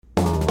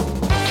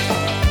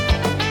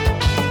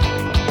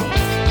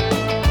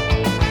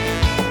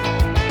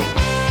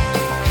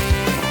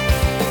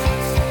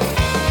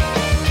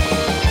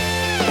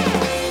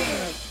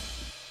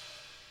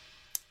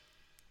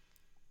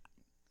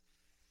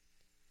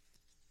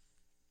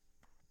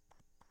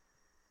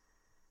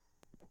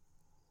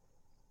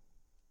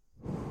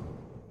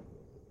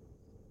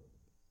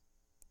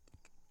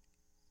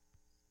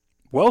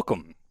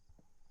Welcome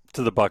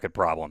to The Bucket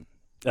Problem,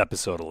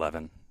 Episode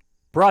 11,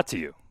 brought to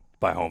you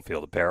by Home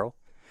Field Apparel.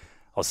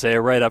 I'll say it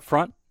right up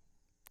front.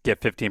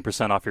 Get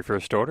 15% off your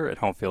first order at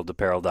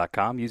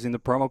homefieldapparel.com using the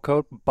promo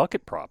code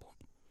BUCKETPROBLEM.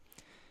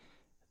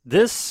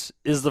 This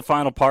is the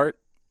final part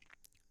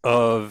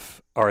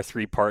of our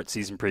three-part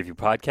season preview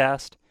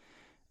podcast.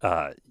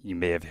 You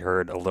may have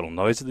heard a little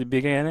noise at the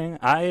beginning.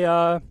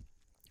 I'm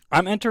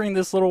entering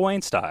this Lil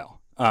Wayne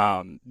style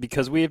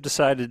because we have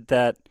decided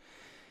that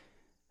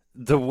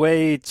the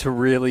way to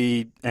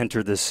really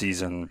enter this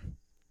season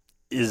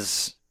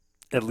is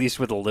at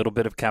least with a little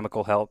bit of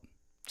chemical help.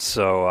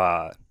 So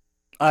I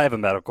have a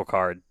medical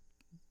card.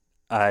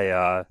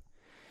 Let's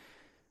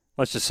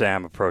just say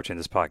I'm approaching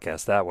this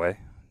podcast that way.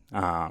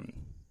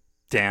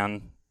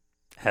 Dan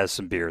has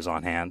some beers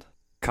on hand.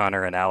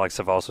 Connor and Alex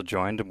have also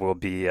joined and will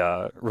be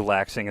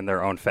relaxing in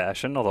their own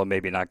fashion, although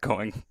maybe not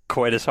going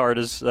quite as hard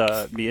as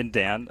me and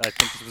Dan. I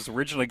think this was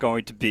originally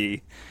going to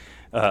be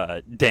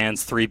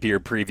Dan's 3-beer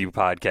preview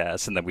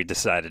podcast, and then we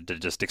decided to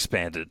just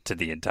expand it to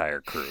the entire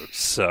crew.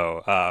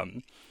 So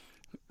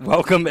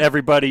welcome,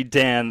 everybody.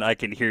 Dan, I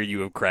can hear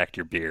you have cracked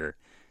your beer.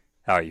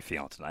 How are you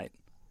feeling tonight?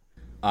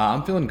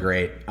 I'm feeling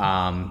great.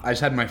 I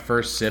just had my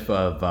first sip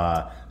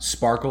of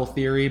Sparkle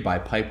Theory by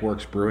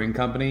Pipeworks Brewing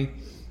Company.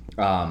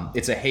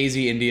 It's a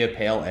hazy India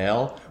Pale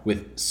Ale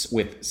with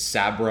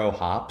Sabro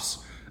hops,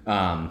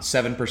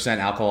 7%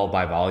 alcohol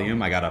by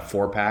volume. I got a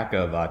 4-pack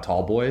of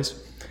Tall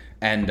Boys,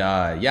 and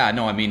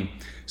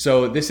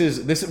so this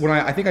is when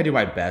I think I do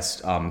my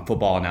best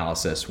football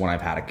analysis when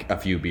I've had a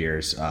few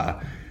beers.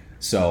 I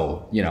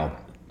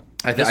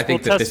think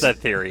we'll test that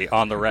theory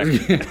on the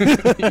record.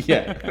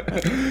 Yeah,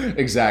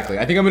 exactly.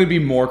 I think I'm going to be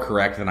more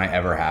correct than I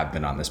ever have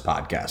been on this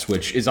podcast,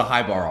 which is a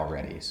high bar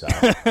already. So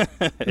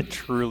a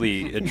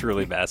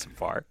truly massive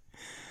bar.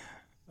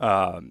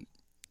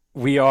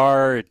 We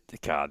are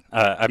God.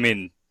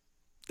 I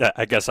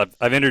guess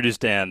I've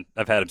introduced Dan.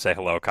 I've had him say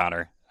hello,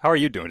 Connor. How are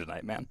you doing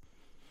tonight, man?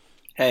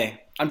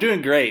 Hey, I'm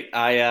doing great.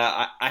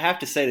 I have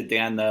to say to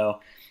Dan though,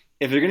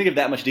 if they're going to give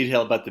that much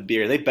detail about the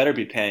beer, they better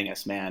be paying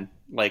us, man.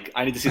 Like,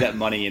 I need to see that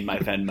money in my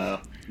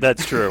Venmo.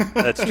 That's true.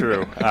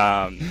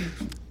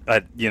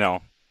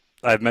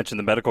 I've mentioned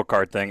the medical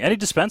card thing. Any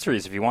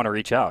dispensaries, if you want to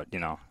reach out,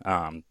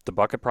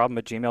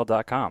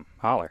 thebucketproblem@gmail.com.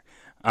 Holler.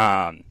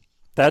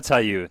 That's how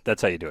you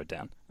do it,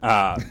 Dan.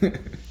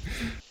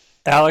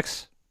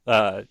 Alex,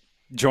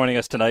 joining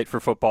us tonight for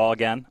football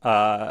again.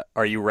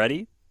 Are you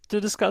ready to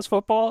discuss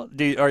football?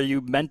 Are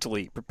you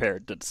mentally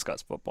prepared to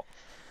discuss football?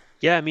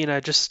 Yeah, I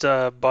just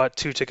bought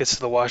 2 tickets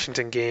to the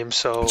Washington game,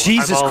 so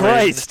Jesus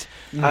Christ!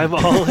 I'm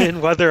all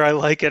in whether I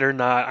like it or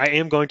not. I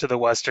am going to the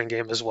Western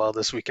game as well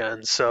this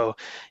weekend, so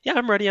yeah,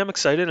 I'm ready. I'm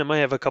excited. I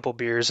might have a couple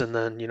beers and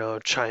then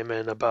chime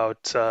in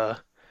about the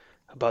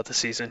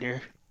season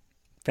here.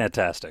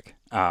 Fantastic.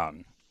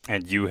 And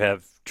you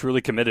have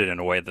truly committed in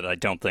a way that I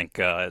don't think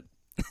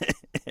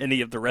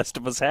any of the rest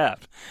of us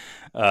have.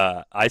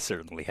 I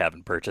certainly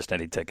haven't purchased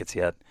any tickets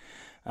yet.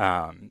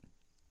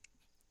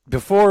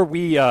 Before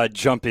we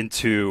jump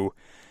into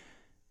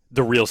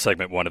the real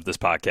segment 1 of this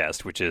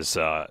podcast, which is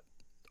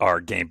our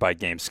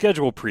game-by-game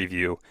schedule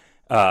preview,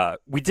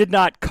 we did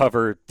not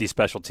cover the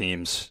special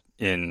teams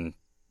in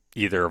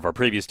either of our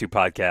previous 2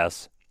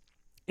 podcasts.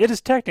 It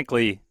is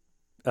technically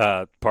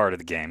part of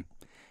the game,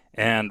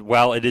 and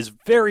while it is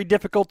very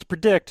difficult to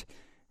predict,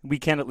 we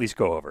can at least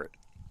go over it.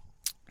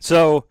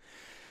 So,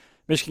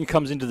 Michigan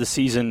comes into the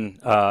season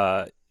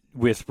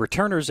with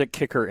returners at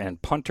kicker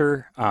and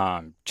punter.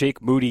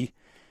 Jake Moody,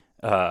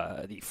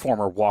 the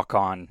former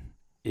walk-on,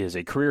 is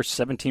a career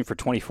 17 for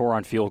 24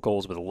 on field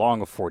goals with a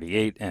long of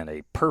 48 and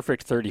a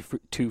perfect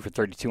 32 for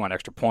 32 on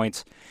extra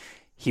points.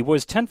 He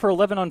was 10 for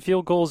 11 on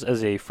field goals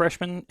as a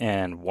freshman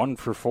and 1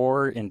 for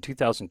 4 in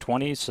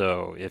 2020.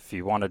 So if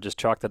you want to just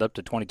chalk that up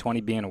to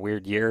 2020 being a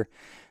weird year,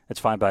 that's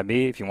fine by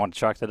me. If you want to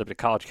chalk that up to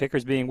college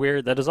kickers being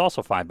weird, that is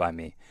also fine by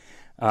me.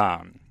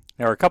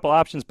 There are a couple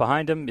options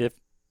behind him if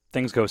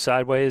things go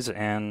sideways,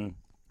 and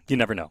you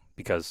never know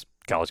because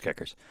college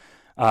kickers.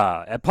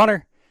 At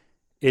punter,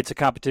 it's a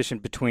competition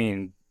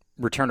between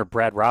returner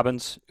Brad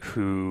Robbins,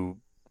 who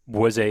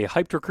was a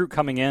hyped recruit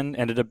coming in,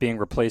 ended up being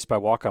replaced by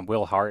walk-on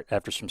Will Hart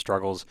after some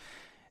struggles,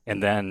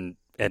 and then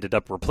ended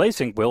up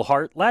replacing Will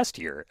Hart last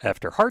year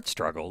after Hart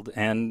struggled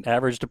and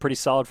averaged a pretty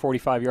solid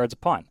 45 yards a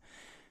punt.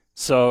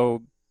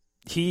 So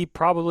he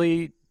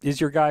probably is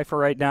your guy for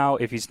right now.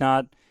 If he's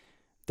not,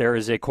 there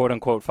is a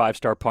quote-unquote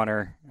 5-star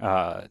punter,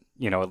 at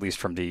least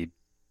from the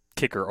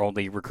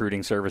kicker-only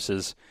recruiting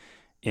services,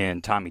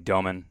 in Tommy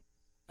Doman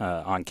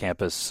on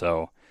campus,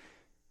 so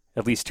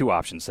at least 2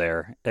 options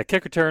there. At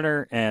kick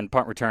returner and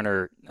punt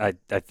returner, I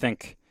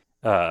think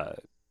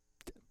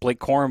Blake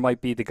Corum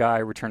might be the guy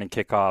returning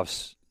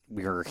kickoffs.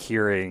 We are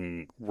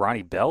hearing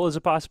Ronnie Bell as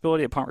a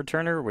possibility at punt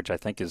returner, which I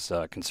think is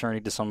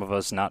concerning to some of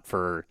us, not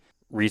for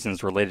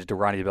reasons related to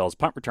Ronnie Bell's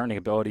punt returning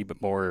ability,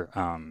 but more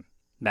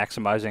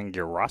maximizing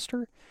your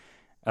roster.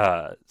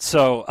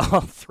 So I'll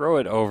throw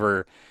it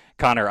over.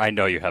 Connor, I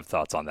know you have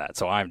thoughts on that,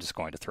 so I'm just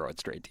going to throw it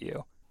straight to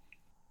you.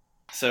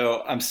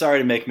 So I'm sorry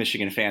to make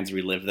Michigan fans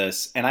relive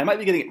this, and I might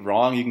be getting it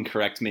wrong. You can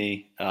correct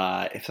me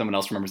if someone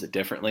else remembers it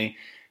differently.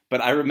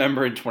 But I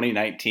remember in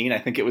 2019, I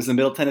think it was the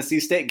Middle Tennessee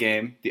State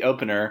game, the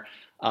opener.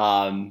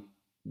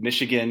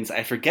 Michigan's,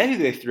 I forget who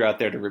they threw out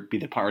there to be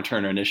the punt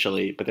returner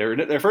initially, but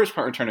their first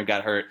punt returner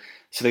got hurt.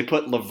 So they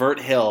put Lavert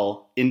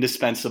Hill,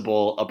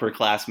 indispensable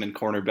upperclassman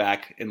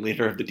cornerback and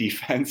leader of the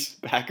defense,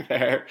 back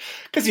there.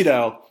 Because,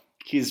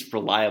 he's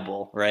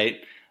reliable, right?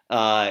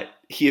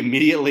 He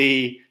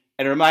immediately,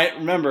 and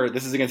remember,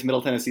 this is against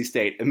Middle Tennessee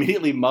State,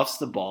 immediately muffs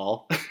the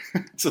ball.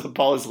 So the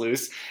ball is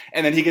loose.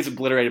 And then he gets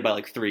obliterated by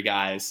like 3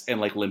 guys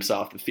and like limps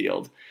off the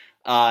field.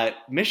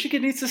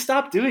 Michigan needs to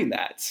stop doing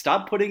that.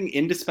 Stop putting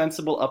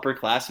indispensable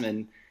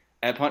upperclassmen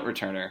at punt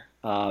returner.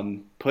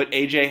 Put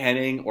AJ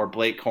Henning or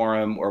Blake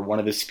Corum or one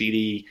of the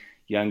speedy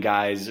young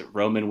guys,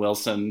 Roman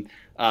Wilson,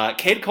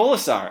 Cade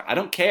Colasar. I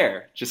don't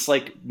care. Just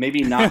like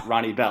maybe not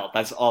Ronnie Bell.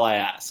 That's all I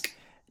ask.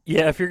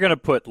 Yeah, if you're going to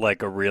put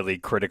like a really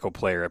critical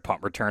player at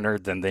punt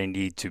returner, then they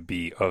need to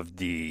be of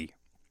the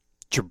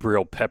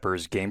Jabril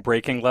Peppers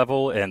game-breaking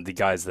level, and the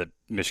guys that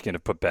Michigan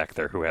have put back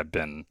there who have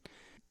been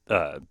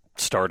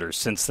starters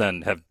since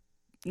then have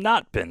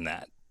not been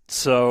that.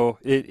 So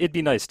it'd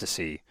be nice to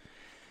see.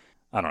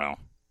 I don't know.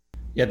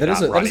 Yeah, that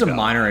is a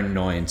minor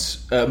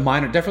annoyance.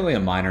 Definitely a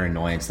minor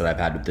annoyance that I've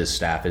had with this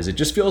staff is it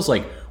just feels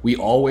like we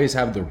always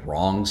have the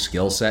wrong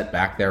skill set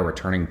back there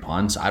returning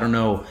punts. I don't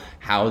know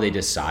how they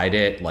decide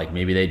it. Like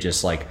maybe they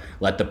just like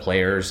let the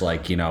players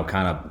like, kind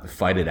of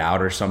fight it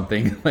out or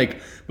something.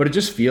 But it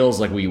just feels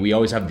like we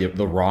always have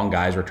the wrong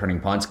guys returning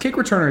punts. Kick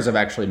returners have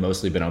actually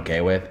mostly been okay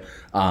with.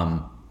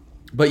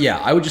 But yeah,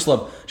 I would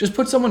just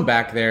put someone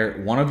back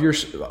there, one of your,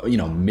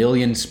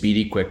 million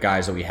speedy quick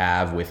guys that we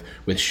have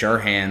with sure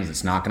hands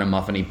that's not going to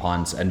muff any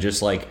punts, and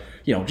just like,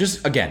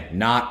 just again,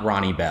 not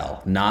Ronnie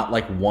Bell, not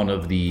like one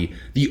of the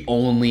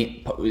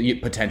only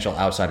potential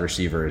outside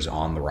receivers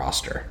on the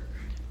roster.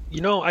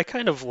 I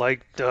kind of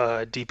liked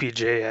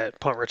DPJ at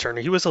punt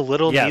returner. He was a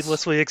little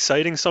needlessly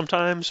exciting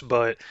sometimes,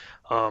 but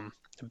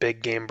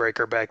big game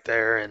breaker back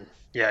there, and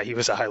yeah, he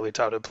was a highly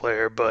touted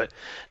player, but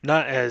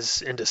not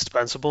as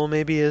indispensable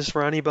maybe as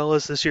Ronnie Bell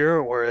is this year,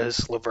 or as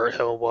Lavert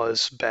Hill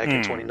was back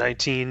in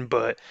 2019.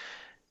 But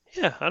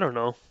yeah, I don't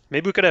know.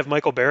 Maybe we could have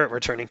Michael Barrett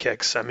returning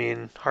kicks. I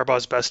mean,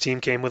 Harbaugh's best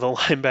team came with a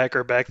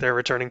linebacker back there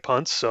returning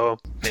punts, so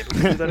maybe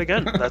we can do that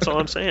again. That's all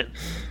I'm saying.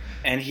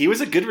 And he was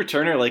a good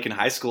returner like in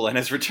high school and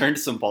has returned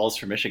some balls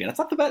for Michigan. That's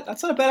not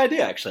a bad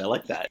idea, actually. I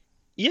like that.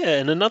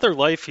 Yeah, in another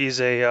life, he's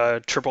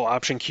a triple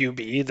option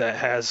QB that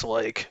has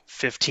like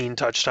 15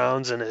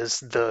 touchdowns and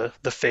is the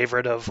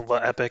favorite of the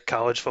epic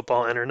college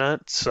football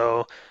internet.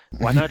 So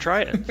why not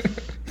try it?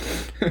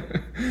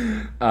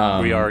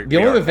 We are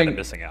kind of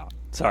missing out.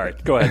 Sorry,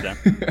 go ahead,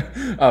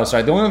 Dan. Oh,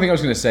 sorry. The only thing I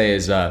was going to say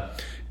is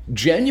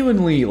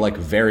genuinely like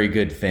very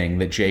good thing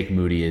that Jake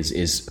Moody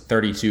is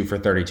 32 for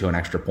 32 on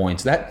extra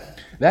points. That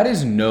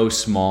is no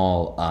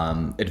small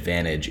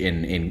advantage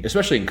in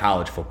especially in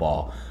college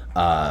football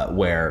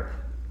where.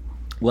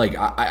 Like,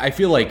 I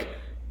feel like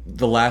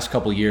the last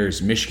couple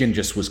years, Michigan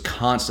just was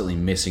constantly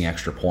missing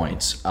extra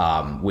points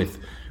with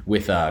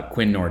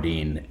Quinn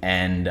Nordine.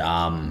 And,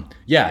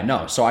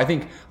 so I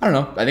think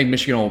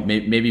Michigan will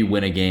maybe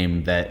win a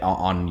game that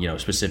on,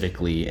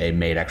 specifically a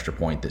made extra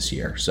point this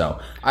year.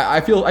 So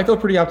I feel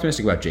pretty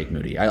optimistic about Jake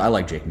Moody. I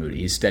like Jake Moody.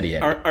 He's steady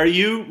at it. Are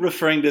you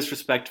referring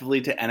disrespectfully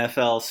to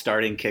NFL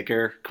starting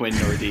kicker Quinn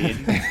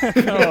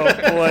Nordine?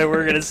 Oh, boy,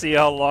 we're going to see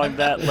how long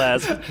that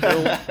lasts.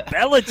 Bill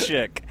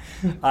Belichick.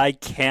 I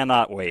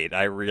cannot wait.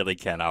 I really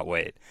cannot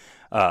wait.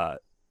 To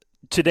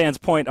Dan's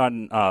point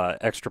on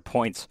extra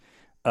points,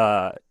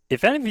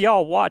 if any of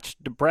y'all watched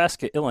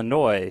Nebraska,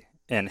 Illinois,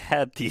 and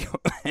had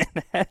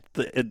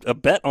a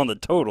bet on the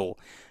total,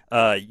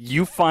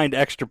 you find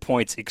extra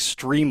points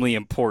extremely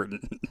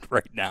important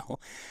right now.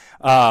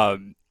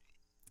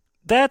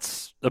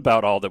 That's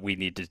about all that we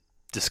need to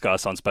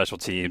discuss on special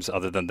teams.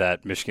 Other than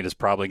that, Michigan is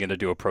probably going to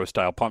do a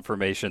pro-style punt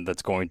formation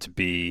that's going to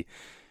be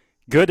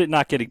good at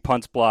not getting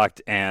punts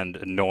blocked and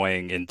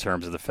annoying in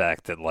terms of the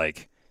fact that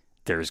like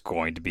there's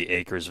going to be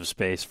acres of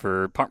space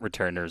for punt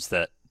returners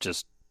that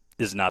just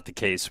is not the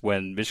case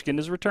when Michigan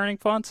is returning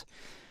punts.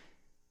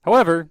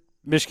 However,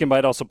 Michigan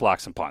might also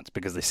block some punts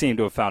because they seem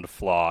to have found a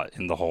flaw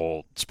in the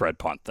whole spread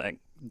punt thing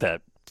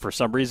that for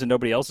some reason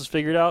nobody else has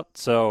figured out.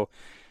 So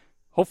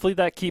hopefully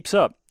that keeps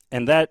up.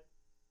 And that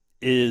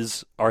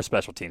is our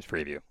special teams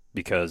preview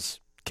because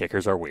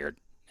kickers are weird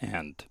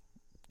and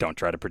don't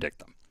try to predict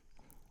them.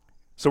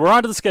 So we're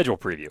on to the schedule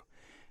preview.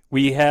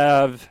 We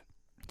have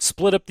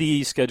split up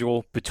the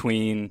schedule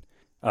between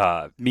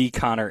me,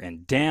 Connor,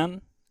 and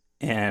Dan,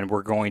 and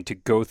we're going to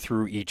go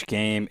through each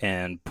game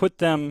and put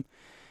them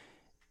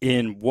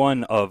in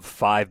one of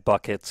 5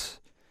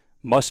 buckets: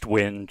 must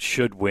win,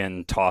 should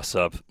win,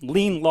 toss-up,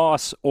 lean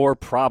loss, or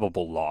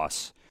probable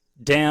loss.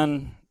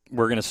 Dan,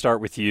 we're going to start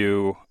with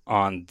you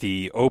on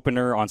the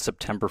opener on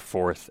September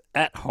 4th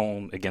at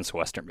home against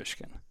Western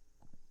Michigan.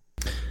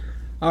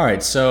 All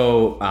right,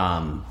 so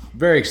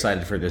very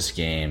excited for this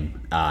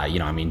game. I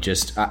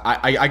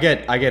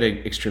get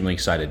extremely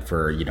excited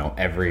for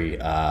every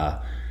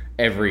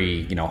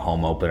every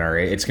home opener.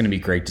 It's going to be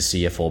great to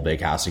see a full big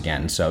house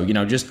again. So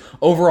just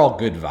overall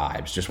good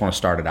vibes. Just want to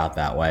start it out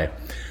that way.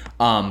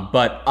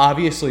 But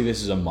obviously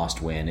this is a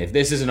must win. If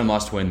this isn't a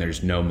must win,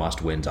 there's no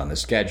must wins on the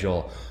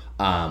schedule.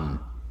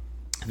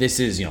 This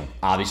is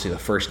obviously the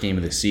first game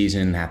of the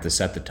season. Have to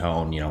set the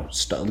tone.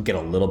 Get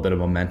a little bit of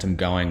momentum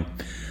going.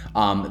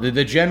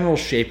 The general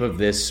shape of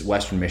this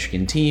Western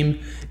Michigan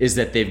team is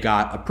that they've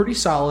got a pretty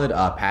solid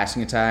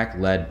passing attack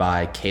led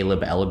by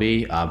Caleb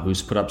Ellaby,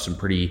 who's put up some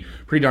pretty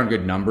darn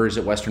good numbers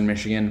at Western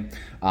Michigan,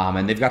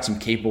 and they've got some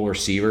capable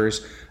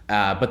receivers.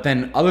 But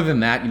then other than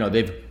that,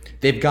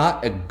 they've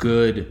got a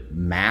good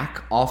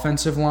MAC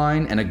offensive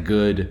line and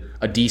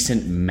a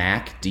decent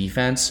MAC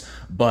defense,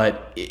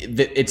 but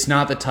it's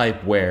not the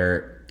type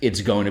where it's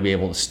going to be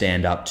able to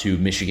stand up to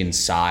Michigan's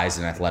size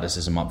and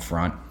athleticism up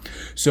front.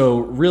 So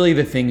really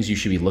the things you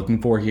should be looking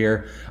for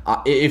here,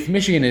 if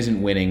Michigan isn't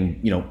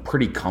winning,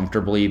 pretty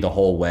comfortably the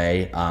whole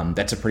way,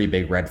 that's a pretty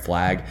big red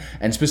flag.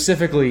 And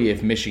specifically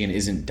if Michigan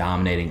isn't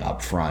dominating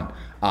up front,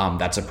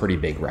 that's a pretty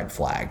big red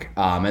flag.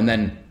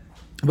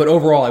 But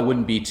overall, I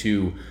wouldn't be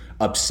too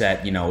upset,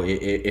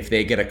 if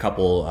they get a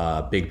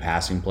couple big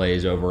passing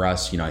plays over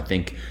us. I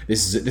think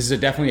this is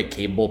definitely a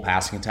capable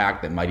passing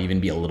attack that might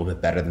even be a little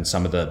bit better than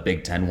some of the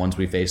Big Ten ones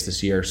we faced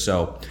this year.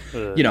 So,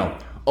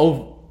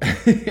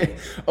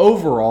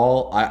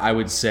 overall, I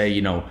would say,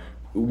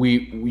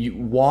 we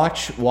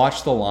watch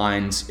the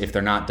lines. If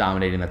they're not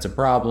dominating, that's a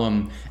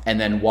problem. And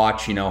then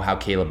watch, how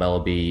Caleb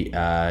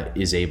Ellaby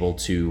is able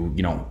to,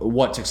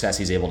 what success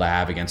he's able to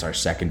have against our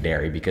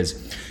secondary.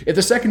 Because if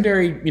the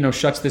secondary,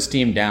 shuts this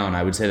team down,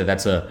 I would say that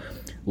that's a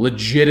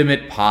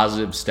legitimate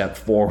positive step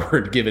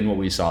forward given what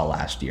we saw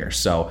last year.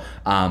 So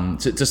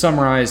to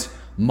summarize,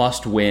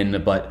 must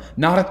win, but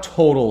not a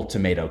total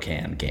tomato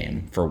can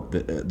game for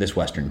this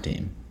Western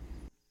team.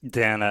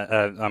 Dan,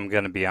 I'm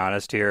going to be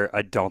honest here.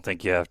 I don't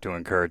think you have to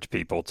encourage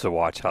people to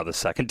watch how the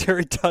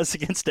secondary does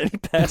against any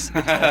passing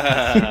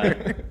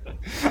attack.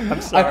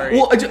 I'm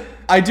sorry.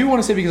 I do want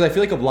to say, because I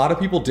feel like a lot of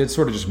people did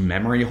sort of just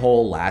memory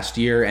hole last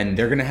year, and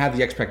they're going to have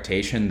the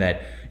expectation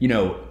that,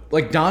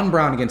 like Don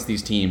Brown against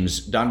these teams,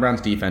 Don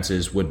Brown's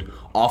defenses would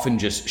often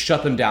just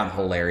shut them down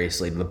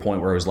hilariously to the point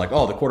where it was like,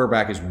 oh, the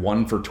quarterback is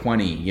 1 for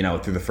 20,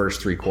 through the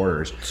first 3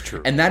 quarters. It's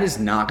true. And that is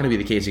not going to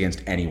be the case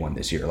against anyone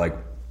this year. Like,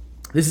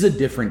 this is a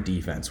different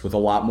defense with a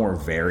lot more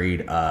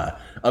varied, a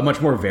much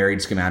more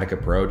varied schematic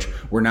approach.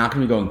 We're not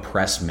going to be going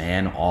press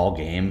man all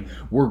game.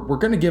 We're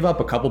going to give up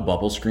a couple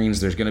bubble screens.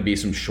 There's going to be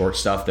some short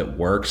stuff that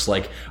works.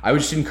 Like, I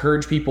would just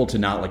encourage people to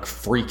not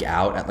freak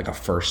out at a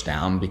first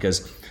down,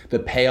 because the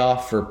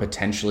payoff for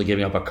potentially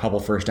giving up a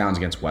couple first downs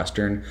against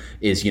Western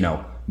is,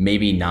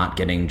 maybe not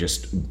getting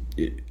just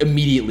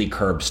immediately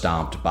curb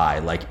stomped by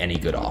any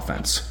good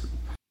offense.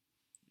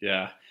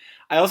 Yeah.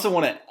 I also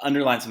want to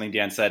underline something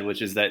Dan said,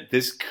 which is that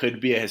this could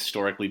be a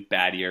historically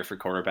bad year for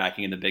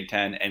quarterbacking in the Big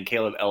Ten, and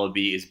Caleb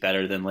Ellaby is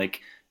better than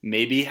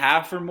maybe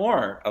half or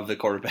more of the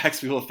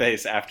quarterbacks we will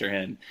face after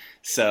him.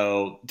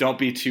 So don't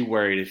be too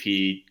worried if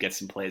he gets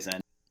some plays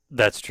in.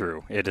 That's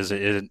true.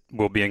 It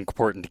will be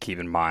important to keep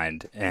in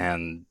mind,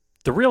 and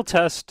the real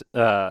test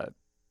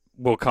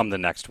will come the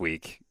next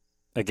week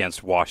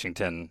against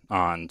Washington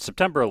on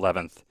September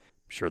 11th.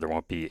 I'm sure there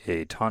won't be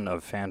a ton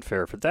of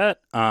fanfare for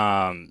that.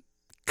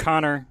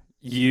 Connor,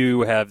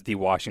 you have the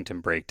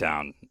Washington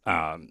breakdown.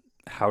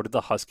 How did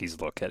the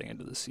Huskies look heading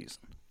into the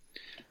season?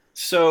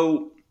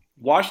 So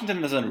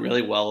Washington has done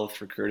really well with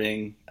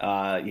recruiting,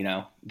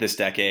 this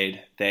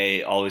decade.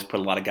 They always put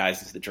a lot of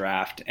guys into the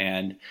draft,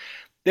 and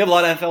they have a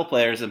lot of NFL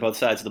players on both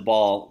sides of the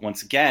ball.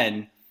 Once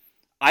again,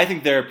 I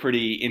think they're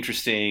pretty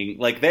interesting.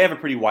 They have a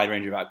pretty wide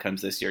range of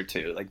outcomes this year,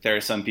 too. There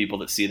are some people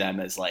that see them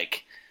as,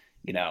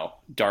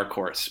 dark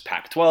horse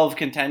Pac-12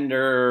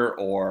 contender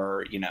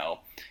or,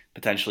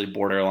 potentially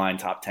borderline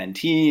top 10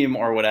 team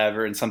or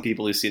whatever. And some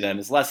people who see them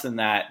as less than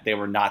that. They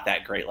were not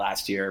that great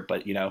last year,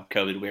 but,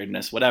 COVID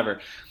weirdness,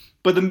 whatever.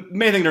 But the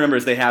main thing to remember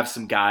is they have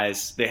some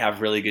guys. They have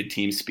really good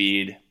team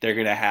speed. They're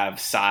going to have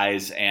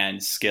size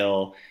and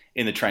skill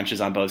in the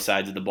trenches on both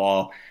sides of the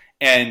ball.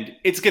 And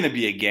it's going to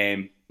be a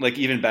game.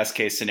 Even best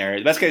case scenario.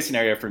 The best case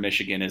scenario for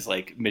Michigan is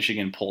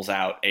Michigan pulls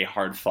out a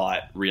hard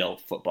fought real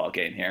football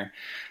game here.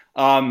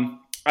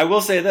 I will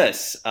say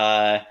this.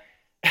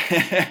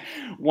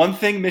 One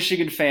thing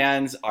Michigan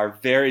fans are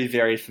very,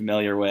 very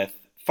familiar with,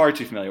 far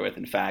too familiar with,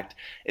 in fact,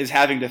 is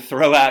having to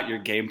throw out your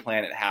game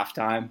plan at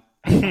halftime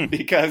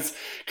because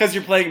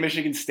you're playing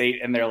Michigan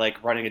State and they're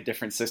running a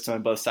different system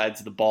on both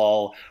sides of the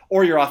ball,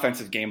 or your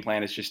offensive game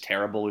plan is just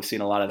terrible. We've seen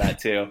a lot of that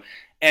too.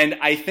 And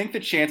I think the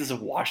chances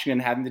of Washington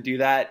having to do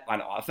that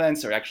on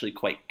offense are actually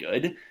quite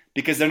good,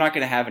 because they're not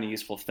going to have any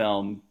useful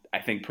film, I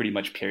think, pretty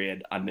much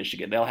period on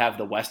Michigan. They'll have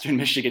the Western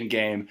Michigan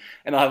game,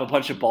 and they'll have a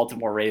bunch of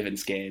Baltimore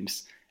Ravens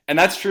games. And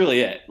that's truly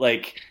it.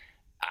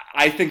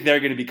 I think they're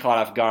going to be caught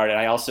off guard. And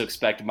I also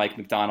expect Mike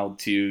McDonald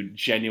to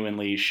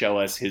genuinely show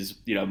us his,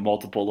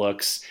 multiple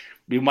looks.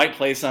 We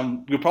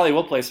probably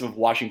will play some of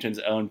Washington's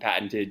own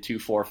patented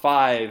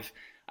 2-4-5.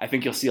 I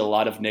think you'll see a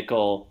lot of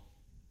nickel.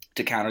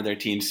 to counter their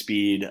team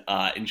speed.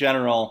 In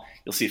general,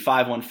 you'll see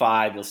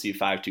 5-1-5, you'll see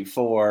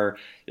 5-2-4,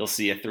 you'll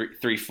see a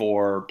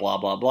 3-4, blah,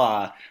 blah,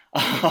 blah.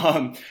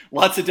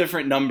 Lots of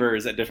different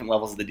numbers at different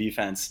levels of the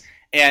defense.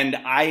 And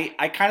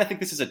I kind of think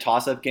this is a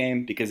toss-up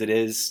game because it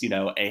is,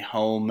 a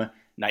home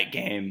night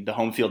game. The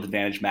home field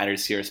advantage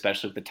matters here,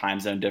 especially with the time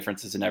zone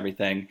differences and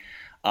everything.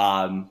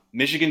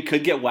 Michigan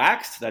could get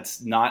waxed.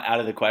 That's not out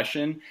of the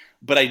question.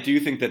 But I do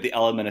think that the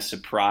element of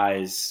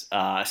surprise,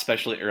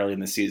 especially early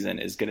in the season,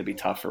 is going to be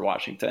tough for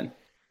Washington.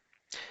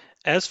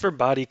 As for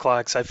body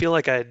clocks, I feel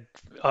like I'd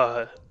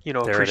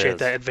appreciate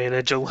that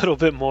advantage a little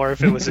bit more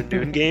if it was a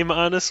noon game,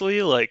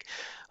 honestly. Like,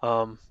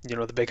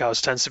 the big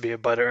house tends to be a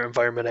better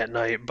environment at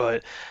night,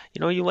 but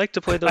you like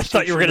to play those. I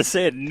thought you were going to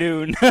say at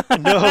noon.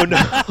 No.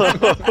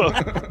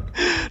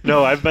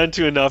 No, I've been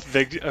to enough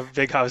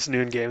big house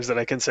noon games that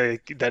I can say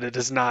that it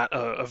is not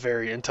a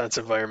very intense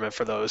environment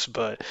for those.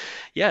 But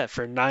yeah,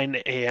 for 9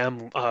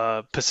 a.m.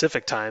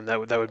 Pacific time, that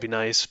would be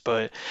nice.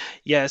 But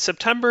yeah,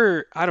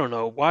 September, I don't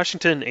know.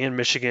 Washington and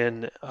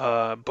Michigan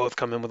both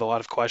come in with a lot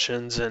of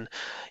questions, and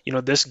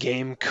this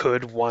game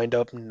could wind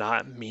up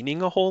not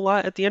meaning a whole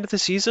lot at the end of the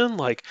season.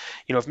 Like,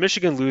 if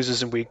Michigan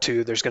loses in week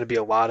 2, there's going to be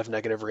a lot of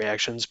negative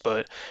reactions,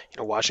 but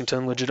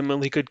Washington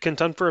legitimately could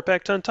contend for a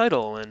Pac-10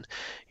 title, and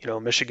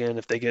Michigan,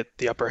 if they get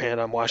the upper hand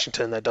on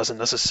Washington, that doesn't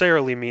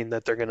necessarily mean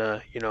that they're going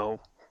to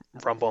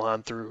rumble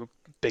on through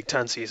Big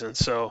Ten season.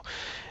 So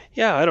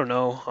yeah, I don't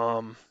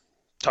know.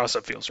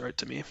 Toss-up feels right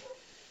to me.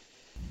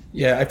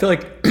 Yeah, I feel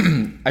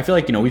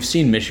like we've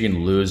seen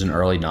Michigan lose an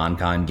early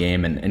non-con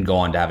game and go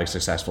on to have a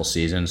successful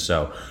season.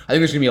 So I think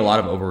there's gonna be a lot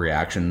of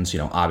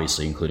overreactions.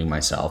 Obviously including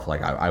myself.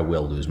 Like I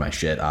will lose my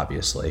shit,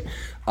 obviously.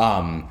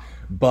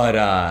 But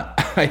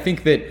I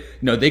think that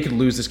they could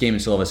lose this game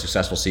and still have a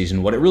successful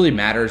season. What it really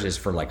matters is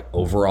for like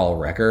overall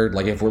record.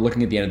 Like if we're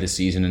looking at the end of the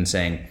season and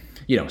saying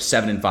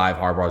 7-5,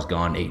 Harbaugh's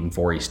gone,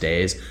 8-4, he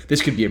stays.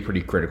 This could be a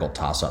pretty critical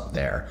toss-up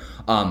there.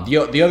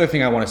 The other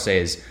thing I want to say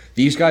is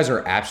these guys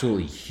are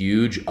absolutely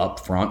huge up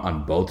front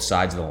on both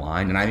sides of the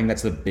line, and I think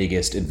that's the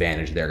biggest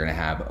advantage they're going to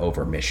have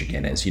over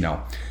Michigan is,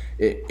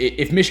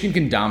 if Michigan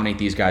can dominate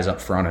these guys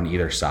up front on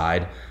either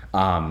side,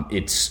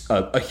 it's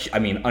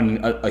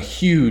a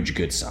huge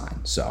good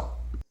sign. So,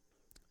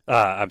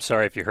 I'm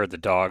sorry if you heard the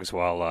dogs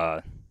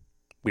while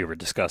we were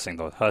discussing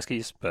the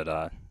Huskies,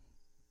 but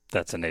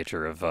that's the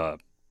nature of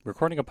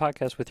recording a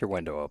podcast with your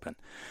window open.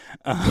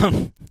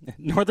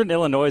 Northern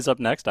Illinois is up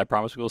next. I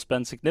promise we will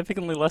spend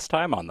significantly less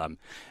time on them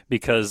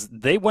because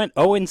they went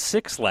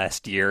 0-6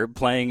 last year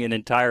playing an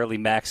entirely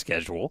MAC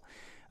schedule.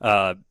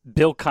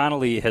 Bill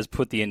Connolly has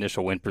put the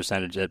initial win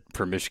percentage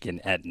for Michigan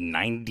at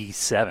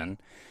 97.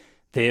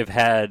 They have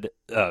had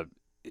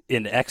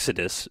an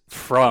exodus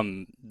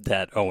from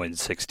that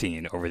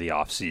 0-16 over the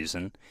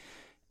offseason.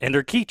 And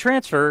their key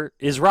transfer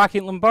is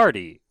Rocky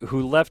Lombardi,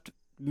 who left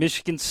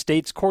Michigan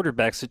State's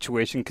quarterback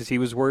situation because he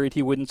was worried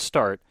he wouldn't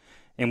start.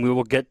 And we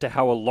will get to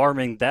how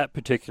alarming that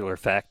particular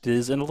fact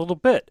is in a little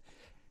bit.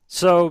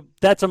 So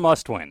that's a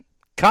must-win.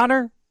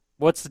 Connor,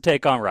 what's the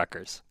take on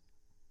Rutgers?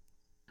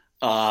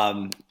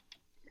 We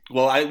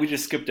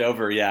just skipped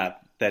over,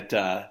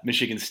 that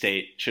Michigan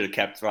State should have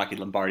kept Rocky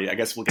Lombardi. I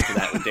guess we'll get to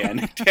that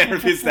when Dan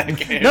reviews that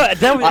game. No,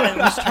 I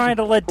was trying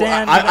to let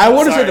Dan. I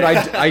want to say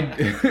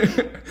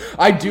that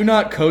I do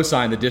not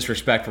co-sign the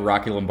disrespect for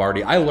Rocky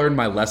Lombardi. I learned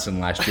my lesson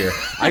last year.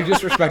 I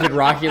disrespected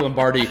Rocky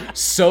Lombardi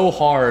so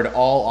hard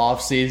all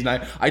off season.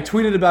 I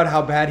tweeted about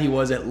how bad he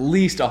was at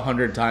least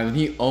 100 times, and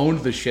he owned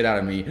the shit out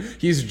of me.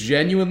 He's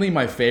genuinely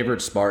my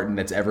favorite Spartan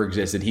that's ever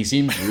existed. He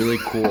seems really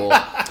cool.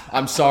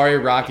 I'm sorry,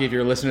 Rocky, if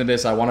you're listening to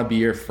this. I want to be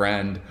your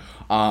friend.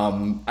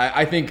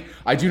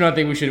 I do not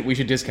think we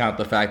should discount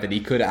the fact that he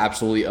could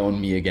absolutely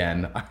own me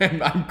again.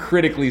 I'm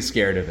critically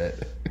scared of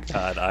it.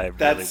 God, I'm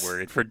really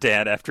worried for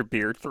Dan after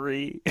beer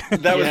 3.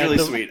 That was really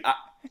sweet.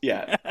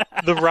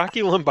 The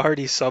Rocky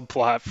Lombardi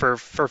subplot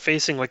for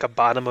facing like a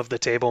bottom of the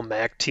table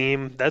MAC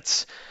team,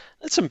 that's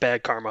some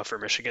bad karma for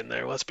Michigan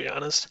there, let's be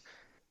honest.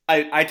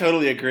 I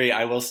totally agree.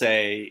 I will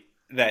say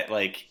that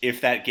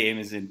if that game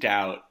is in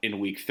doubt in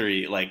week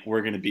 3,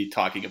 we're going to be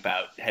talking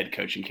about head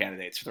coaching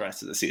candidates for the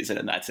rest of the season,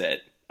 and that's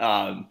it.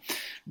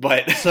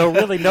 But so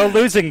really no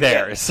losing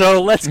there. Yeah.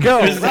 So let's go.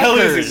 There's no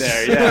losing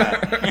there.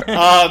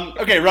 Yeah.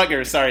 Okay,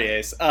 Rutgers. Sorry,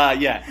 Ace.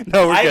 Yeah.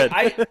 No, we're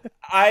good.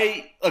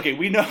 Okay.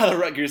 We know how the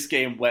Rutgers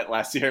game went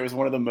last year. It was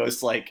one of the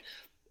most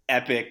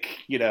epic,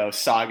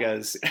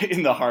 sagas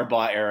in the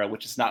Harbaugh era,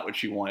 which is not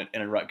what you want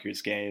in a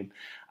Rutgers game,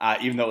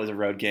 even though it was a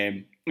road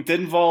game. It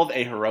did involve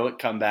a heroic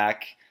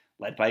comeback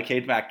led by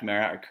Cade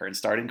McNamara, our current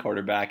starting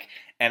quarterback.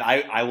 And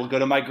I will go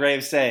to my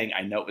grave saying,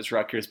 I know it was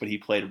Rutgers, but he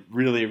played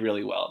really,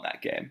 really well in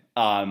that game.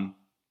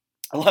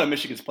 A lot of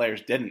Michigan's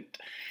players didn't.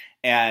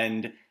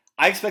 And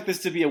I expect this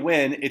to be a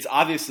win. It's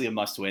obviously a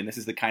must-win. This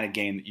is the kind of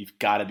game that you've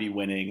got to be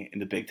winning in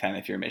the Big Ten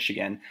if you're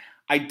Michigan.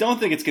 I don't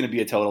think it's going to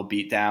be a total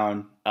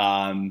beatdown.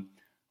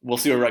 We'll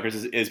see where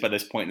Rutgers is by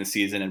this point in the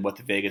season and what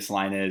the Vegas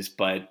line is.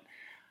 But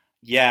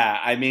yeah,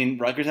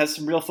 Rutgers has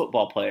some real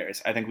football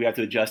players. I think we have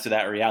to adjust to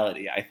that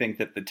reality. I think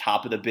that the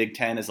top of the Big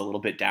Ten is a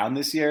little bit down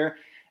this year.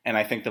 And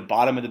I think the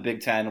bottom of the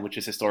Big Ten, which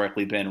has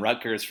historically been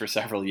Rutgers for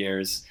several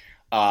years,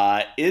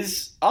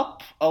 is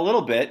up a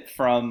little bit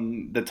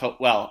from the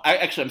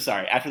I'm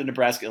sorry. After the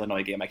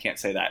Nebraska-Illinois game, I can't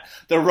say that.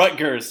 The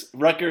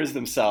Rutgers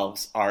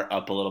themselves are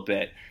up a little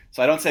bit.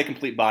 So I don't say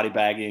complete body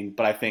bagging,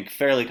 but I think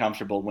fairly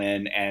comfortable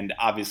win, and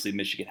obviously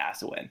Michigan has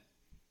to win.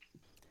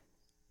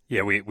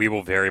 Yeah, we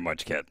will very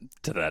much get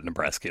to that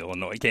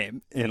Nebraska-Illinois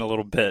game in a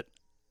little bit.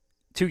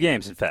 2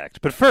 games, in fact.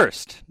 But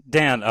first,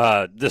 Dan,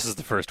 this is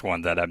the first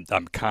one that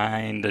I'm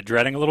kind of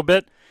dreading a little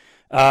bit.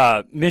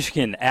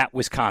 Michigan at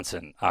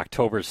Wisconsin,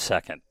 October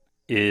 2nd.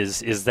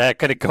 Is that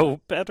going to go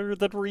better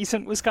than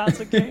recent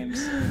Wisconsin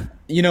games?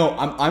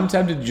 I'm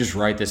tempted to just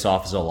write this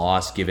off as a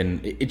loss,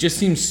 given it just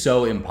seems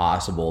so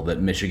impossible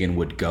that Michigan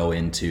would go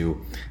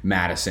into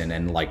Madison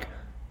and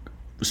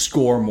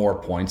score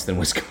more points than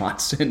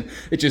Wisconsin.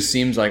 It just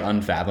seems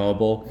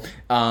unfathomable.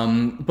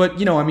 But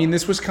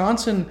this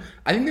Wisconsin,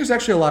 I think there's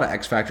actually a lot of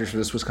X factors for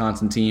this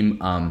Wisconsin team.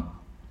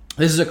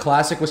 This is a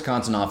classic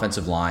Wisconsin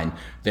offensive line.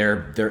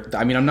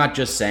 I'm not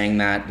just saying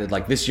that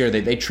this year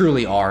they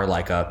truly are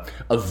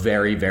a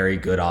very, very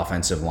good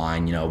offensive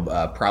line,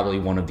 probably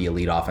one of the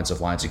elite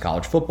offensive lines in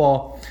college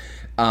football.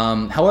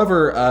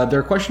 However, there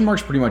are question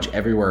marks pretty much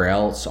everywhere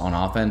else on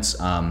offense.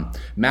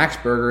 Max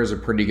Berger is a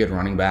pretty good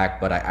running back,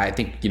 but I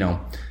think,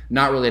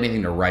 not really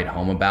anything to write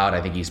home about.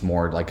 I think he's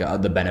more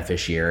the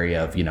beneficiary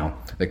of,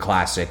 the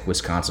classic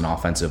Wisconsin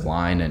offensive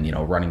line and,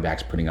 running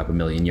backs putting up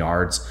 1,000,000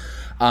 yards.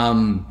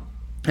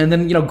 And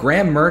then,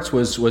 Graham Mertz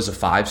was a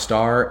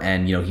 5-star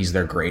and, he's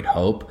their great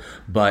hope.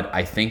 But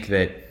I think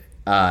that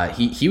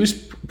he was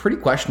pretty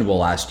questionable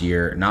last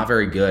year, not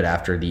very good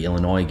after the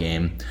Illinois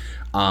game.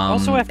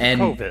 Also after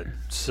COVID,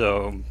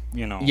 so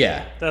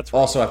yeah, that's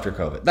also after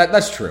COVID.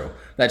 That's true.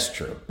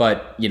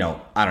 But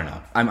I don't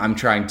know. I'm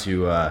trying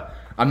to.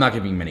 I'm not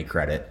giving him any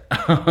credit.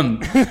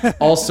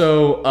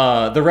 Also,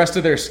 the rest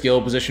of their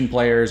skill position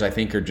players, I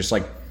think, are just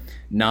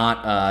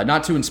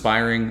not too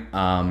inspiring.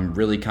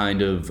 Really,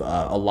 kind of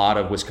a lot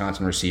of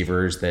Wisconsin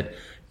receivers that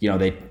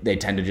they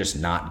tend to just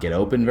not get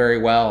open very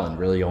well, and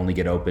really only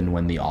get open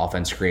when the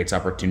offense creates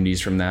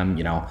opportunities from them.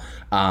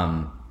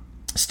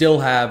 Still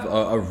have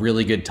a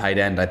really good tight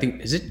end. I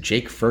think, is it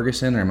Jake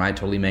Ferguson, or am I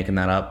totally making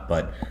that up?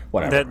 But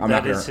whatever.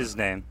 That is his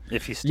name,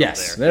 if he's still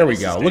yes, there. There we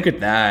go. Look at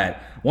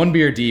that. One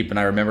beer deep, and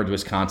I remembered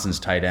Wisconsin's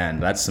tight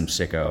end. That's some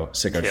sicko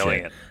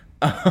Killing shit.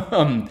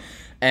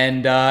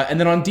 And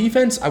then on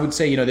defense, I would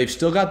say, they've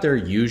still got their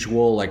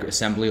usual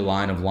assembly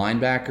line of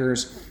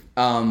linebackers,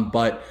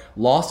 but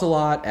lost a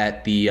lot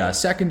at the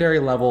secondary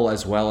level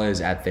as well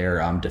as at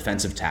their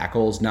defensive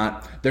tackles.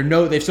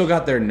 They've still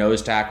got their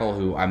nose tackle,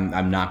 who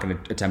I'm not going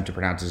to attempt to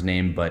pronounce his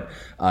name, but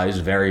is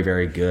very,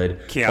 very good.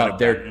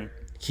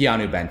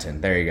 Keanu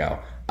Benton. There you go.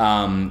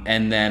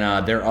 And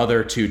then their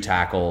other 2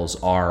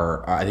 tackles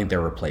I think they're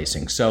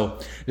replacing. So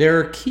there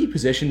are key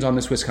positions on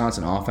this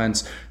Wisconsin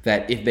offense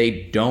that if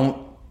they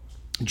don't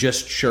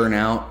just churn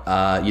out,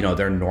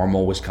 their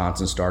normal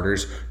Wisconsin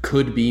starters,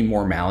 could be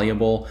more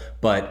malleable.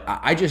 But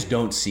I just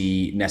don't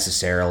see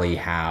necessarily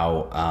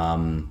how.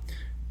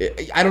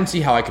 I don't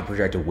see how I could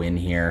project a win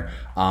here.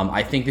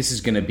 I think this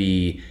is going to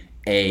be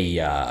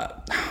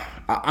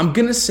I'm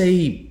going to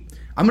say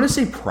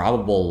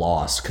probable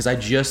loss, because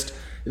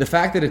the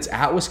fact that it's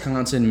at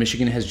Wisconsin,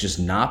 Michigan has just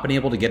not been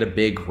able to get a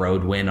big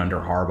road win under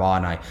Harbaugh,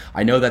 and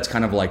I know that's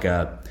kind of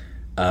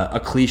a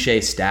cliche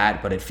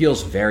stat, but it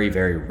feels very,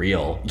 very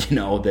real,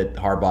 that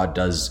Harbaugh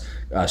does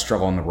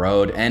struggle on the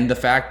road. And the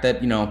fact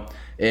that,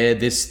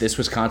 this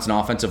Wisconsin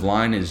offensive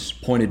line is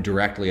pointed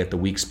directly at the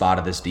weak spot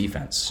of this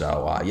defense.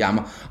 So,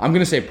 I'm going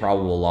to say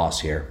probable loss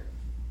here.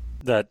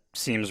 That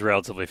seems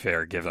relatively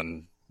fair,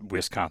 given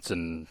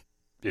Wisconsin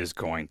is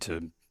going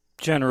to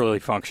generally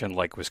function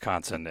like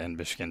Wisconsin, and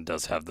Michigan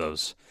does have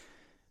those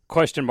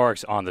question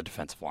marks on the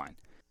defensive line.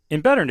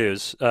 In better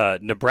news,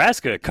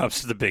 Michigan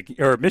goes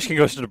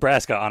to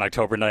Nebraska on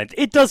October 9th.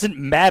 It doesn't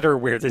matter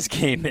where this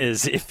game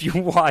is. If you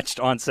watched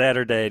on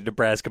Saturday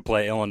Nebraska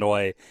play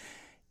Illinois,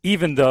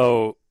 even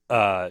though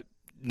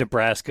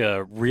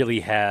Nebraska really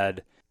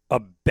had a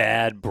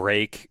bad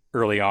break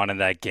early on in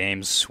that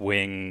game,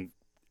 swing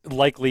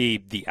likely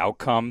the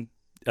outcome,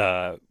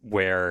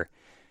 where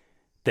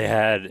they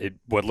had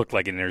what looked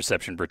like an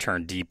interception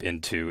return deep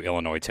into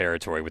Illinois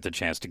territory with a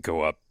chance to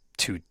go up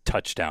 2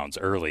 touchdowns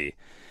early.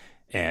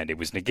 And it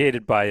was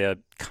negated by a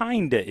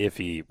kind of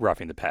iffy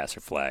roughing the passer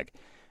flag.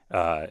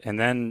 And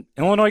then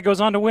Illinois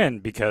goes on to win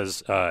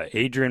because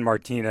Adrian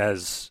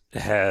Martinez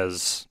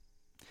has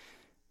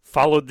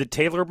followed the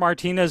Taylor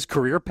Martinez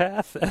career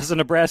path as a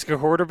Nebraska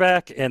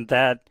quarterback, and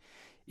that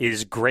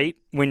is great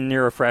when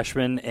you're a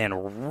freshman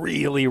and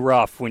really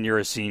rough when you're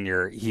a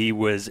senior. He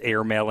was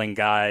airmailing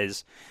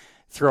guys,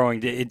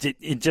 throwing.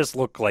 It just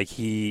looked like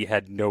he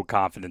had no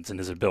confidence in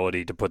his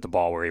ability to put the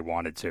ball where he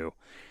wanted to.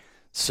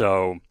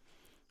 So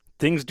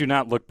things do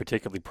not look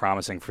particularly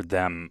promising for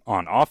them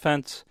on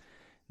offense.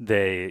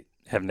 They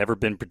have never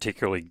been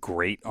particularly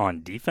great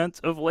on defense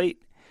of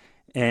late,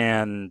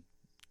 and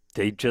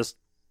they just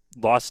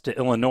lost to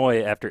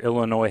Illinois after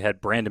Illinois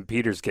had Brandon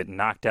Peters get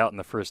knocked out in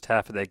the first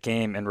half of that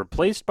game and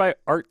replaced by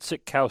Art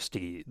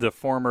Sitkowski, the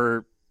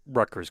former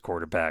Rutgers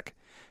quarterback,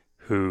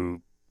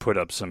 who put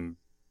up some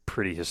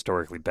pretty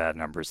historically bad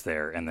numbers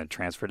there and then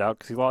transferred out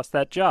because he lost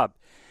that job.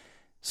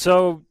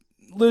 So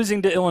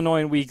losing to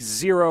Illinois in week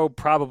 0,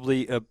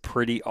 probably a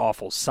pretty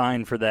awful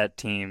sign for that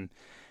team.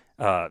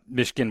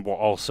 Michigan will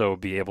also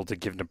be able to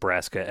give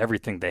Nebraska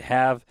everything they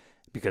have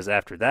because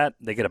after that,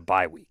 they get a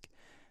bye week.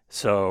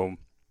 So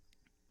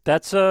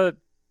that's a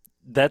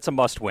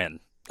must-win,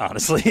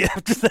 honestly,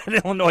 after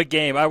that Illinois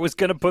game. I was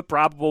going to put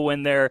probable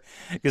win there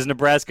because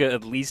Nebraska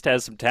at least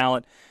has some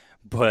talent,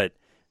 but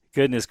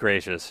goodness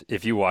gracious,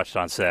 if you watched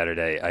on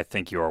Saturday, I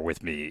think you are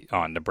with me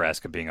on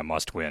Nebraska being a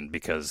must-win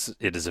because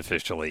it is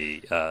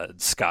officially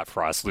Scott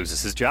Frost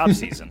loses his job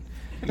season.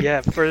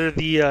 Yeah, for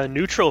the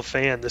neutral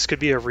fan, this could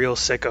be a real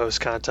sickos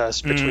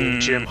contest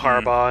between Jim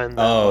Harbaugh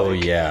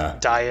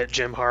and Diet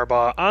Jim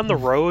Harbaugh. On the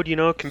road,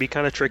 can be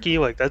kind of tricky.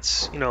 Like,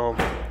 that's,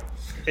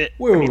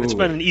 it's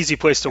been an easy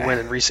place to win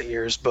in recent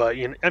years, but,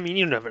 you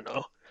never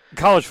know.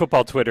 College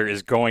football Twitter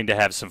is going to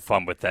have some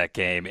fun with that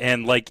game.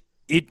 And,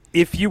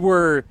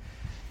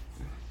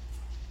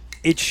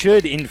 it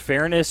should, in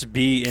fairness,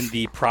 be in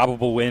the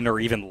probable win or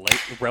even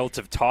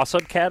relative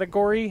toss-up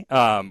category,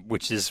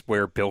 which is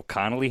where Bill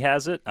Connolly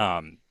has it,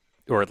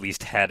 or at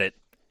least had it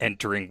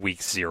entering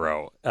week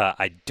 0.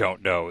 I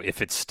don't know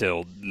if it's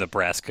still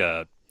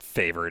Nebraska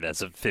favored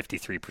as a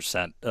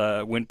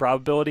 53% win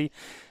probability.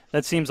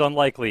 That seems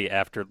unlikely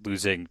after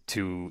losing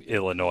to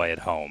Illinois at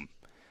home.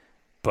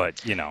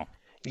 But,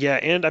 Yeah,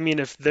 and,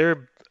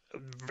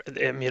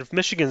 if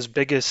Michigan's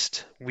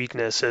biggest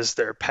weakness is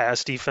their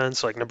pass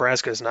defense, like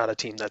Nebraska is not a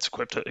team that's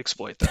equipped to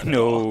exploit that.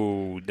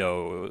 No,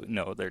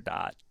 they're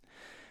not.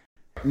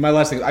 My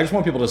last thing, I just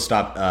want people to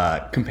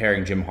stop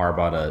comparing Jim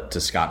Harbaugh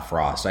to Scott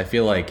Frost. I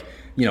feel like,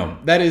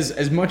 that is,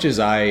 as much as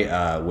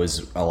I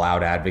was a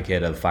loud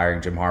advocate of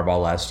firing Jim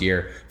Harbaugh last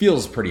year,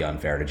 feels pretty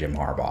unfair to Jim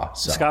Harbaugh.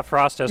 So. Scott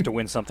Frost has to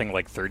win something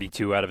like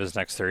 32 out of his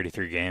next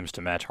 33 games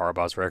to match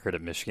Harbaugh's record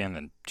at Michigan,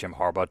 and Jim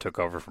Harbaugh took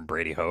over from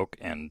Brady Hoke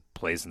and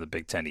plays in the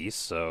Big Ten East.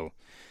 So,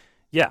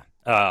 yeah,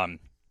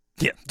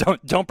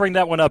 don't bring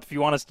that one up if you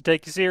want us to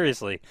take you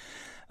seriously.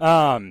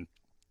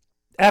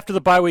 After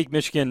the bye week,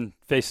 Michigan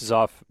faces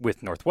off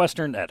with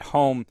Northwestern at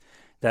home.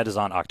 That is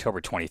on October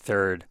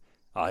 23rd.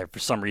 I have, for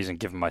some reason,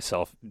 given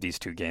myself these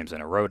 2 games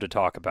in a row to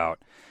talk about.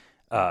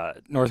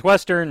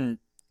 Northwestern,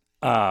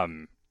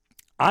 I'm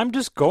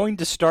just going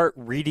to start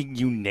reading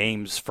you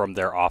names from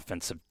their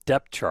offensive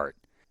depth chart.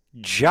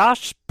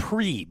 Josh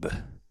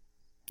Preeb,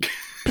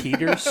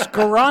 Peter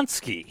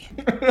Skoronsky,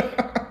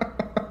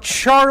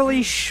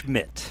 Charlie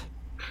Schmidt,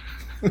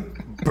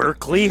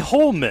 Berkeley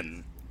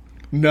Holman.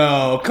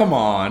 No, come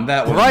on.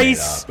 That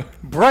was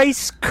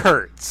Bryce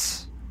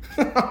Kurtz.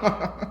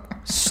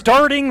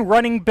 Starting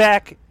running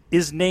back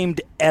is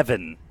named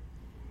Evan.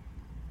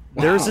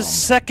 Wow. There's a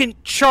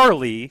second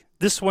Charlie,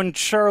 this one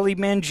Charlie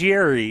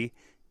Mangieri,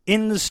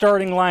 in the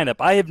starting lineup.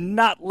 I have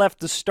not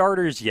left the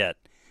starters yet.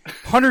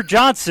 Hunter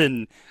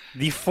Johnson,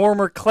 the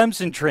former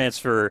Clemson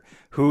transfer,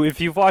 who, if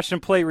you've watched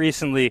him play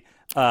recently,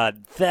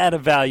 that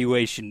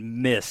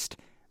evaluation missed,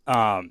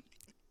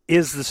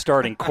 is the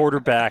starting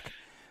quarterback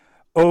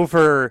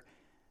over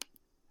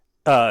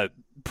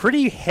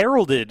pretty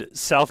heralded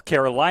South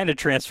Carolina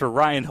transfer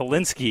Ryan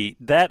Helinski.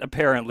 That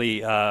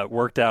apparently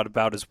worked out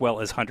about as well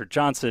as Hunter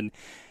Johnson.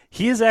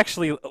 He is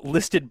actually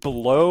listed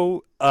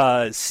below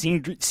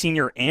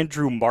senior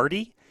Andrew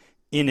Marty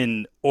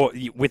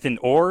with an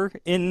or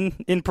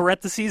in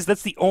parentheses.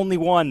 That's the only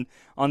one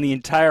on the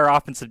entire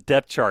offensive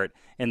depth chart,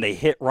 and they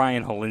hit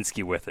Ryan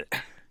Helinski with it.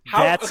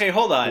 Okay,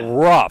 hold on.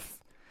 Rough.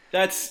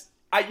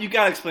 You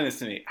got to explain this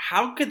to me.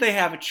 How could they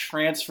have a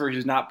transfer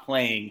who's not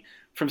playing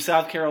from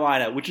South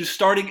Carolina, which is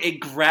starting a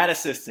grad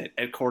assistant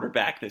at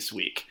quarterback this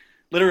week?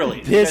 Literally.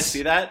 Did you guys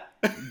see that?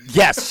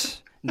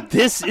 Yes.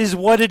 This is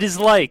what it is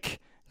like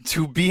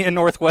to be a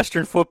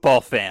Northwestern football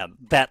fan.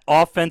 That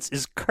offense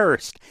is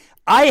cursed.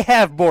 I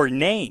have more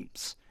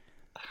names.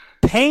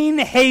 Payne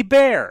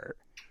Hebert.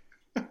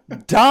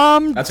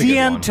 Dom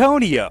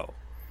D'Antonio.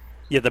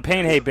 Yeah, the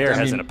Payne Hebert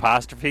has an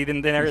apostrophe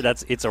in there.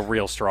 It's a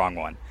real strong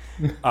one.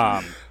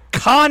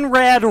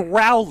 Conrad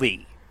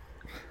Rowley.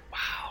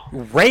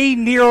 Ray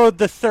Nero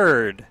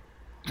III,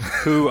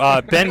 who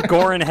Ben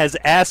Gorin has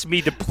asked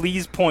me to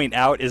please point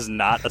out is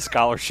not a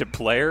scholarship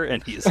player,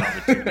 and he is on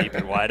the 2 deep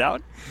and wide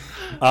out.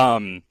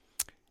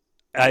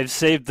 I've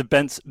saved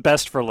the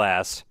best for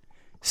last.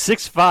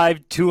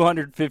 6'5",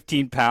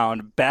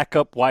 215-pound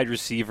backup wide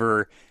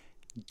receiver,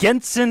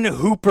 Genson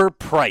Hooper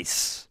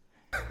Price.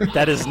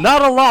 That is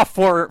not a law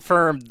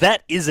firm.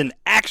 That is an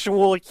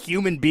actual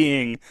human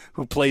being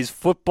who plays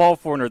football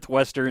for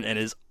Northwestern and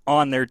is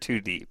on their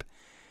 2 deep.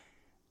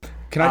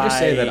 Can I just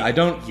say that I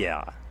don't...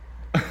 Yeah.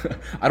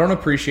 I don't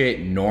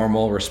appreciate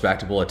normal,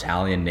 respectable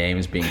Italian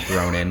names being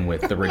thrown in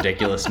with the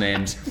ridiculous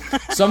names.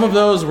 Some of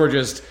those were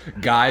just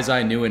guys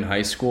I knew in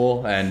high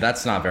school, and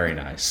that's not very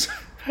nice.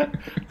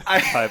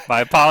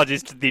 My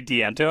apologies to the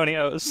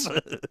D'Antonios.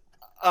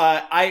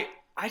 I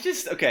I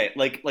just okay,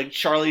 like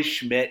Charlie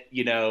Schmidt,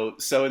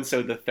 so and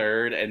so the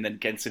third, and then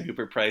Genson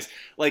Hooper Price.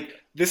 Like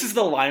this is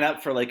the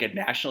lineup for like a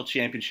national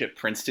championship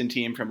Princeton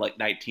team from like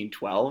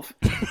 1912.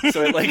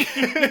 So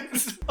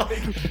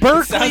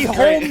Berkeley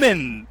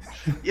Holman.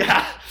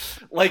 Yeah,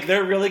 like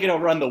they're really gonna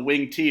run the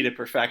wing tee to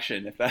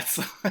perfection if that's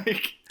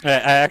like. I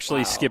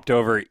actually skipped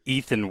over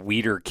Ethan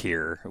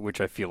Wiederkehr,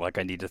 which I feel like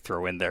I need to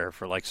throw in there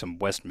for like some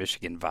West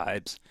Michigan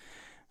vibes.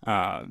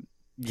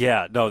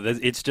 Yeah, no,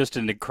 it's just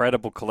an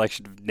incredible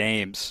collection of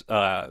names,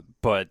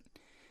 but,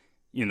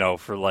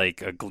 for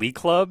like a glee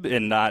club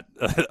and not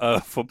a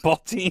football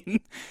team,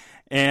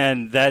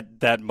 and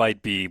that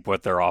might be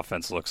what their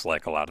offense looks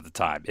like a lot of the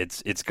time.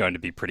 It's going to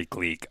be pretty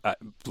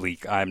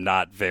bleak. I'm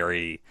not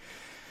very,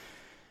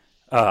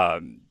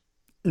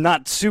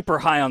 not super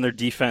high on their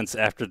defense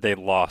after they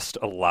lost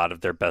a lot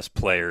of their best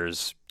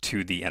players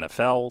to the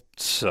NFL,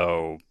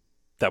 so...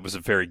 That was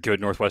a very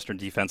good Northwestern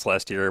defense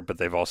last year, but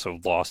they've also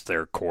lost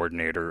their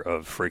coordinator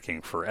of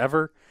freaking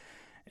forever.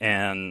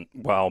 And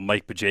while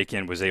Mike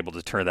Bajakian was able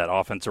to turn that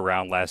offense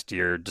around last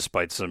year,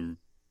 despite some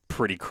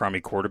pretty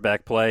crummy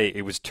quarterback play,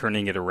 it was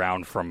turning it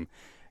around from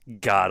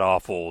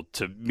god-awful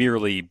to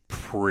merely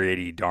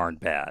pretty darn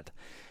bad.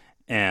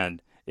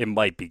 And it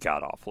might be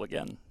god-awful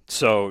again.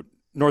 So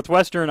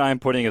Northwestern I'm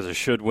putting as a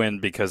should win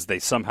because they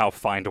somehow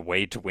find a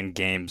way to win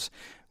games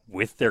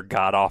with their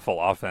god-awful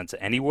offense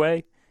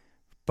anyway.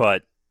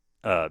 But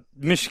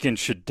Michigan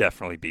should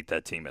definitely beat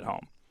that team at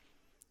home.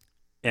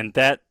 And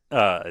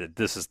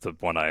this is the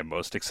one I am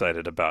most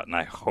excited about, and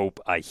I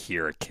hope I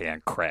hear a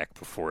can crack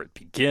before it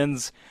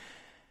begins.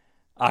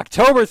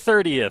 October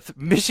 30th,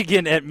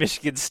 Michigan at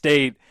Michigan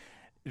State,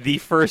 the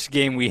first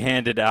game we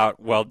handed out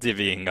while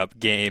divvying up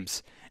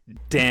games.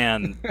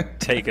 Dan,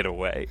 take it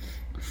away.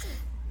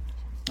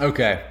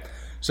 Okay.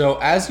 So,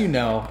 as you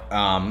know,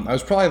 I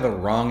was probably the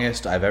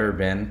wrongest I've ever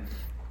been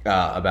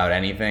about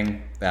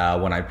anything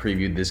when I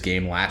previewed this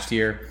game last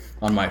year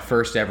on my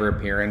first ever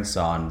appearance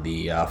on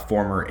the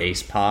former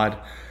Ace Pod.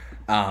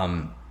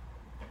 And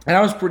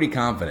I was pretty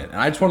confident. And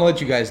I just want to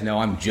let you guys know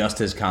I'm just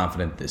as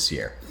confident this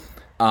year.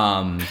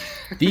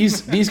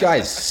 These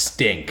guys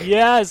stink.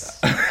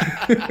 Yes.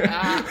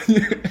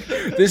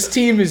 This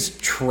team is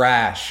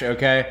trash,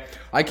 okay?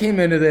 I came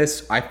into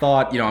this, I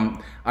thought,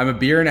 I'm a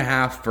beer and a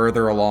half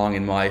further along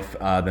in life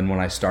than when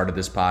I started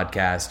this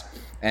podcast.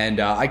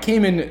 And I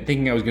came in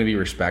thinking I was going to be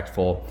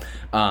respectful,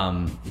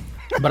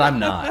 but I'm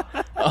not.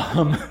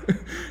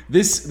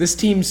 This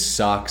team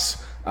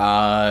sucks.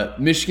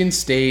 Michigan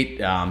State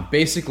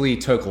basically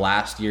took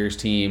last year's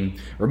team,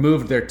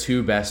 removed their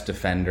two best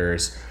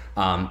defenders,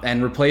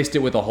 and replaced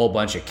it with a whole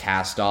bunch of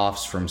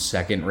cast-offs from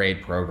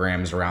second-rate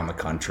programs around the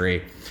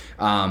country.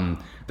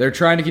 They're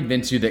trying to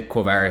convince you that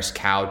Quavaris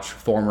Couch,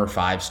 former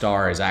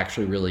five-star, is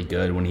actually really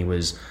good when he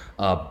was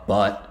a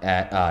butt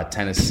at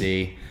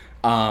Tennessee.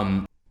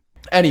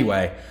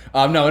 Anyway,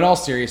 no, in all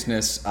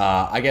seriousness,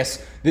 I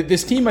guess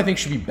this team I think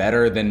should be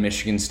better than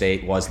Michigan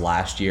State was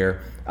last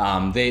year.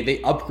 They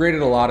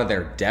upgraded a lot of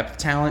their depth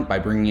talent by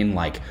bringing in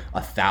like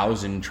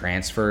 1,000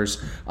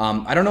 transfers.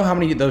 I don't know how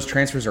many of those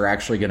transfers are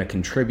actually going to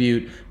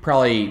contribute.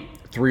 Probably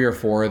 3 or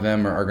 4 of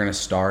them are going to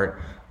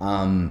start.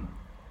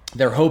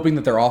 They're hoping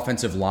that their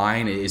offensive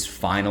line is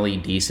finally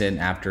decent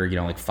after,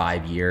 like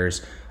 5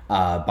 years.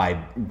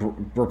 By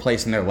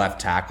replacing their left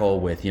tackle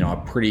with,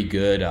 a pretty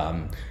good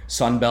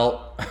Sun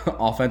Belt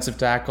offensive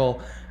tackle.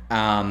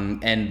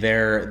 And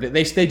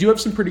they do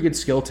have some pretty good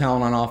skill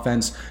talent on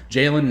offense.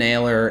 Jalen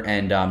Naylor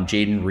and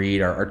Jaden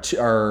Reed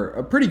are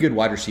a pretty good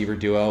wide receiver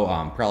duo,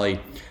 probably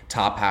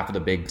top half of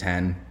the Big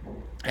Ten.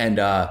 And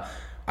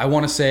I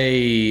want to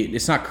say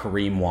it's not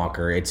Kareem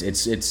Walker.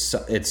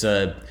 It's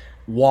a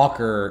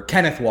Walker,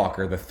 Kenneth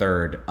Walker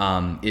III,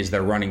 is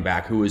their running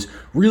back, who is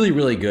really,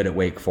 really good at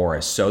Wake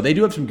Forest. So they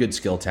do have some good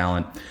skill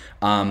talent.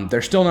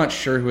 They're still not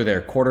sure who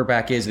their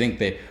quarterback is. I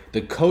think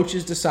the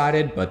coaches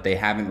decided, but they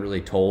haven't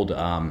really told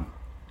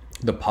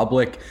the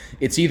public.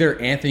 It's either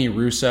Anthony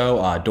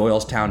Russo,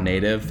 Doylestown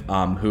native,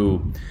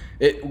 who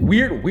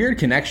weird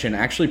connection,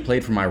 actually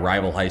played for my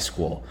rival high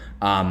school,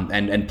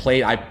 and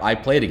played. I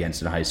played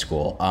against in high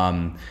school.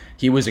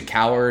 He was a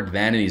coward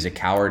then, and he's a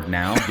coward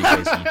now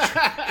because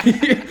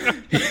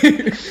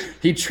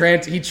he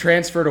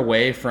transferred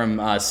away from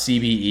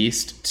CB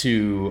East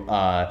to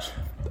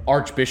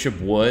Archbishop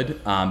Wood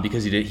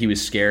because he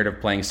was scared of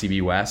playing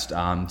CB West.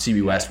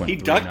 CB West went 3-0.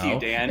 He ducked you,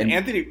 Dan. And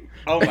Anthony.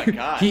 Oh my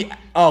God. He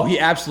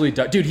absolutely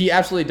ducked. Dude, he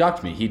absolutely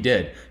ducked me. He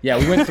did. Yeah,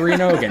 we went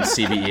 3-0 against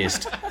CB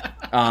East.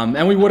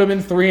 And we would have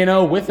been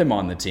 3-0 with him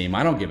on the team.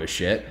 I don't give a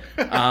shit.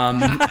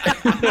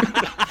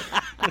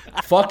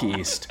 Fuck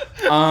East.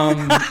 So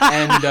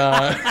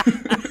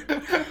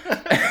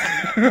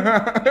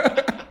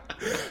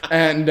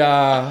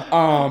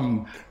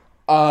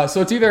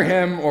it's either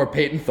him or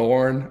Peyton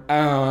Thorne.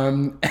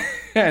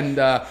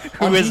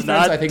 Who is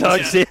not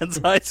Doug Sands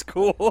High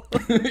School.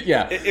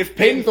 Yeah. If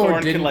Peyton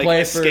Thorne didn't can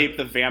escape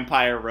the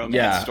vampire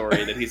romance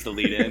story that he's the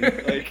lead in.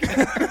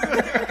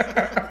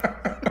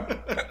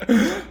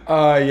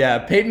 Yeah,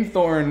 Peyton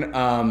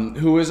Thorne,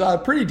 who was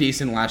pretty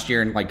decent last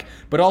year, and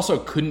but also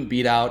couldn't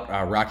beat out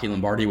Rocky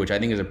Lombardi, which I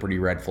think is a pretty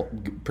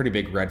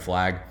big red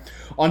flag.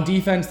 On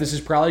defense, this is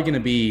probably going to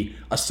be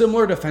a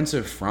similar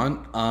defensive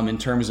front in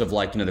terms of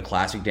the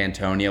classic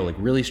D'Antonio,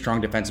 really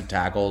strong defensive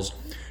tackles,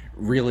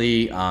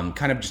 really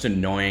kind of just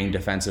annoying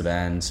defensive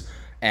ends.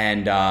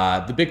 And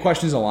the big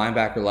question is a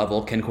linebacker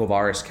level. Can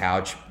Quavaris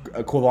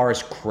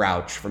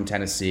Crouch from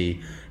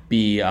Tennessee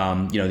be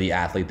the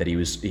athlete that he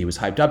was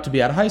hyped up to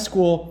be out of high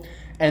school?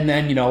 And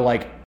then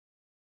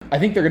I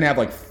think they're gonna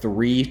have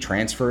 3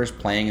 transfers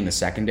playing in the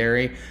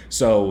secondary,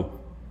 so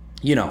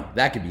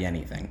that could be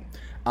anything.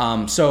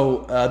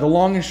 So the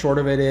long and short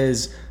of it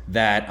is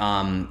that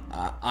I'm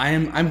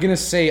gonna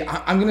say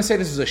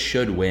this is a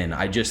should win.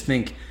 I just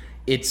think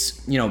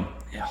it's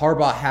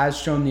Harbaugh has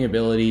shown the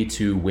ability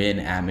to win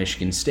at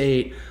Michigan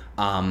State.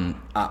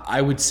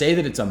 I would say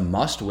that it's a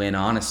must win,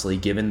 honestly,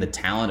 given the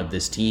talent of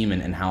this team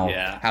and how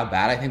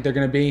bad I think they're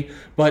going to be.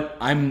 But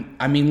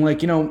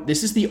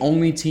this is the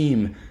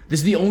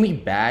only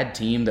bad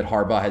team that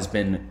Harbaugh has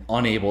been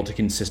unable to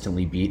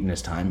consistently beat in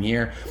his time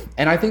here.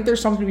 And I think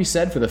there's something to be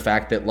said for the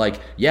fact that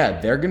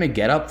they're going to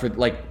get up for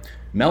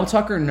Mel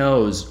Tucker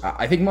knows.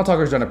 I think Mel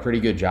Tucker's done a pretty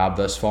good job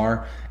thus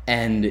far,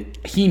 and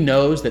he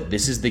knows that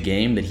this is the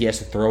game that he has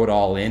to throw it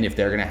all in if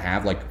they're going to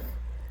have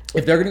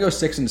if they're going to go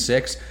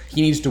 6-6,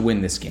 he needs to win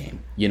this game,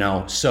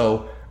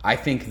 So I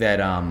think that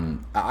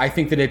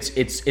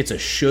it's a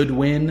should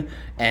win,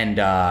 and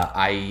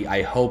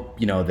I hope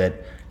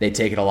that they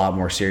take it a lot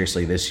more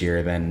seriously this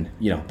year than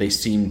they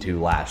seemed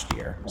to last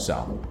year.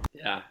 So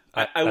yeah,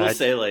 I will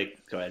say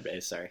go ahead,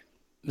 Ray. Sorry.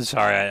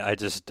 I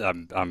just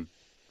I'm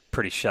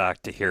pretty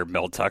shocked to hear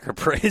Mel Tucker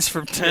praise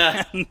from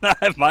Dan.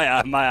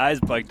 my eyes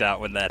bugged out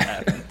when that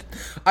happened.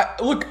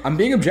 Look, I'm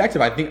being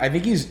objective. I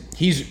think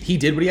he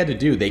did what he had to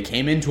do. They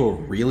came into a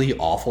really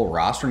awful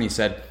roster, and he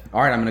said,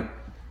 "All right, I'm going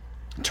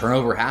to turn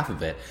over half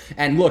of it."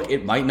 And look,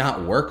 it might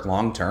not work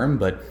long term,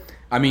 but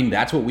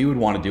that's what we would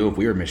want to do if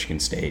we were Michigan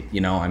State.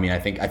 I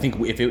think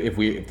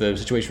if the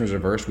situation was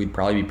reversed, we'd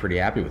probably be pretty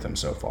happy with him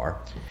so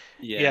far.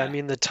 Yeah,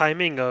 the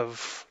timing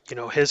of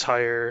his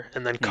hire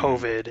and then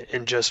COVID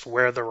and just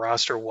where the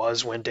roster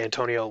was when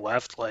D'Antonio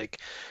left,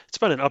 it's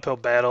been an uphill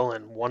battle,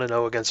 and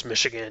 1-0 against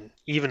Michigan,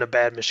 even a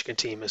bad Michigan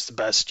team, is the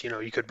best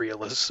you could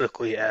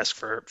realistically ask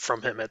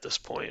from him at this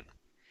point.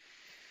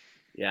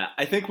 Yeah,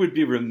 I think we'd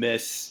be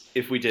remiss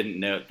if we didn't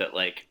note that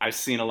I've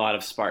seen a lot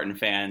of Spartan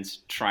fans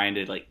trying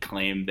to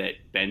claim that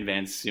Ben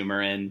Van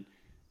Sumeren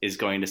is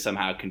going to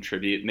somehow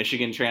contribute.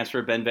 Michigan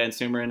transfer Ben Van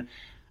Sumeren.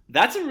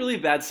 That's a really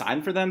bad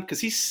sign for them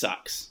because he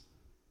sucks.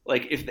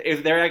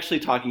 If they're actually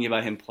talking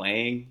about him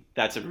playing,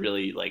 that's a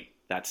really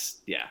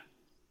yeah.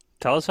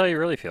 Tell us how you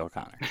really feel,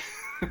 Connor.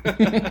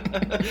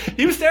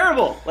 He was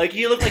terrible.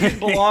 He looked like he didn't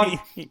belong.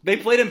 They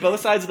played him both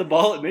sides of the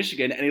ball at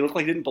Michigan, and he looked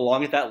like he didn't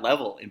belong at that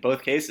level in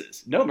both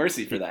cases. No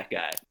mercy for that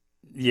guy.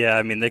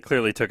 Yeah, they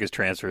clearly took his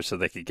transfer so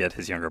they could get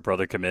his younger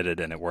brother committed,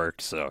 and it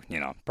worked. So,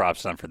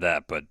 props to them for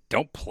that. But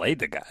don't play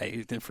the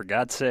guy, for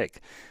God's sake.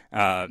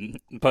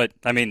 But,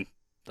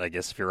 I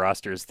guess if your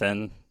roster is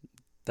thin,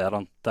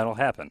 that'll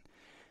happen.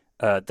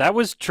 That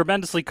was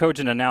tremendously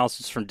cogent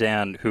analysis from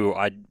Dan, who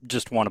I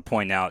just want to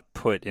point out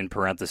put in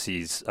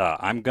parentheses,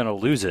 I'm going to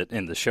lose it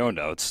in the show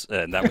notes,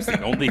 and that was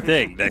the only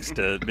thing next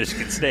to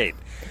Michigan State.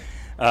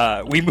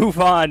 We move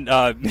on.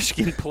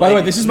 Michigan play. By the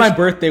way, this is my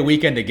birthday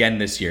weekend again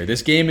this year.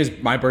 This game is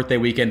my birthday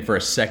weekend for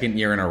a second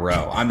year in a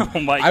row.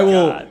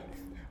 God.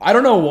 I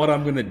don't know what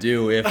I'm going to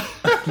do if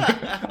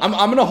I'm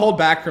going to hold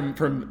back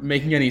from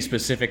making any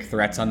specific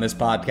threats on this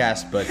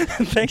podcast, but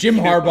Jim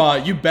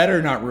Harbaugh, you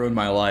better not ruin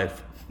my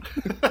life.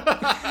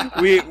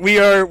 we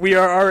are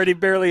already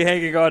barely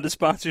hanging on to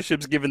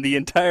sponsorships given the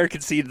entire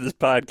conceit of this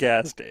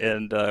podcast,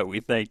 and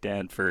we thank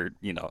Dan for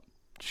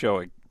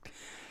showing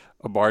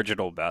a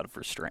marginal amount of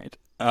restraint.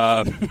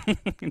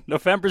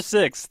 November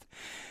 6th,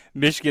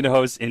 Michigan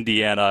hosts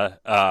Indiana.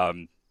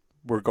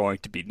 We're going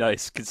to be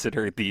nice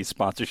considering the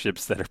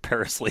sponsorships that are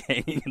perilously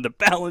hanging in the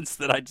balance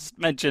that I just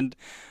mentioned.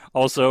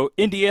 Also,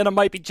 Indiana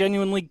might be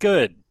genuinely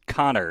good.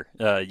 Connor,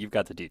 you've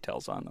got the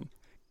details on them.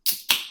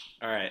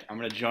 All right, I'm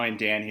going to join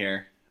Dan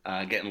here,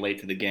 getting late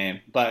to the game.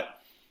 But,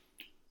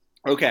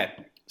 okay,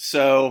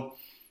 so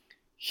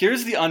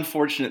here's the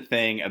unfortunate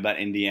thing about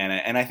Indiana.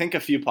 And I think a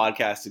few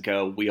podcasts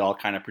ago, we all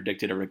kind of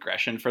predicted a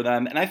regression for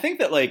them. And I think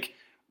that,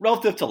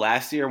 relative to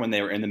last year when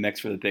they were in the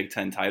mix for the Big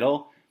Ten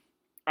title,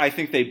 I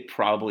think they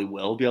probably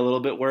will be a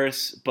little bit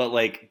worse. But,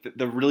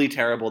 the really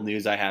terrible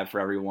news I have for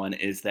everyone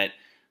is that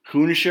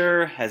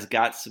Hoonsher has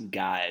got some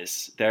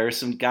guys. There are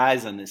some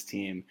guys on this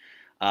team.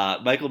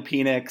 Michael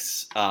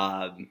Penix,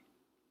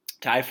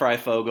 Ty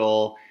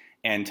Freifogel,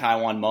 and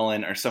Taiwan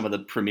Mullen are some of the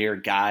premier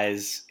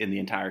guys in the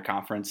entire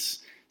conference,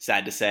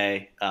 sad to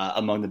say,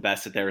 among the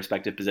best at their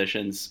respective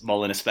positions,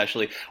 Mullen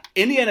especially.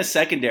 Indiana's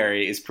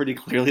secondary is pretty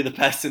clearly the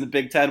best in the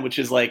Big Ten, which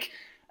is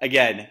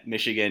again,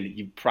 Michigan,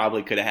 you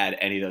probably could have had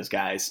any of those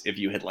guys if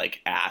you had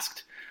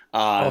asked.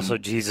 Also,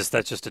 Jesus,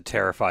 that's just a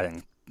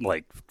terrifying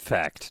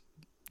fact.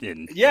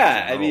 In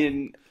yeah,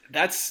 general.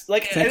 That's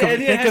like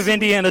think of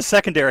Indiana's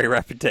secondary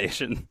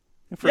reputation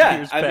for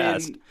years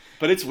past. Mean,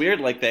 but it's weird.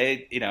 Like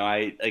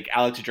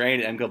Alex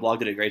Drain and MGO Blog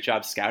did a great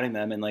job scouting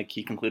them, and like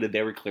he concluded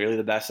they were clearly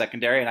the best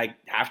secondary. And I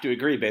have to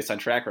agree based on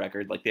track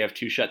record. Like they have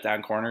 2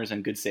 shutdown corners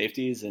and good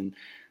safeties, and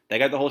they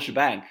got the whole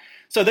shebang.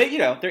 So they're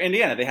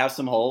Indiana. They have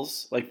some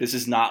holes. Like this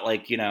is not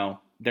like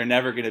they're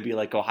never going to be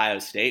like Ohio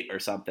State or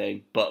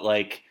something. But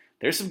like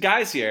there's some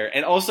guys here,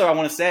 and also I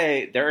want to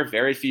say there are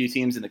very few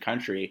teams in the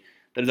country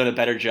that have done a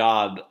better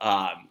job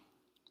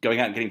going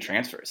out and getting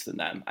transfers than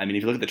them. I mean,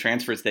 if you look at the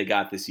transfers they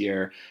got this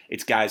year,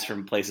 it's guys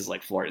from places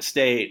like Florida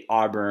State,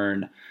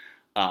 Auburn,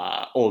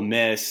 Ole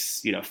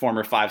Miss,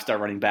 former 5-star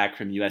running back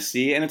from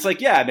USC. And it's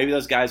like, yeah, maybe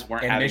those guys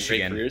weren't having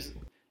great careers.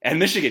 And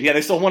Michigan, yeah,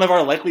 they stole one of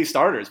our likely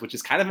starters, which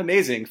is kind of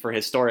amazing for a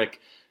historic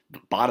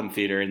bottom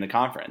feeder in the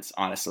conference,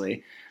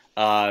 honestly.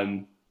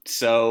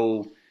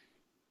 So,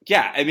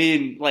 yeah, I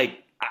mean,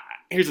 like,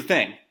 here's the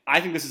thing.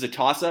 I think this is a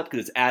toss-up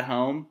because it's at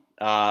home.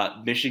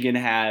 Michigan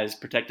has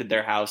protected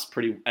their house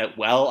pretty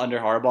well under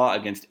Harbaugh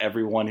against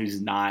everyone who's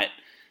not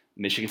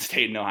Michigan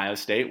State and Ohio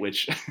State,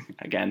 which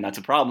again, that's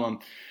a problem.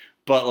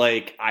 But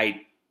like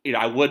I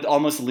would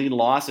almost lean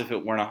loss if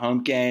it weren't a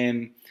home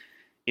game.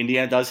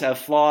 Indiana does have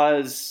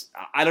flaws.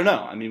 I don't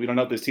know. I mean, we don't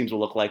know what those teams will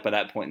look like by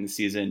that point in the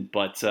season.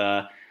 But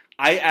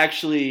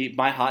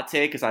my hot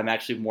take is I'm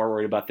actually more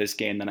worried about this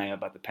game than I am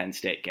about the Penn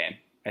State game.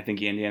 I think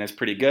Indiana's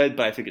pretty good,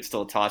 but I think it's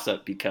still a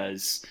toss-up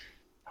because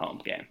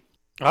home game.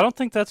 I don't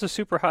think that's a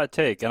super hot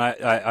take. And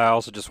I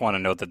also just want to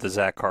note that the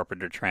Zach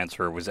Carpenter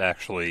transfer was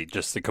actually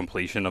just the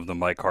completion of the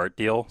Mike Hart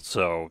deal.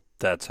 So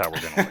that's how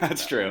we're going to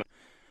That's true.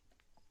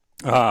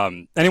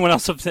 Anyone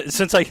else?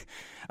 Since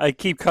I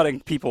keep cutting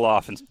people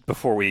off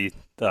before we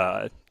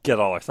get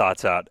all our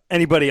thoughts out,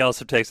 anybody else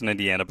have takes on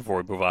Indiana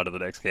before we move on to the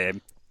next game?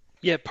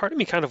 Yeah, part of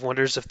me kind of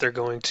wonders if they're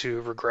going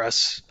to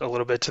regress a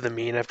little bit to the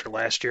mean after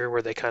last year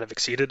where they kind of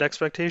exceeded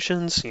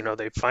expectations.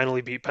 They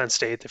finally beat Penn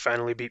State, they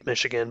finally beat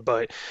Michigan,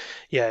 but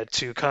yeah,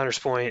 to Connor's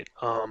point,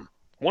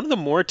 one of the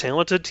more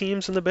talented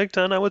teams in the Big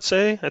Ten, I would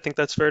say. I think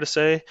that's fair to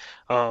say.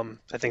 I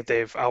think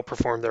they've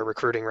outperformed their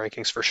recruiting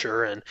rankings for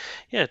sure, and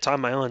yeah,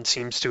 Tom Allen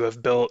seems to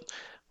have built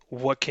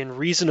what can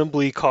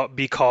reasonably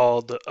be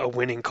called a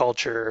winning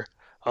culture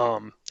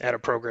at a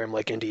program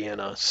like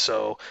Indiana.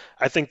 So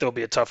I think there'll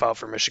be a tough out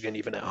for Michigan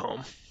even at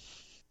home.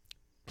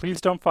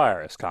 Please don't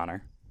fire us,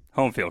 Connor.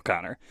 Home field,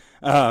 Connor.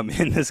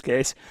 In this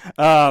case,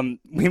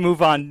 we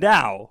move on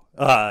now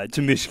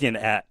to Michigan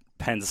at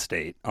Penn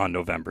State on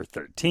November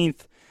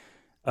 13th.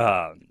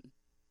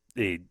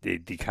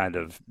 The kind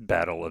of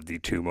battle of the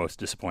 2 most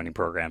disappointing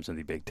programs in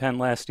the Big Ten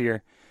last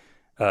year.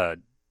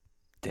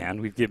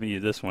 Dan, we've given you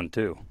this one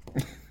too.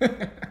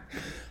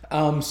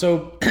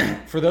 So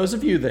for those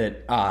of you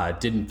that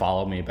didn't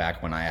follow me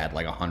back when I had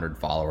like 100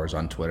 followers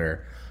on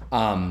Twitter,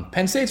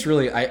 Penn State's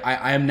really,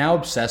 I am now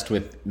obsessed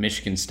with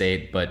Michigan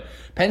State, but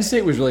Penn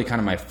State was really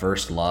kind of my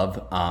first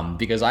love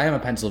because I am a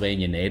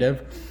Pennsylvania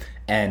native,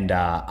 and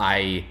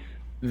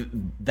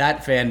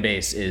that fan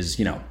base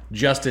is,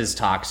 just as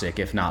toxic,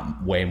 if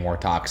not way more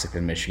toxic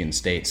than Michigan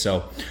State.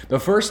 So the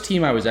first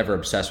team I was ever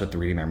obsessed with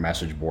reading their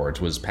message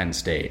boards was Penn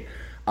State.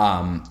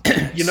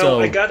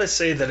 I gotta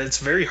say that it's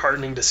very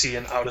heartening to see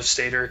an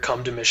out-of-stater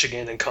come to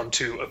Michigan and come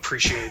to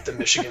appreciate the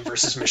Michigan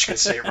versus Michigan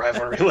State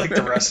rivalry like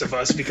the rest of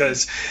us,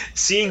 because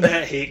seeing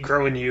that hate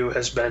grow in you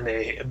has been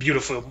a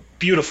beautiful,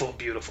 beautiful,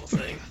 beautiful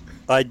thing.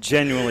 I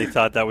genuinely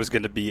thought that was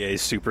going to be a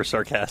super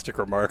sarcastic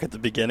remark at the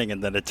beginning,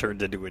 and then it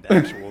turned into an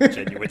actual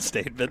genuine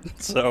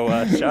statement. So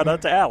shout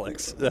out to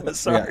Alex.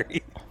 Sorry. Yeah.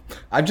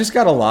 I've just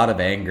got a lot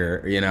of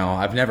anger.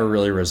 I've never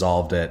really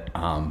resolved it.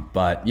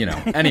 But,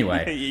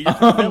 anyway. You're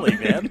Philly,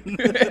 man.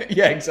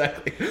 Yeah,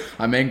 exactly.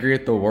 I'm angry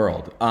at the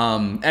world.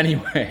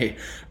 Anyway.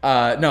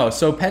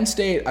 So Penn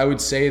State, I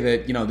would say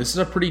that, this is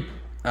a pretty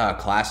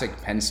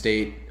classic Penn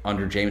State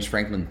under James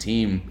Franklin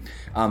team.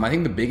 I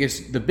think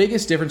the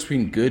biggest difference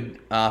between good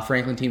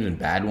Franklin teams and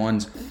bad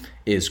ones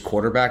is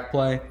quarterback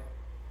play.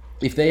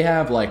 If they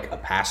have like a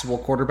passable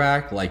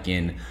quarterback, like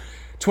in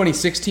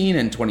 2016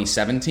 and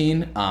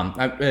 2017,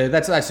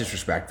 that's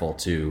disrespectful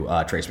to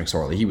Trace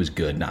McSorley. He was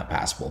good, not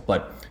passable.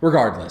 But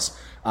regardless,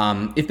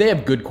 if they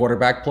have good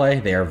quarterback play,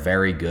 they are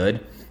very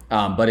good.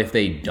 But if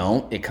they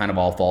don't, it kind of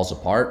all falls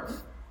apart.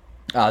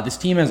 This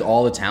team has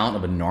all the talent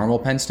of a normal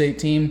Penn State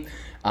team.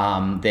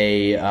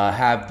 They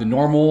have the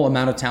normal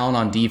amount of talent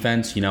on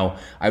defense.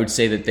 I would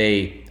say that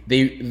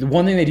the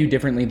one thing they do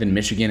differently than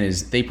Michigan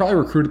is they probably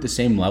recruit at the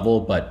same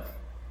level, but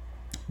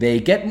they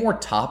get more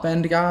top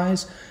end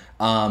guys,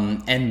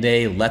 and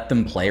they let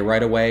them play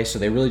right away. So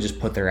they really just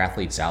put their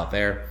athletes out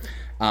there.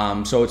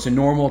 So it's a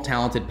normal,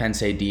 talented Penn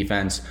State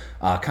defense,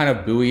 kind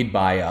of buoyed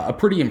by a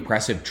pretty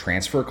impressive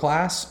transfer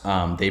class.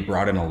 They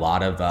brought in a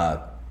lot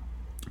of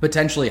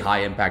potentially high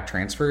impact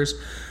transfers.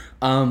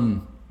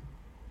 And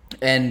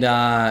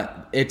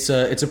it's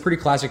a pretty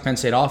classic Penn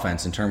State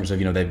offense in terms of,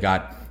 they've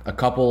got a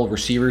couple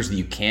receivers that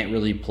you can't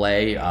really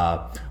play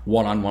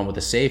one-on-one with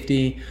a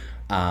safety,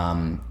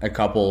 a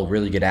couple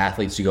really good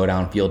athletes to go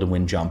downfield and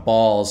win jump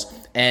balls,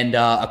 and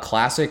a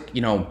classic,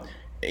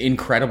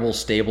 incredible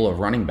stable of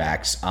running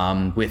backs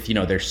with,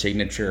 their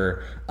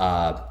signature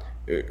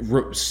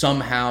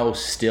somehow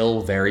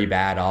still very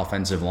bad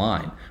offensive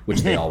line,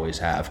 which they always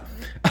have.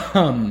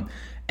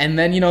 And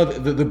then,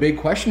 the big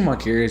question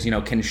mark here is,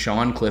 can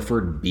Sean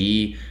Clifford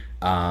be,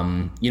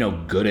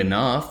 good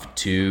enough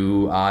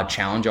to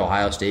challenge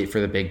Ohio State for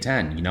the Big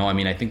Ten?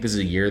 I think this is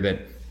a year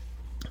that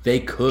they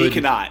could. He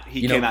cannot.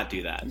 He cannot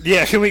do that.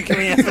 Yeah, can we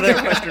answer that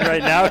question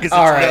right now? Because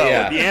all right, no.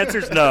 yeah. The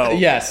answer's no.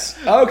 Yes.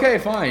 Okay,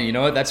 fine. You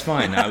know what? That's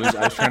fine. I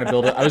was trying to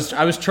build it.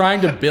 I was trying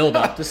to build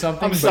up to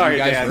something. I'm sorry,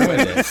 but you guys Dan.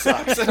 ruined it.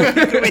 Sucks. we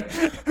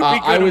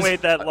couldn't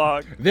wait that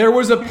long. There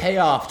was a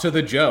payoff to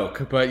the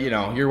joke, but you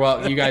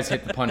guys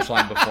hit the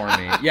punchline before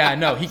me. Yeah,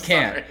 no, he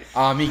can't.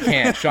 He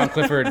can't. Sean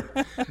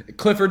Clifford,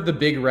 the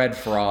big red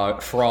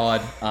fraud.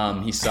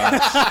 He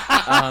sucks.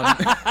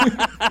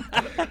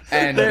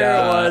 And there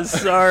it was.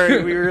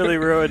 Sorry, we really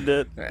ruined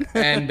it.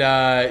 And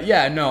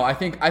I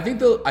think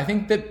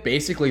that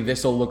basically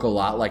this will look a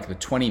lot like the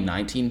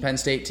 2019 Penn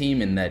State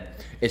team in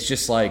that it's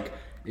just like,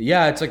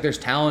 it's like there's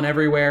talent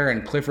everywhere,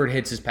 and Clifford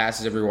hits his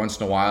passes every once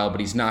in a while, but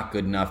he's not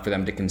good enough for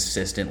them to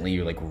consistently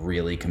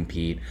really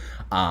compete.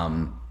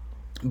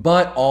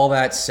 But all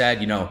that said,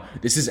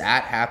 this is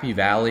at Happy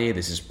Valley.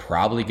 This is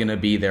probably going to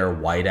be their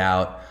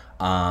whiteout.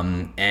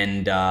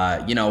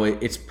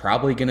 It's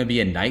probably going to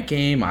be a night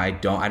game. I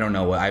don't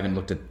know. I haven't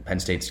looked at Penn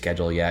State's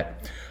schedule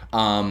yet.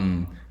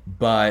 I'm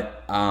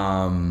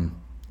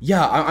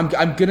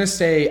gonna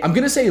say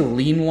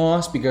lean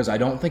loss because I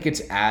don't think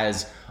it's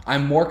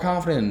I'm more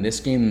confident in this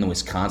game than the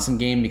Wisconsin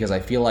game because I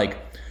feel like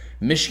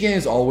Michigan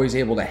is always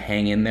able to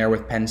hang in there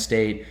with Penn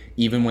State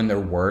even when they're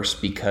worse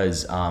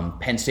because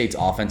Penn State's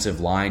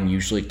offensive line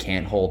usually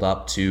can't hold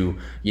up to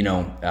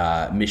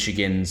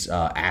Michigan's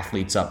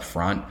athletes up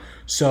front.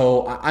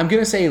 So I'm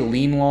gonna say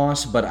lean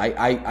loss, but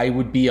I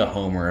would be a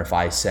homer if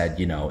I said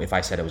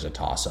it was a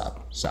toss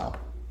up. So.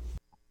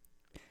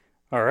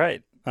 All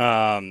right.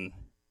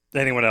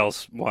 Anyone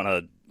else want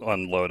to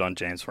unload on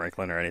James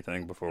Franklin or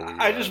anything before we?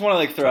 I just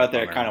want to throw out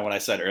there kind of what I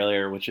said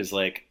earlier, which is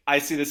I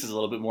see this as a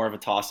little bit more of a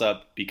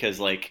toss-up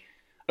because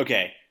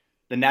okay,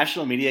 the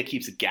national media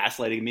keeps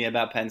gaslighting me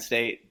about Penn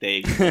State. They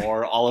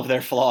ignore all of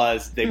their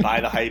flaws. They buy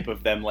the hype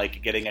of them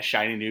getting a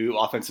shiny new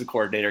offensive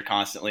coordinator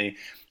constantly.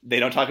 They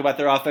don't talk about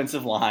their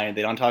offensive line.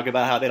 They don't talk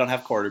about how they don't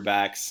have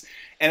quarterbacks.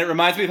 And it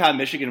reminds me of how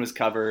Michigan was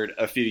covered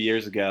a few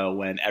years ago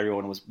when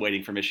everyone was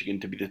waiting for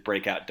Michigan to be this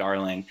breakout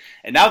darling.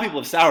 And now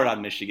people have soured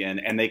on Michigan,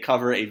 and they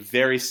cover a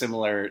very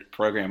similar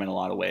program in a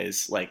lot of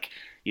ways,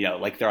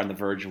 they're on the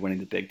verge of winning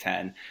the Big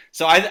Ten.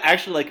 So I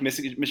actually like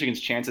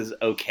Michigan's chances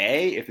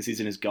okay if the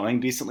season is going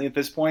decently at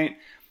this point,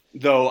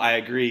 though I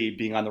agree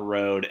being on the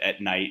road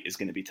at night is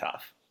going to be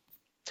tough.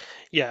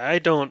 Yeah, I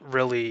don't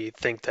really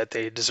think that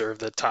they deserve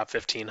the top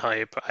 15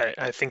 hype.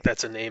 I think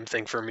that's a name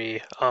thing for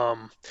me.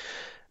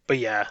 But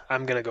yeah,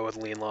 I'm going to go with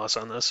lean loss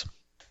on this.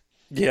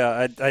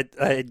 Yeah,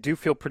 I do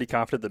feel pretty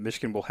confident that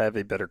Michigan will have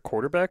a better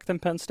quarterback than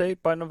Penn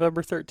State by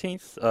November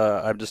 13th.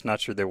 I'm just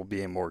not sure there will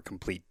be a more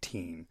complete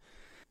team.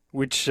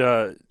 Which,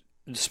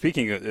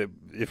 speaking of,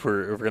 if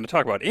we're going to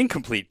talk about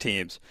incomplete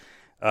teams,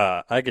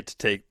 I get to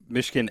take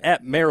Michigan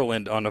at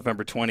Maryland on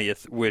November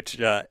 20th, which,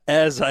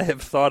 as I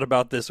have thought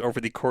about this over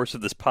the course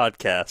of this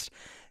podcast,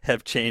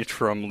 have changed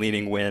from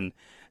leaning win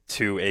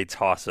to a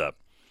toss-up.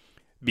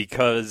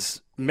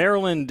 Because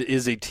Maryland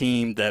is a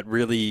team that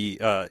really,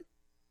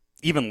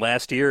 even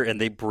last year,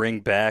 and they bring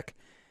back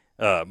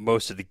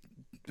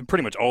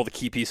pretty much all the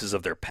key pieces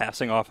of their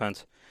passing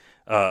offense,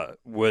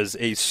 was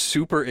a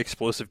super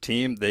explosive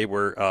team. They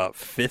were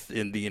first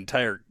in the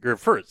entire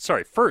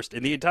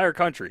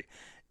country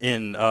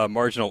in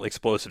marginal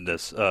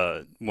explosiveness,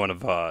 one of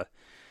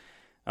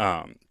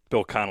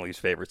Bill Connolly's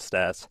favorite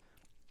stats.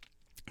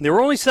 They were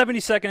only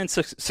 72nd in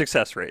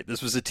success rate.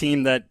 This was a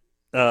team that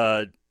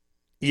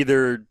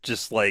either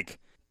just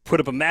put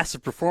up a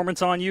massive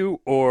performance on you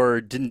or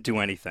didn't do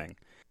anything.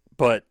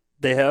 But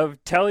they have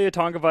Talia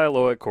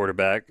Tonga-Vailoa at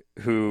quarterback,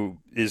 who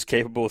is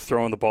capable of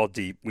throwing the ball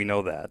deep. We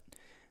know that.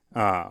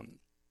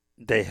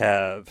 They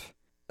have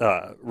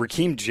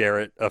Rakeem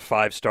Jarrett, a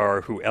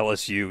 5-star who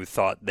LSU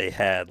thought they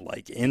had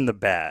in the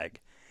bag,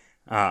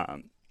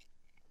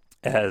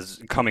 as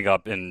coming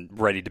up and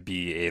ready to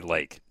be a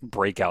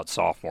breakout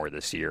sophomore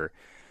this year.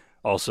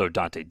 Also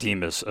Dante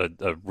Demas,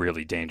 a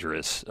really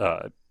dangerous,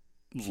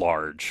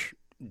 large,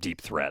 deep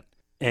threat.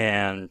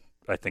 And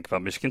I think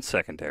about Michigan's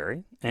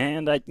secondary,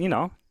 and I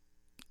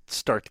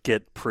start to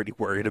get pretty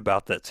worried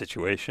about that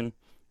situation.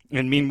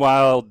 And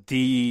meanwhile,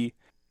 the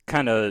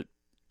kind of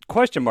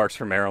question marks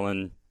for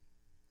Maryland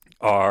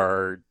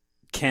are,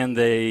 can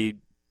they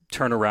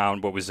turn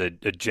around what was a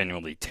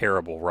genuinely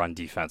terrible run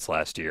defense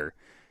last year?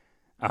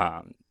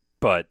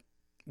 But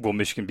will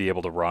Michigan be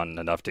able to run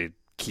enough to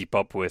keep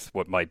up with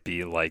what might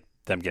be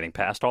them getting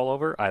passed all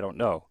over? I don't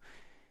know.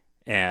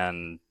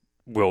 And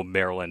will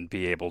Maryland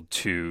be able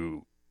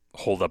to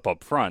hold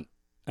up front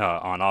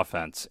on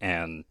offense?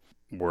 And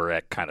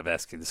we're kind of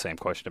asking the same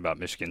question about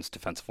Michigan's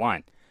defensive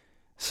line.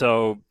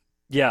 So,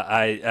 yeah,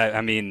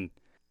 I mean,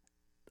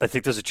 I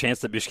think there's a chance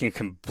that Michigan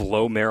can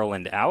blow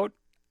Maryland out.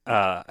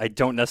 I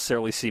don't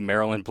necessarily see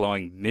Maryland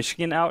blowing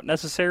Michigan out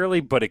necessarily,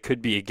 but it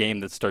could be a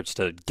game that starts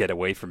to get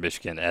away from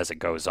Michigan as it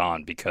goes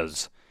on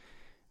because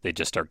they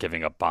just start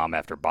giving up bomb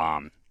after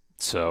bomb.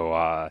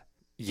 So,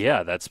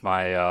 yeah, that's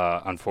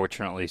my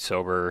unfortunately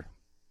sober,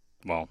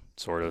 well,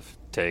 sort of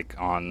take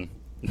on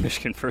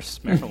Michigan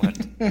versus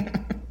Maryland.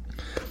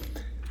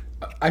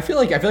 I feel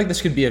like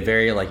this could be a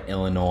very like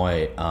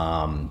Illinois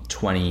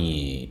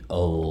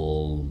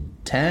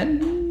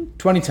 2010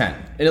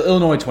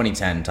 Illinois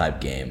 2010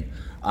 type game,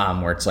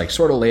 where it's like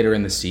sort of later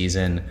in the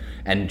season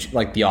and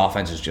like the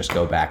offenses just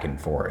go back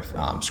and forth,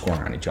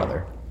 scoring on each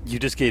other. You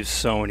just gave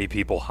so many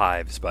people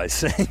hives by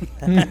saying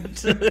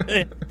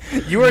that.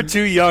 You are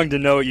too young to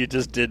know what you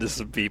just did to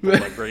some people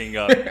by bringing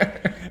up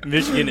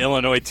Michigan,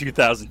 Illinois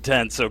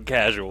 2010 so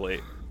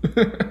casually.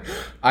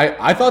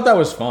 I thought that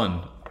was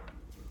fun.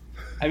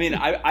 I mean,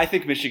 I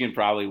think Michigan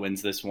probably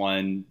wins this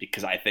one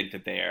because I think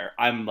that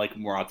I'm like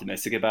more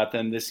optimistic about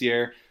them this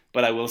year.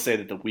 But I will say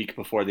that the week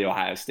before the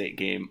Ohio State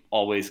game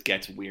always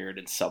gets weird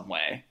in some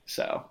way.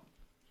 So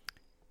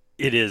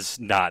it is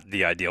not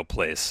the ideal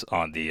place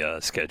on the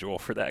schedule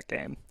for that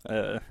game.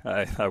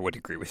 I would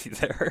agree with you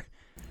there.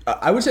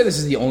 I would say this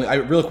is the only.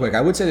 Real quick,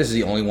 I would say this is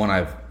the only one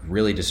I've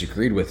really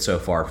disagreed with so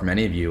far from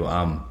any of you.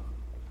 I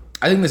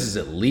think this is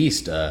at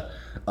least a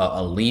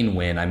lean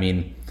win. I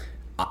mean,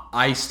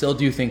 I still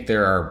do think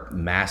there are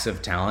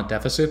massive talent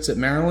deficits at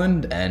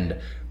Maryland, and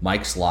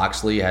Mike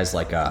Loxley has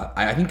like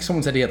I think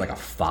someone said he had like a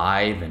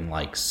 5 and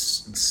like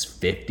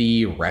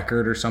 50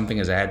 record or something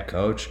as a head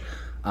coach.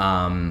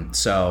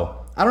 So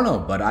I don't know,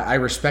 but I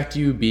respect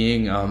you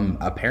being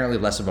apparently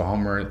less of a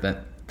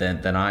homer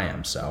than I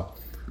am. So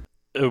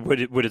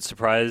would it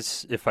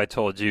surprise if I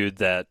told you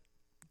that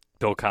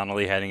Bill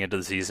Connolly heading into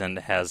the season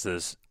has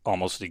this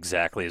almost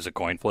exactly as a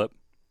coin flip?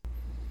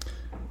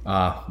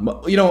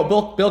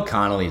 Bill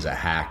Connolly's a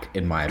hack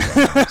in my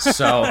opinion.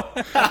 So what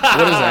does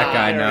that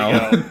guy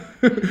know?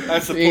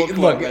 That's the full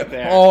Look, right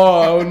there.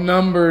 Oh,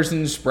 numbers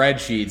and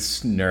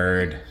spreadsheets,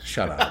 nerd.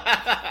 Shut up.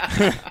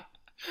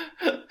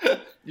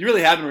 You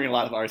really have been reading a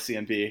lot of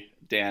RCMP,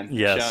 Dan.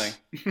 Yes.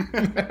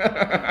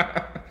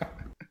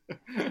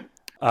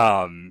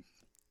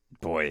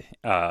 Boy.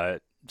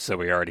 So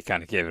we already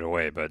kind of gave it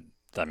away, but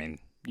I mean,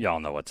 y'all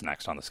know what's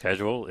next on the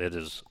schedule. It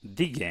is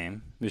the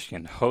game.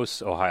 Michigan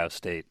hosts Ohio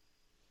State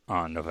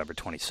on November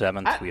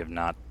 27th. We have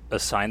not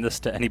assigned this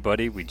to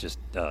anybody. We just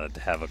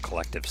have a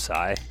collective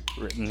sigh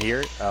written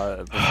here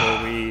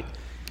before we.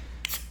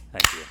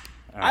 Thank you.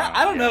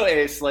 I don't know,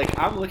 Ace. Like,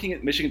 I'm looking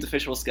at Michigan's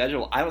official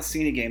schedule. I don't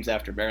see any games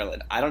after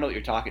Maryland. I don't know what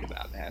you're talking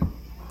about, man.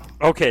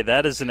 Okay,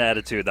 that is an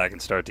attitude that I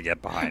can start to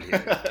get behind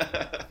here.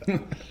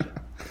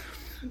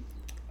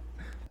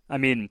 I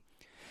mean,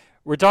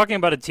 we're talking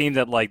about a team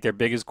that, like, their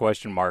biggest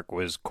question mark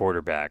was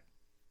quarterback,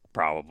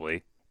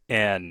 probably.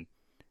 And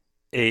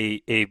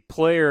a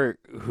player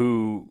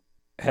who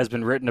has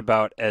been written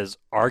about as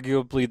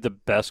arguably the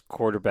best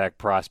quarterback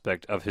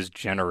prospect of his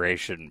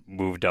generation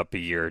moved up a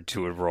year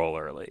to enroll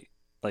early.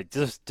 Like,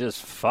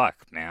 just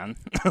fuck, man.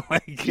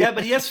 Like, yeah,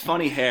 but he has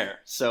funny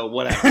hair, so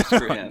whatever.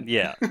 Screw him.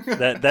 Yeah,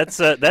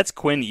 that's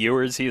Quinn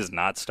Ewers. He is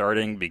not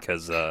starting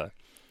because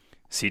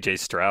C.J.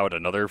 Stroud,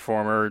 another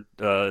former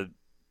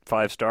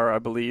 5-star, I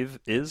believe,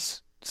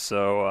 is.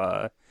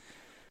 So,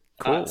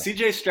 cool.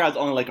 C.J. Stroud's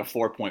only like a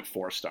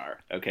 4.4 star.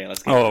 Okay,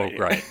 let's get Oh,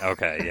 right.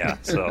 Okay, yeah.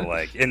 So,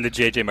 like, in the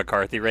J.J.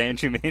 McCarthy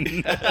range, you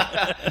mean?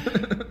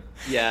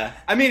 Yeah.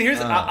 I mean,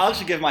 I'll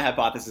actually give my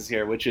hypothesis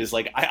here, which is,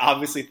 like, I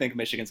obviously think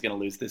Michigan's going to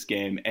lose this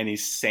game. Any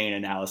sane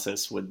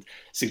analysis would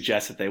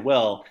suggest that they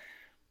will.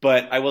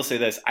 But I will say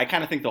this. I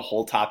kind of think the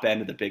whole top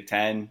end of the Big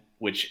Ten,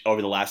 which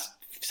over the last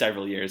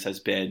several years has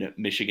been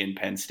Michigan,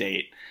 Penn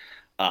State,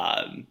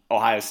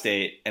 Ohio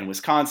State, and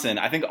Wisconsin,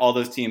 I think all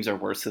those teams are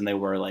worse than they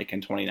were, like, in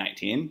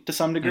 2019 to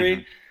some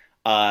degree.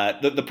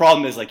 Mm-hmm. The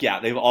problem is, like, yeah,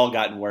 they've all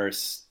gotten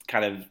worse,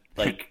 kind of,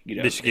 like, you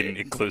know, Michigan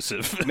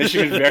inclusive.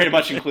 Michigan very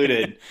much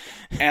included.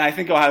 And I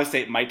think Ohio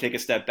State might take a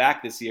step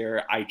back this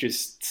year. I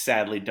just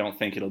sadly don't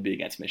think it'll be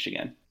against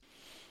Michigan.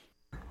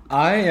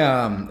 I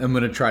am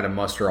going to try to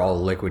muster all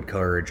the liquid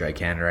courage I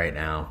can right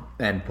now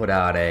and put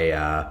out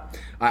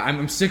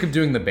I'm sick of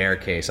doing the bear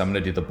case. I'm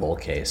going to do the bull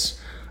case.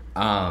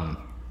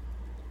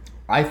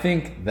 I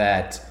think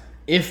that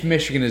if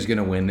Michigan is going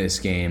to win this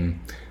game,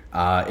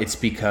 it's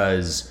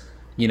because,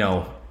 you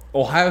know,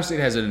 Ohio State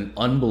has an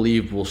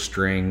unbelievable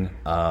string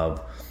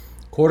of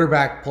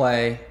quarterback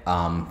play,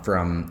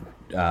 from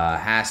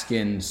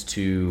Haskins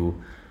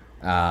to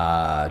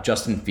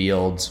Justin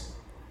Fields.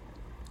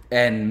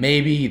 And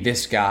maybe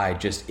this guy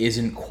just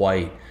isn't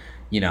quite,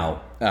 you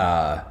know,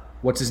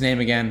 what's his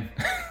name again?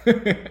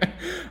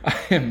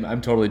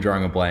 I'm totally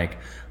drawing a blank.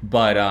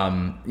 But,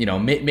 you know,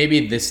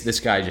 maybe this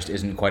guy just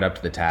isn't quite up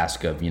to the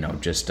task of, you know,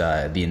 just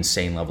the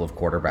insane level of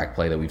quarterback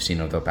play that we've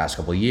seen over the past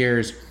couple of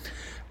years.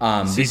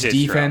 This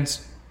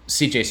defense,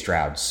 C.J.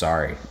 Stroud,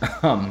 sorry.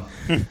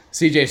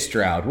 C.J.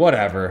 Stroud,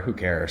 whatever, who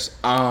cares?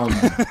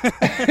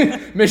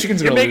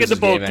 Michigan's going to lose this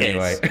game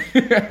anyway.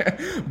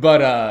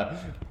 But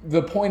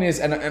the point is,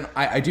 and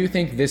I do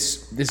think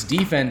this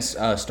defense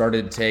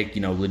started to take,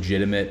 you know,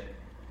 legitimate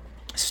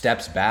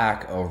steps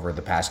back over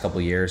the past couple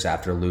of years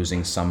after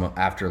losing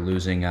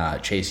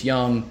Chase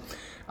Young,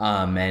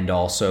 and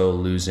also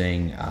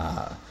losing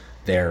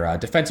their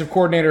defensive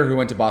coordinator who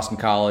went to Boston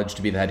College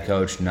to be the head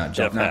coach. Not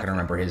going to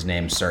remember his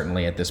name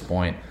certainly at this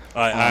point.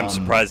 I'm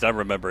surprised I'm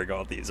remembering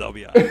all these, I'll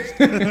be honest.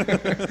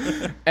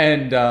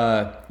 And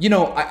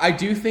I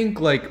do think,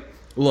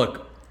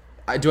 look,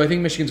 do I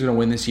think Michigan's going to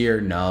win this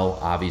year? No,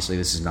 obviously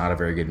this is not a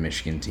very good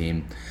Michigan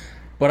team.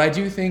 But I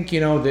do think,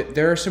 that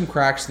there are some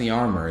cracks in the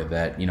armor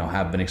that,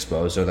 have been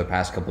exposed over the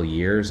past couple of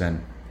years.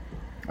 And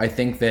I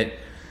think that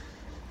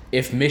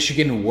if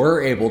Michigan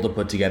were able to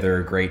put together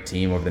a great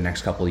team over the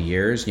next couple of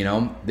years,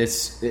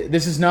 this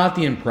is not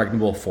the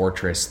impregnable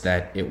fortress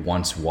that it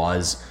once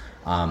was.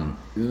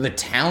 The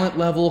talent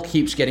level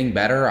keeps getting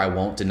better. I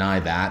won't deny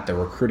that. They're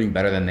recruiting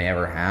better than they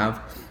ever have.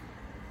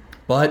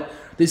 But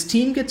this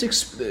team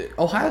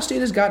Ohio State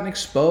has gotten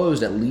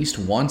exposed at least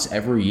once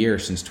every year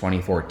since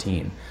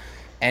 2014.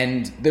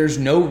 And there's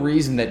no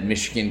reason that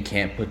Michigan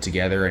can't put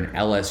together an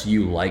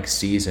LSU-like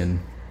season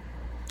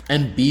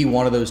and be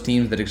one of those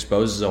teams that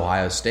exposes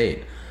Ohio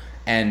State.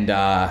 And,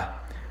 as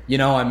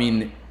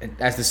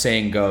the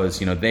saying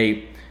goes,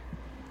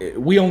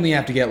 we only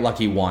have to get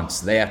lucky once.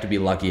 They have to be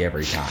lucky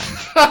every time.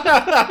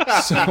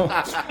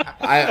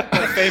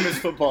 A famous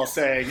football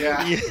saying,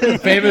 yeah.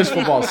 Famous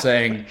football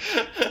saying.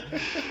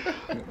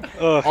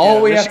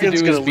 All we have to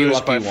do is be lose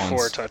lucky by once.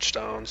 4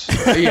 touchdowns.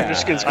 Yeah.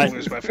 Michigan's going to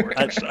lose by 4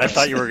 touchdowns. I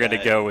thought you were going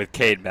to go with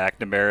Cade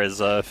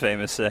McNamara's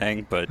famous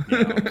saying, but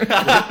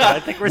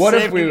I think we're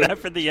saving that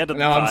for the end of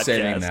the podcast. No, I'm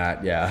saving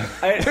that, yeah.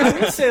 I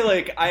would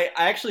say, I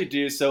actually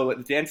do. So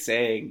what Dan's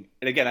saying,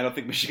 and again, I don't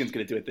think Michigan's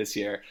going to do it this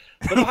year.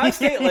 But Ohio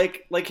State,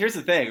 here's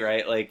the thing,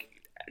 right?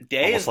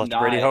 Day almost is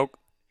not. Brady Hoke.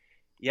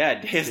 Yeah,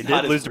 Day is they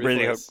not did lose to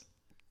Brady Hoke.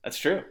 That's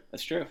true.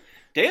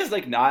 Day is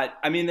not.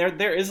 I mean,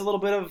 there is a little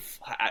bit of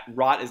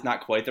rot is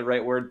not quite the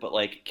right word, but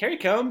Kerry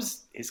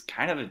Combs is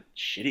kind of a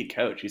shitty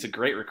coach. He's a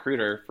great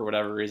recruiter for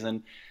whatever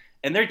reason,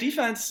 and their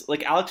defense,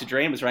 Alex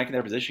Drain was ranking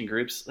their position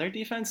groups. Their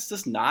defense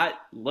does not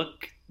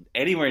look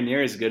anywhere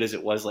near as good as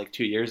it was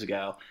 2 years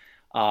ago.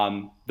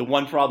 The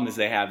one problem is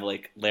they have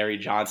Larry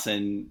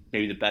Johnson,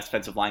 maybe the best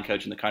defensive line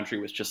coach in the country,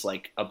 with just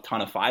a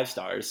ton of 5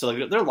 stars.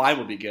 So their line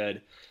will be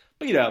good,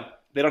 but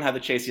they don't have the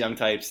Chase Young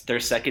types. Their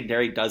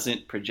secondary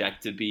doesn't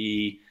project to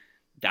be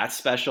that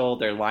special.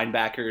 Their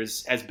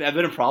linebackers have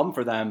been a problem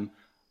for them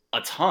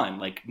a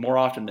ton. More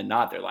often than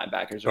not, their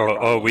linebackers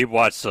are we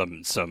watched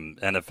some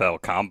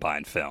NFL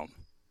Combine film.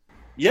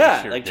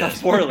 Yeah,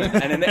 Tough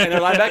Portland. and their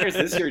linebackers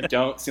this year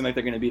don't seem like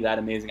they're going to be that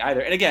amazing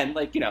either. And again,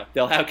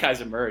 they'll have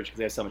guys emerge because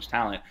they have so much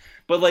talent.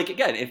 But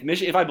again,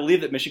 if I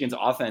believe that Michigan's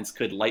offense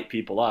could light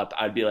people up,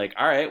 I'd be all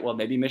right, well,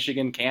 maybe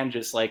Michigan can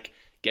just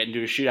get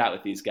into a shootout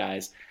with these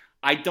guys.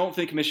 I don't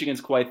think Michigan's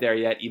quite there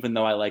yet, even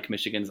though I like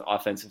Michigan's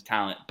offensive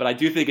talent. But I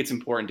do think it's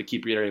important to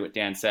keep reiterating what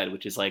Dan said,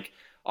 which is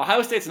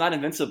Ohio State's not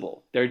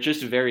invincible. They're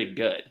just very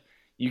good.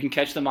 You can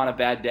catch them on a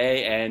bad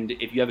day, and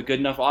if you have a good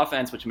enough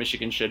offense, which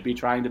Michigan should be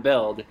trying to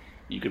build,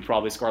 you could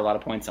probably score a lot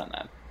of points on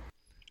them.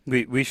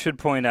 We should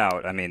point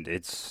out,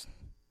 it's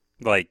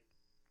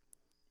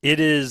it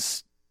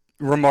is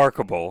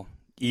remarkable,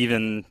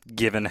 even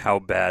given how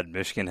bad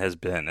Michigan has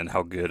been and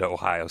how good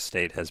Ohio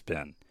State has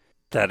been,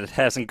 that it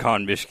hasn't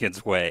gone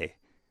Michigan's way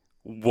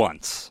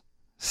once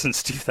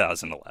since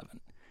 2011.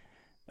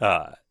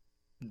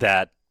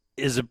 That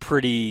is a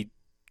pretty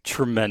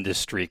tremendous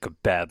streak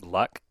of bad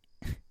luck,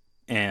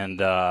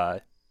 and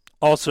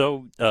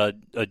also a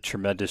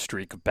tremendous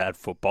streak of bad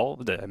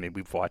football.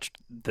 We've watched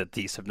that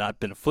these have not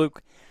been a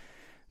fluke,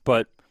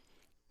 but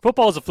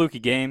football is a fluky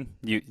game.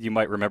 You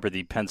might remember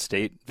the Penn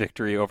State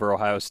victory over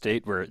Ohio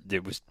State, where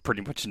it was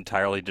pretty much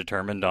entirely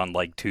determined on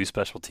 2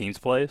 special teams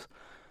plays.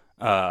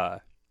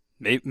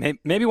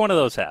 Maybe one of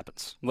those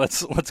happens.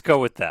 Let's go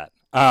with that.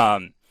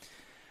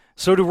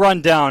 So to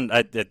run down,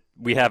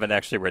 we haven't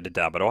actually written it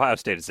down, but Ohio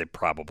State is a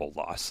probable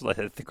loss. I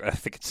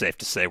think it's safe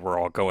to say we're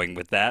all going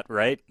with that,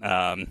 right?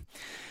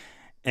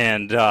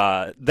 And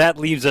that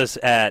leaves us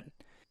at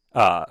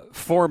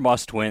 4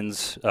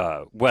 must-wins: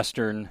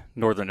 Western,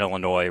 Northern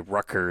Illinois,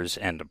 Rutgers,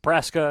 and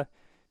Nebraska.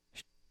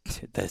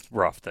 That's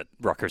rough that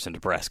Rutgers and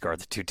Nebraska are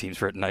the 2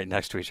 teams written right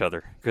next to each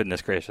other.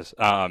 Goodness gracious.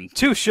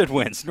 2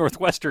 should-wins: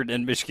 Northwestern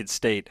and Michigan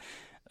State,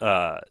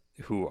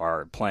 who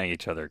are playing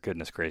each other.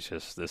 Goodness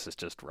gracious, this is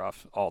just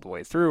rough all the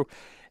way through.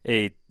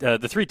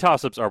 The 3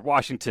 toss-ups are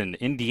Washington,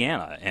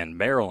 Indiana, and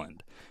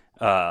Maryland.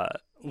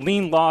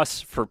 Lean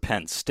loss for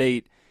Penn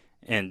State,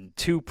 and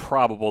 2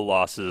 probable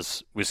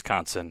losses: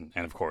 Wisconsin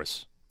and, of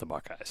course, the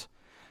Buckeyes.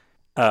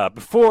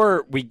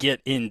 Before we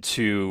get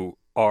into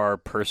our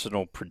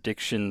personal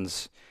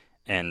predictions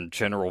and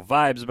general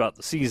vibes about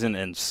the season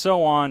and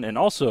so on, and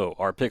also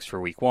our picks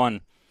for week 1,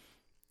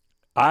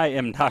 I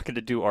am not going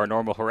to do our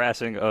normal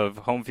harassing of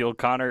Home Field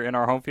Connor in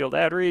our Home Field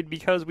ad read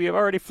because we have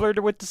already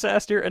flirted with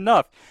disaster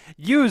enough.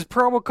 Use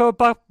promo code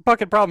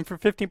Bucket Problem for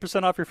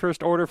 15% off your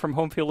first order from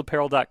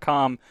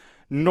homefieldapparel.com.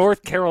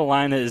 North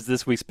Carolina is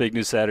this week's Big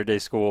News Saturday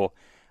school.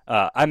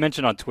 I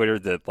mentioned on Twitter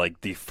that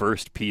the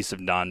first piece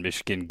of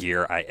non-Michigan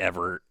gear I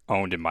ever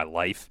owned in my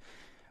life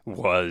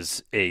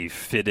was a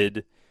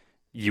fitted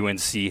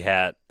UNC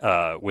hat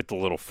with the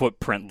little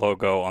footprint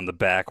logo on the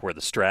back where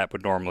the strap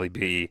would normally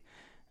be.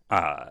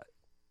 Uh,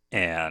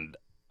 and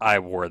I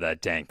wore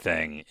that dang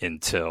thing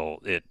until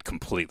it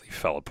completely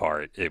fell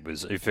apart. It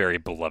was a very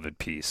beloved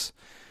piece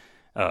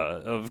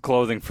of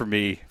clothing for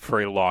me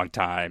for a long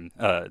time.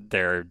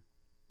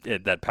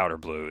 That powder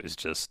blue is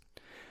just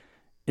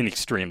an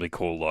extremely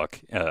cool look,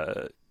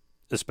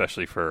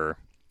 especially for.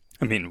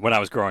 I mean, when I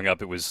was growing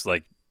up, it was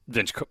like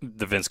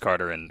the Vince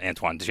Carter and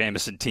Antoine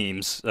Jamison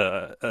teams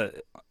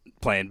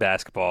playing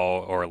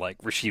basketball, or like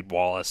Rasheed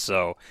Wallace.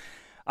 So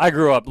I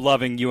grew up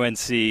loving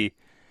UNC.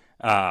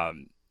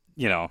 Um,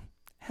 you know,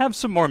 have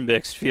some more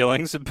mixed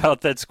feelings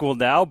about that school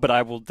now, but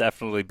I will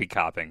definitely be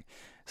copping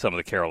some of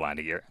the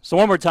Carolina gear. So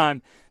one more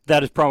time,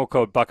 that is promo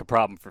code Bucket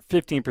Problem for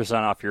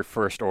 15% off your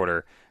first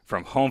order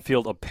from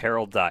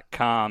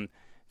homefieldapparel.com.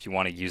 If you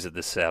want to use it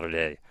this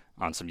Saturday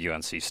on some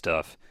UNC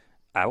stuff,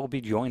 I will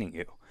be joining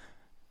you.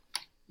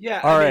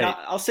 Yeah, All I mean, right.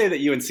 I'll say that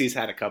UNC's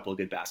had a couple of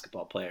good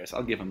basketball players.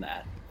 I'll give them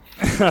that.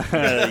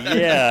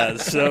 Yeah,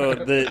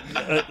 so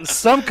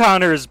some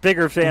Connors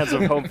bigger fans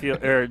of home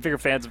field or bigger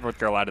fans of North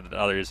Carolina than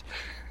others.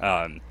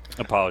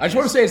 Apologies. I just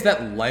want to say it's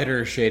that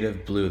lighter shade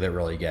of blue that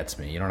really gets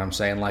me. You know what I'm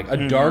saying? Like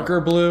a darker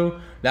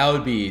blue, that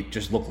would be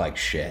just look like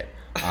shit.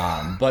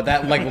 But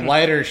that like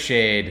lighter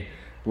shade,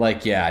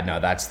 like no,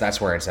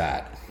 that's where it's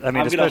at. I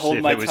mean, I'm gonna especially hold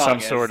if my it was tongue some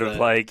as sort of the-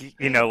 like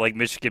like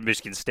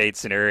Michigan State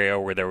scenario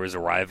where there was a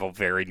rival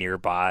very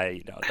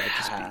nearby. That'd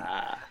just be.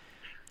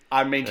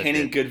 I'm maintaining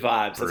That'd be good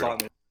vibes. That's all I'm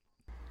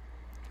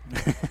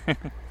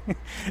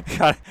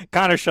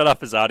Connor shut off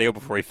his audio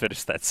before he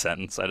finished that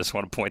sentence. I just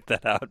want to point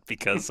that out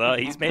because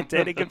he's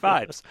maintaining good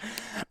vibes.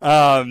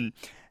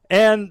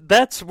 And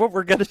that's what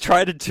we're going to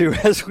try to do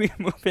as we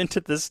move into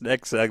this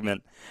next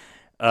segment.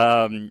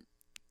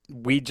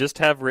 We just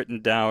have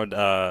written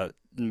down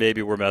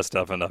maybe we're messed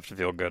up enough to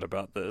feel good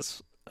about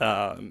this.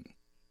 I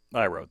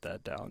wrote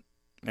that down,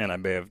 and I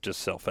may have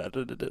just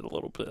self-edited it a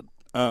little bit.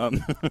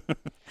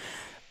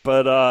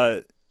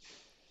 But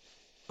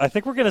I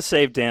think we're going to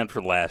save Dan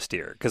for last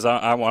year because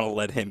I want to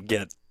let him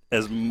get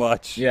as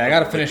much. Yeah, I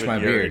got to of finish my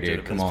liquid beer, urine dude.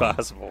 as Come on.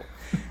 possible.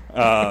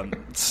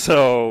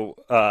 So,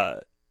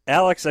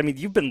 Alex, I mean,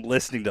 you've been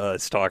listening to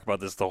us talk about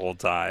this the whole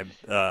time.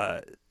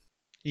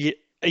 Yeah,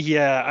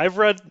 yeah, I've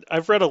read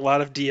a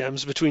lot of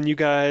DMs between you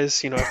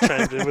guys. I've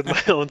chimed in with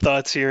my own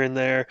thoughts here and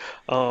there.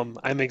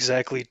 I'm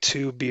exactly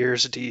 2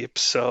 beers deep,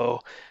 so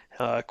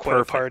quite a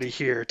Perfect. party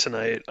here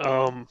tonight.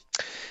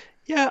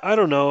 Yeah, I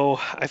don't know.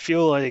 I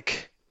feel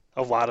like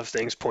a lot of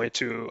things point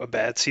to a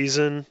bad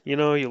season. You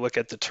look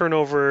at the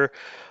turnover,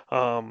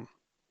 um,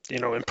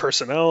 in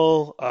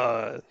personnel,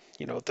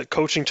 the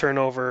coaching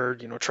turnover,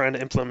 trying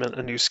to implement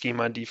a new scheme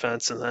on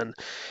defense, and then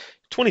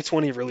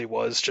 2020 really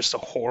was just a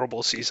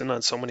horrible season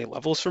on so many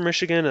levels for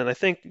Michigan, and I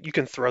think you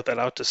can throw that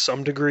out to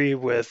some degree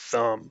with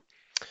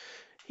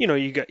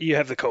you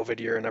have the COVID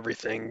year and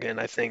everything, and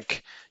I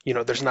think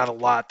there's not a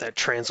lot that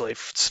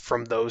translates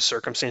from those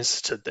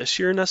circumstances to this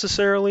year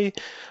necessarily.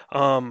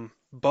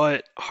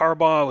 But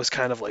Harbaugh was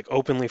kind of like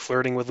openly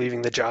flirting with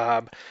leaving the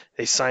job.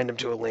 They signed him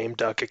to a lame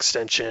duck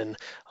extension.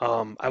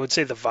 I would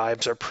say the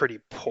vibes are pretty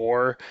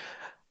poor.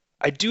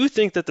 I do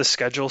think that the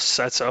schedule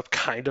sets up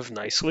kind of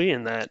nicely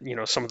in that,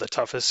 some of the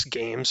toughest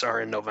games are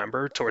in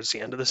November towards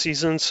the end of the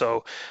season.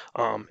 So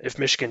if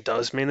Michigan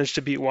does manage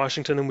to beat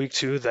Washington in week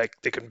 2, that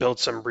they could build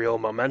some real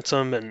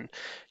momentum and,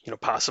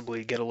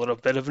 possibly get a little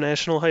bit of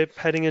national hype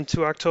heading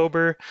into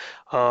October.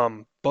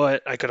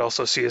 But I could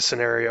also see a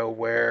scenario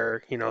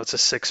where, it's a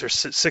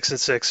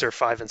 6-6 or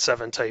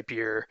 5-7 type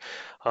year.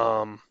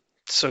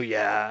 So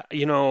yeah,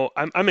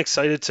 I'm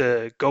excited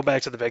to go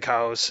back to the big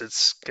house.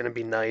 It's going to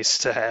be nice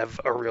to have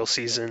a real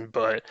season,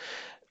 but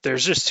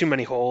there's just too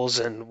many holes.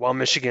 And while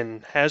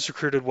Michigan has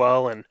recruited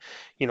well and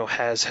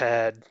has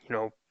had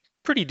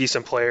pretty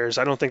decent players,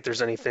 I don't think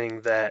there's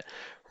anything that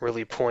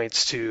really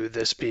points to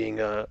this being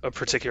a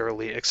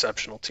particularly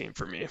exceptional team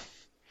for me.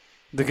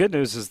 The good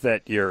news is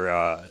that your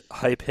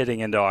hype hitting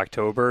into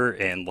October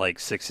and like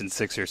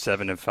 6-6 or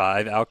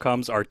 7-5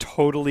 outcomes are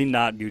totally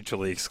not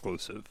mutually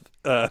exclusive.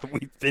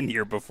 We've been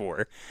here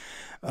before.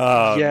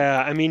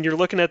 Yeah, I mean, you're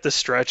looking at the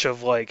stretch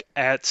of like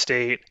at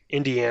State,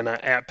 Indiana,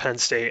 at Penn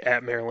State,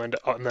 at Maryland,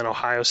 and then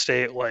Ohio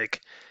State.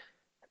 Like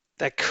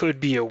that could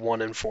be a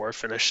 1-4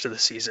 finish to the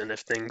season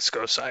if things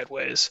go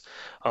sideways.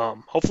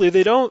 Hopefully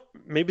they don't.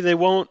 Maybe they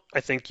won't.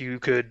 I think you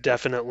could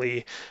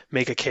definitely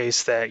make a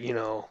case that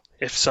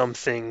if some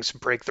things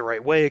break the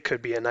right way, it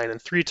could be a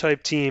 9-3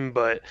 type team.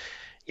 But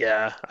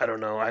yeah, I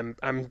don't know.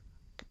 I'm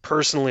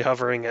personally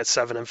hovering at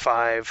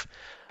 7-5,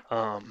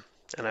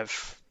 and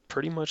I've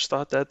pretty much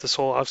thought that this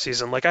whole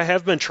offseason. Like I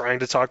have been trying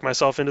to talk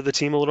myself into the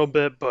team a little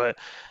bit, but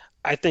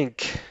I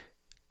think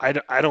I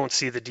don't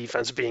see the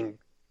defense being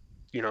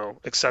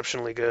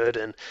exceptionally good.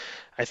 And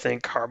I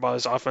think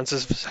Harbaugh's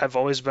offenses have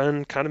always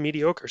been kind of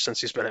mediocre since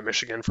he's been at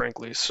Michigan,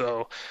 frankly.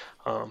 So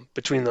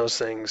between those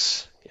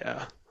things,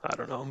 yeah, I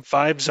don't know.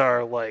 Vibes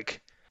are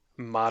like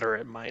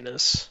moderate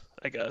minus,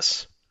 I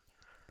guess.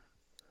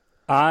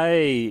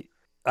 I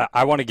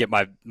I want to get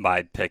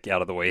my pick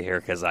out of the way here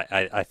because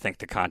I think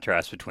the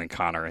contrast between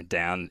Connor and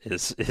Dan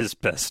is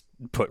best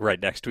put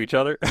right next to each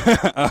other.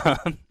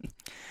 um,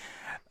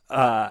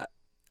 uh,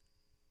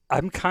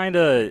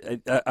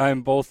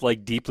 I'm both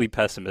like deeply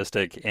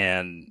pessimistic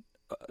and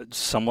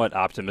somewhat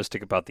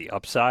optimistic about the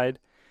upside.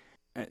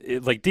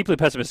 Like deeply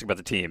pessimistic about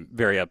the team,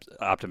 very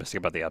optimistic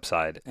about the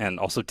upside, and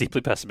also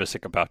deeply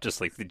pessimistic about just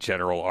like the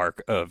general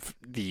arc of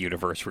the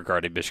universe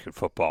regarding Michigan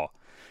football.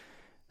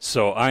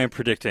 So I am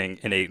predicting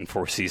an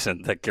 8-4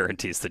 season that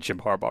guarantees that Jim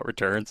Harbaugh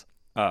returns.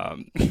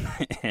 Um,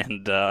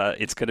 and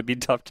it's going to be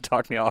tough to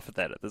talk me off of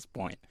that at this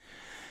point.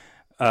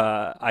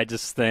 I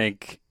just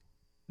think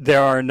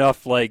there are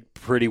enough like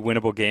pretty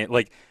winnable games.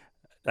 Like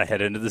I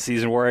head into the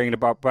season worrying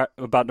about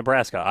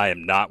Nebraska. I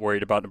am not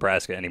worried about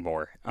Nebraska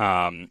anymore.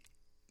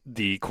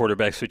 The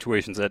quarterback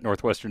situations at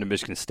Northwestern and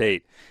Michigan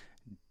State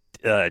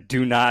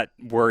do not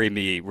worry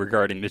me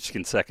regarding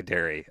Michigan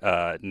secondary.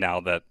 Now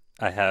that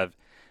I have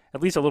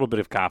at least a little bit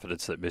of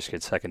confidence that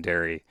Michigan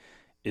secondary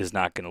is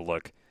not going to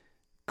look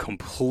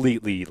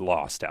completely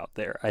lost out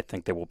there. I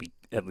think they will be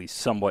at least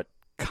somewhat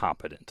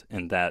competent,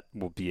 and that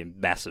will be a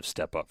massive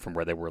step up from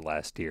where they were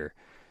last year.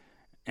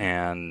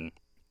 And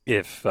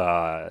if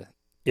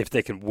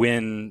they can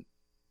win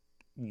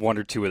one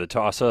or two of the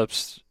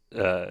toss-ups,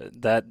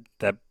 that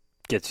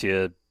gets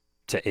you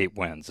to 8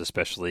 wins,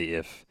 especially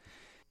if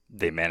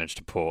they manage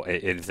to pull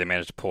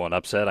an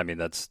upset. I mean,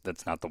 that's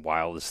not the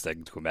wildest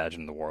thing to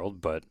imagine in the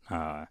world, but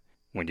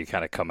when you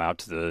kind of come out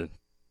to the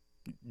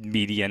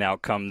median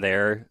outcome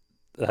there,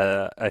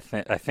 I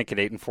think an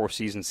 8-4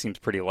 season seems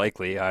pretty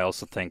likely. I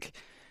also think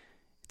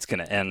it's going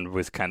to end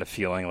with kind of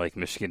feeling like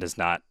Michigan is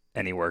not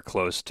anywhere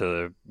close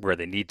to where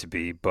they need to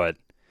be, but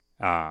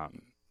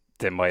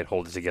they might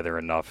hold it together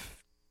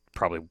enough.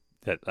 Probably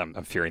that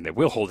I'm fearing they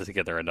will hold it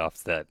together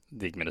enough that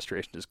the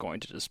administration is going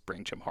to just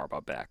bring Jim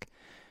Harbaugh back.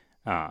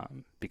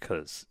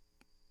 Because,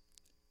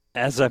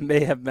 as I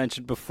may have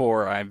mentioned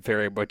before, I'm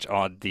very much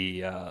on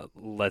the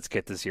let's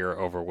get this year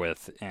over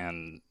with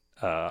and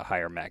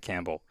hire Matt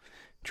Campbell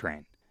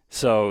train.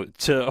 So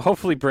to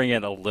hopefully bring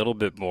in a little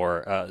bit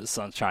more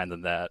sunshine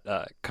than that,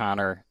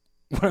 Connor,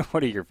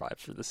 what are your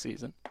vibes for this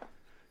season?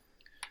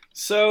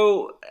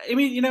 So, I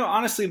mean,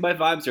 honestly, my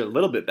vibes are a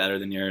little bit better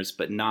than yours,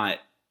 but not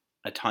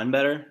a ton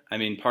better. I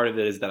mean, part of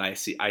it is that I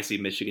see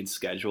Michigan's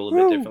schedule a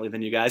bit differently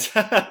than you guys.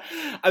 I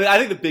mean, I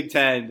think the Big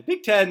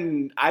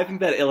Ten, I think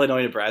that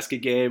Illinois-Nebraska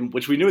game,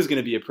 which we knew was going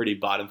to be a pretty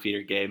bottom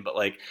feeder game, but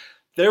like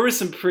there were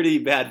some pretty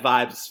bad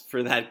vibes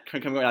for that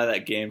coming out of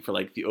that game for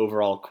like the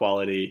overall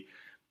quality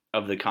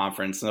of the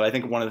conference. And I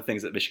think one of the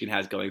things that Michigan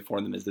has going for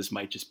them is this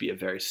might just be a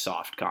very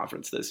soft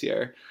conference this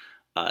year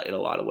in a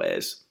lot of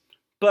ways.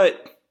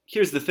 But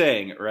here's the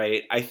thing,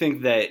 right? I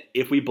think that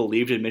if we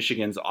believed in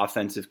Michigan's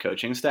offensive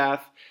coaching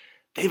staff,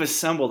 they've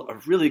assembled a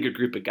really good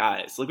group of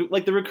guys.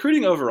 Like the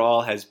recruiting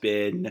overall has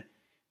been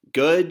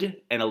good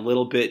and a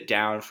little bit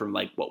down from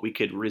like what we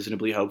could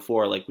reasonably hope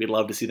for. Like we'd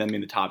love to see them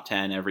in the top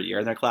 10 every year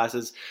in their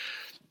classes.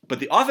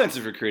 But the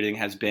offensive recruiting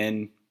has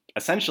been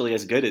essentially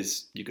as good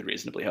as you could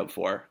reasonably hope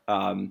for.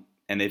 And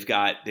they've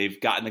gotten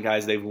the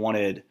guys they've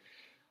wanted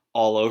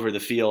all over the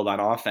field on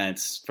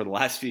offense for the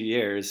last few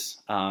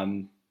years.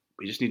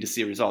 We just need to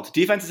see results.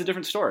 Defense is a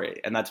different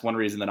story, and that's one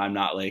reason that I'm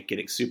not like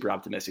getting super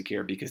optimistic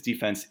here because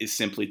defense is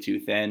simply too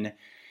thin.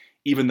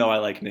 Even though I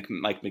like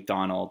Mike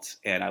McDonald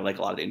and I like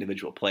a lot of the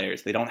individual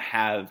players, they don't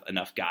have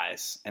enough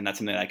guys, and that's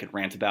something that I could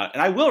rant about,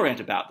 and I will rant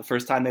about the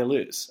first time they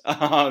lose.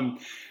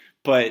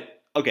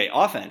 But okay,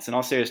 offense. In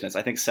all seriousness,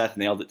 I think Seth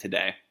nailed it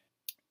today.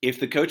 If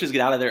the coaches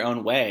get out of their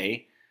own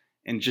way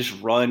and just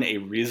run a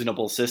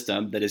reasonable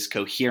system that is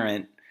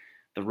coherent,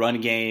 the run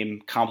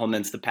game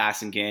complements the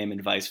passing game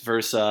and vice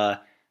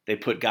versa. They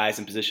put guys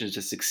in positions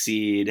to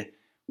succeed,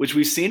 which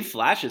we've seen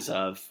flashes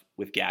of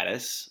with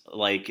Gaddis,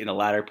 like in the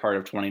latter part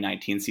of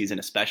 2019 season,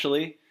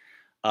 especially.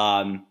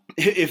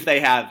 If they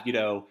have,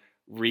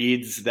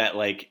 reads that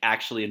like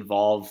actually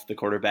involve the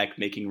quarterback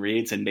making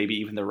reads and maybe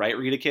even the right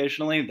read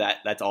occasionally,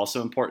 that's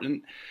also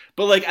important.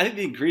 But like, I think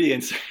the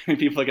ingredients,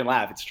 people can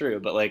laugh, it's true,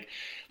 but like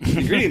the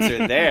ingredients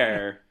are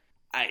there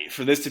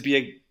for this to be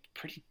a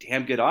pretty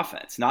damn good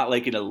offense. Not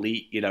like an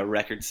elite,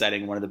 record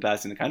setting, one of the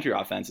best in the country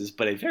offenses,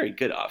 but a very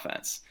good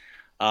offense.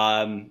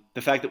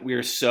 The fact that we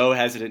are so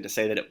hesitant to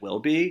say that it will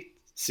be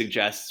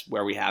suggests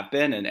where we have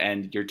been,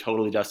 and you're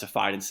totally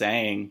justified in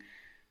saying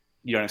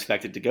you don't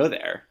expect it to go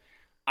there.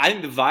 I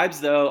think the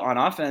vibes, though, on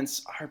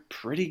offense are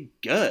pretty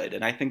good.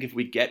 And I think if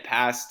we get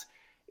past,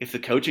 if the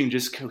coaching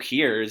just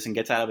coheres and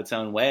gets out of its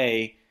own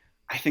way,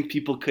 I think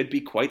people could be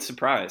quite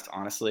surprised,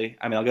 honestly.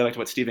 I mean, I'll go back to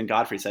what Stephen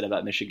Godfrey said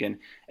about Michigan.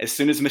 As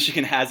soon as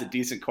Michigan has a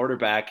decent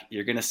quarterback,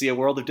 you're going to see a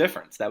world of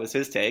difference. That was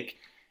his take.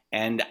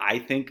 And I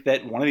think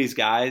that one of these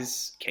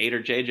guys, Kate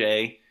or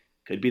JJ,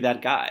 could be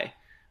that guy.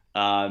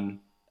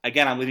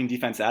 Again, I'm leaving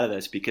defense out of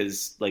this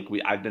because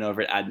I've been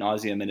over it ad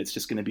nauseum, and it's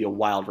just going to be a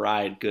wild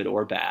ride, good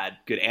or bad,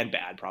 good and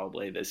bad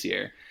probably this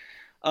year.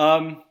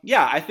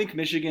 I think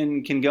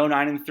Michigan can go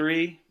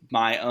 9-3.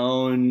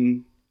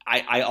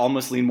 I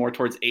almost lean more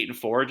towards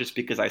 8-4 just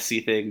because I see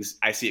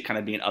it kind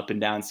of being an up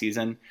and down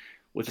season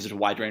with such a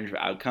wide range of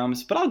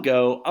outcomes. But I'll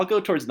go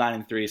towards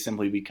 9-3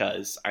 simply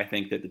because I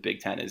think that the Big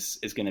Ten is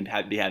going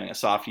to be having a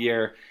soft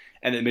year,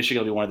 and that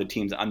Michigan will be one of the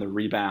teams on the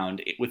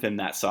rebound within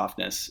that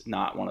softness,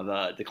 not one of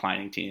the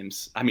declining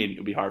teams. I mean, it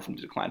would be hard for them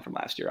to decline from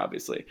last year,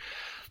 obviously.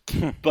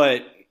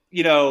 But,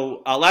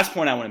 last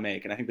point I want to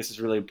make, and I think this is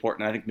really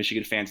important, I think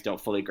Michigan fans don't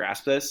fully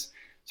grasp this.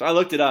 So I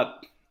looked it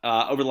up.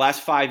 Over the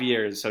last 5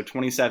 years, so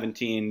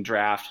 2017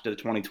 draft to the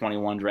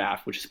 2021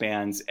 draft, which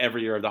spans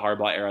every year of the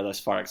Harbaugh era thus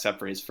far except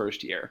for his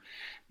first year,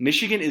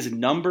 Michigan is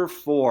number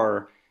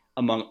 4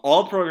 among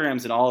all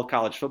programs in all of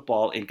college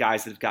football in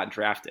guys that have gotten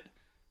drafted.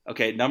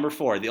 Okay, number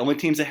 4. The only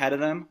teams ahead of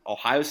them,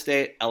 Ohio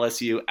State,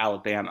 LSU,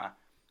 Alabama.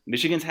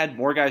 Michigan's had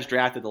more guys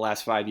drafted the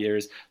last 5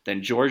 years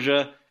than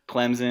Georgia,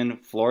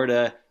 Clemson,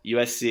 Florida,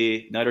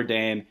 USC, Notre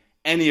Dame,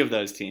 any of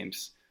those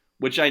teams,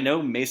 which I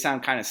know may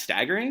sound kind of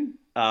staggering.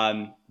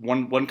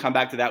 One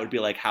comeback to that would be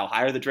like, how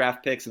high are the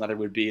draft picks? Another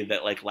would be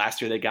that like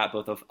last year they got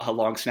both a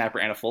long snapper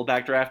and a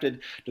fullback drafted.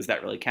 Does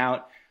that really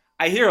count?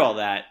 I hear all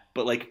that,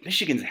 but like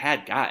Michigan's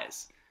had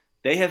guys.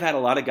 They have had a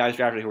lot of guys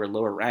drafted who are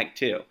lower ranked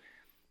too.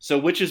 So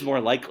which is more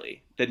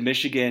likely, that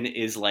Michigan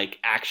is like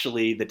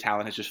actually the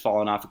talent has just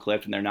fallen off a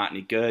cliff and they're not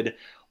any good,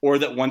 or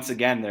that once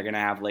again they're going to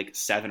have like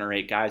 7 or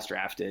 8 guys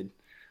drafted,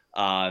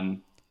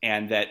 and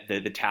that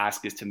the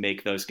task is to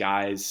make those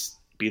guys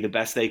be the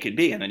best they could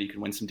be, and then you can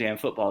win some damn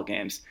football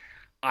games.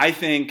 I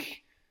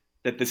think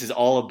that this is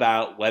all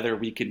about whether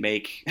we can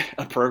make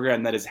a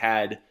program that has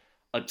had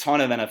a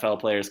ton of NFL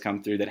players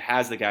come through, that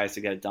has the guys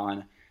to get it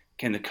done.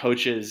 Can the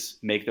coaches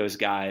make those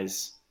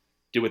guys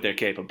do what they're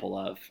capable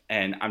of?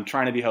 And I'm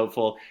trying to be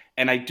hopeful,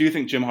 and I do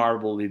think Jim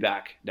Harbaugh will be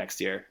back next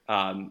year.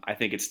 I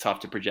think it's tough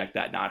to project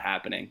that not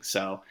happening,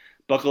 so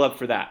buckle up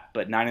for that.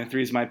 But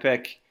 9-3 is my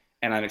pick,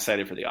 and I'm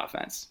excited for the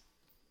offense.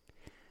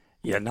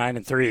 Yeah,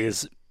 9-3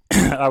 is,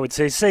 I would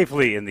say,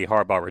 safely in the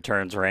Harbaugh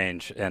returns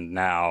range. And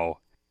now,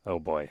 oh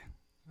boy.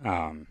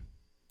 Dan,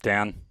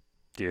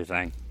 do your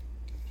thing.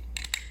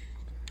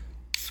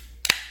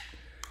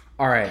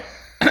 All right.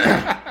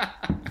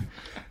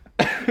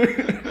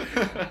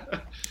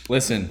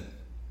 Listen.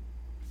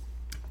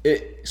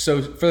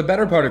 So for the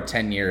better part of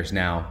 10 years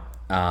now,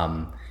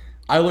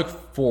 I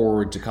look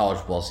forward to college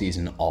football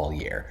season all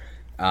year.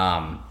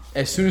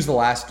 As soon as the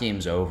last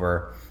game's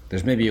over,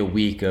 there's maybe a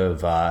week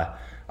of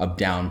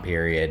down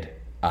period.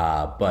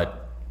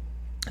 But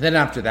then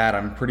after that,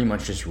 I'm pretty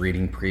much just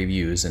reading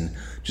previews and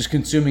just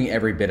consuming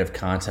every bit of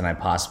content I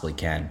possibly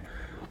can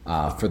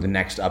for the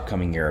next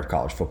upcoming year of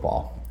college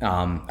football.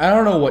 I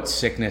don't know what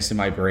sickness in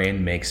my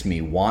brain makes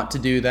me want to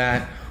do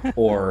that,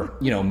 or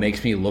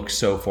makes me look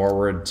so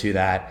forward to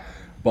that,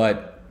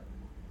 but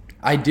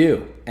I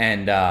do,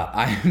 and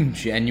I am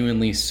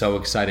genuinely so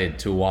excited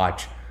to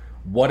watch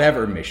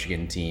whatever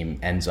Michigan team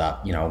ends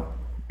up,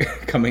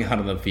 coming out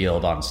of the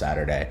field on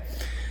Saturday.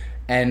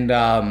 And,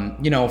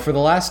 for the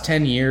last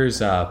 10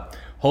 years,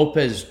 hope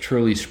has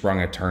truly sprung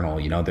eternal.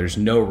 There's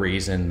no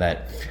reason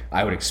that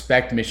I would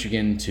expect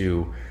Michigan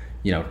to,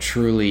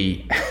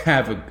 truly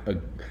have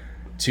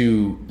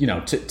to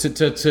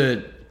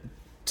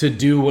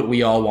do what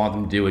we all want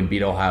them to do and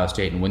beat Ohio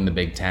State and win the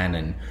Big Ten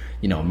and,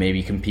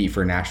 maybe compete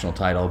for a national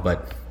title.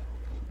 But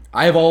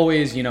I've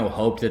always,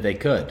 hoped that they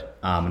could.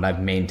 And I've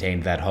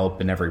maintained that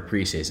hope in every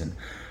preseason.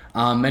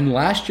 And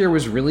last year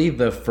was really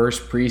the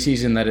first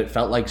preseason that it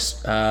felt like,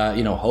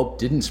 hope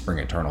didn't spring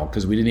eternal,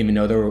 because we didn't even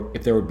know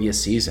if there would be a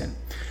season.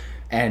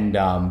 And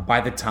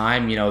by the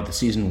time, the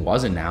season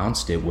was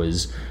announced, it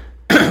was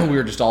we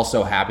were just all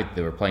so happy that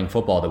they were playing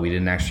football that we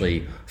didn't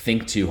actually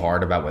think too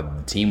hard about whether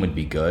the team would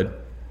be good.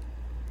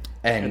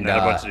 And then a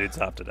bunch of dudes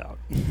opted out.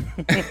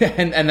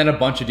 and then a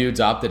bunch of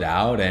dudes opted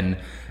out, and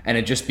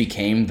it just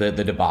became the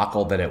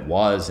debacle that it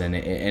was, and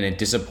it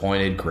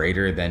disappointed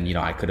greater than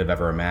I could have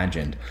ever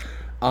imagined.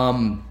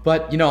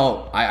 But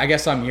I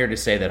guess I'm here to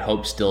say that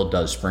hope still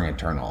does spring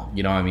eternal.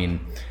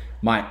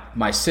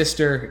 My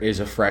sister is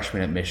a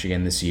freshman at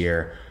Michigan this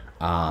year,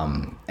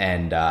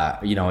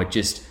 it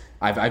just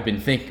I've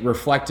been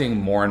reflecting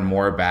more and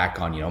more back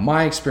on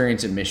my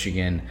experience at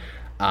Michigan,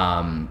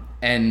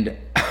 and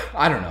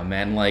I don't know,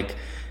 man. Like,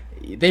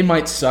 they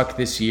might suck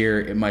this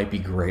year. It might be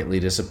greatly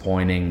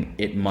disappointing.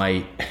 It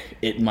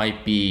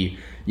might be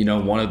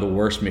one of the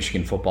worst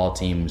Michigan football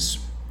teams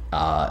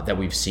that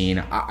we've seen.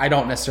 I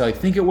don't necessarily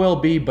think it will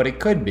be, but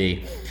it could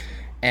be.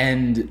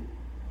 And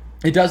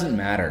it doesn't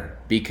matter,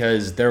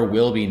 because there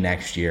will be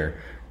next year.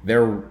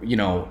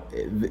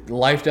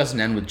 Life doesn't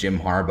end with Jim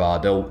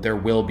Harbaugh. There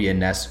will be a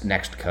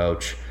next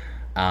coach.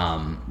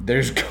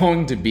 There's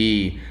going to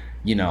be,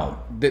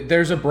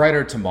 there's a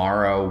brighter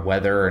tomorrow,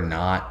 whether or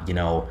not,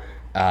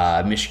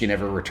 Michigan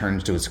ever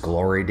returns to its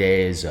glory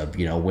days of,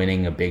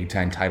 winning a Big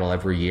Ten title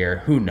every year.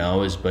 Who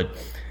knows? But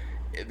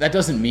that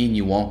doesn't mean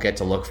you won't get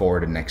to look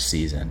forward to next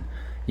season,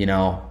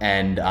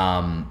 And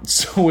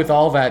so with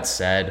all that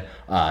said,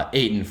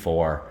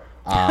 8-4.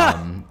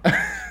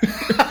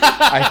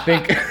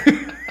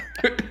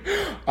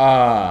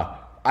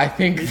 I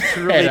think it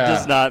really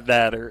does not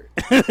matter.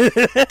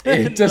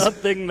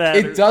 Nothing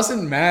matters. It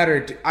doesn't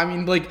matter.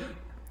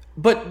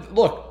 But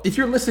look, if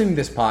you're listening to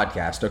this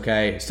podcast,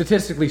 okay,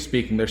 statistically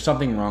speaking, there's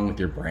something wrong with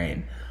your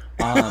brain.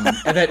 And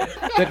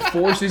that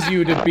forces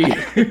you to be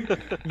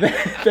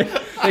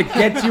that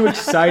gets you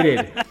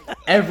excited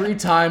every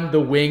time the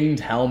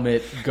winged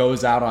helmet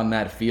goes out on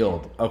that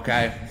field,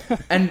 okay?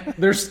 And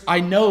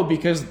I know,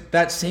 because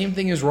that same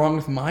thing is wrong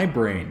with my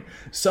brain.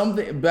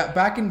 Something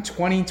back in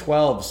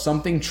 2012,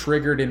 something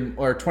triggered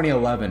or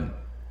 2011.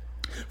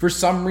 For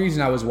some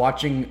reason, I was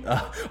watching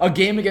a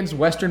game against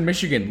Western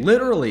Michigan,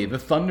 literally the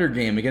Thunder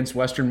game against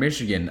Western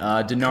Michigan,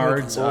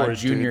 Denard's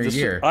junior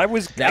year. I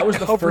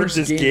covered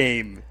this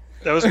game.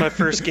 That was my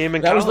first game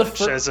in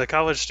college as a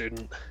college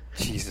student.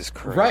 Jesus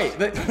Christ! Right,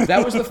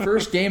 that was the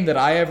first game that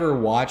I ever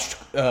watched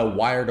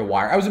wire to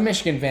wire. I was a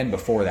Michigan fan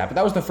before that, but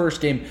that was the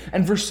first game.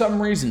 And for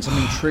some reason,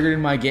 something triggered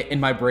in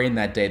my brain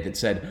that day that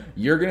said,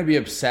 "You're going to be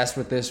obsessed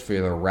with this for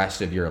the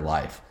rest of your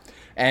life."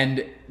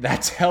 And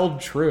that's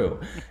held true.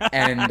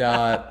 And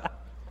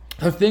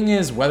the thing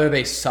is, whether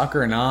they suck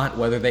or not,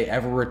 whether they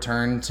ever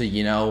return to,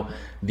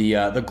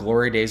 the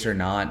glory days or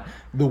not,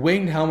 the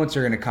winged helmets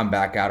are going to come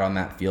back out on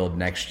that field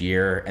next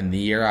year, and the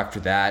year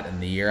after that,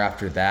 and the year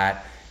after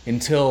that,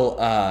 until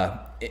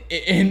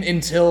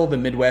the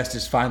Midwest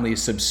is finally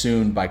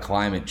subsumed by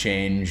climate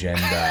change and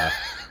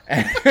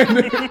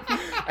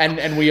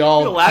we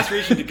all the last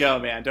region to go,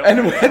 man.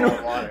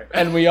 Don't water.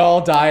 And we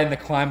all die in the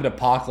climate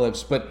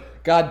apocalypse.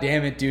 But God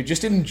damn it, dude,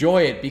 just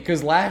enjoy it,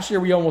 because last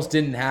year we almost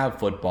didn't have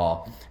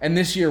football, and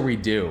this year we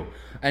do.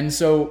 And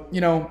so,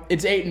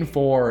 it's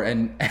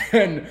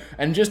 8-4,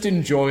 and just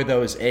enjoy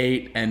those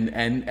 8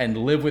 and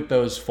live with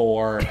those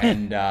 4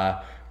 and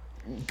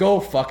go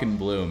fucking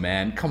blue,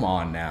 man. Come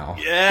on now.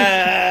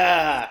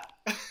 Yeah.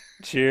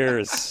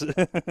 Cheers.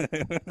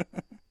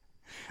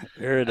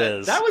 There it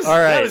is. That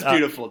was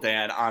beautiful,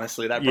 Dan.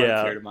 Honestly, that brought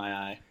a tear to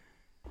my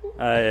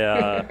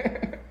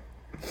eye.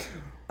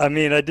 I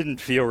mean, I didn't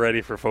feel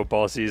ready for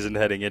football season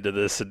heading into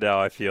this, and now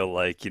I feel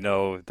like,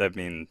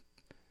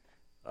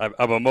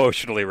 I'm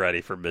emotionally ready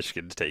for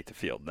Michigan to take the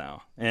field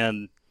now.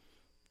 And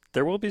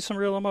there will be some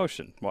real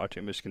emotion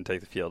watching Michigan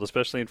take the field,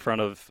 especially in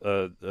front of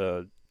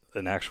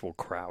an actual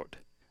crowd.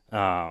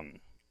 All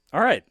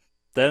right.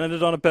 That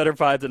ended on a better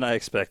vibe than I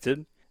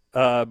expected.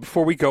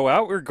 Before we go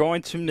out, we're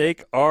going to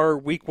make our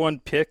Week 1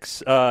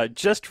 picks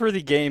just for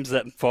the games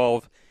that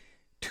involve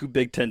two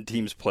Big Ten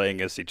teams playing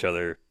against each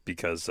other,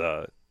 because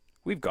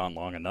we've gone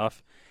long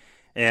enough.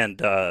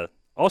 And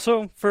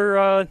also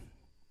for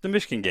the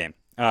Michigan game.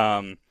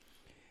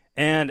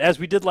 And as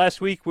we did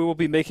last week, we will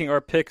be making our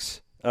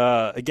picks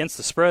against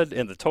the spread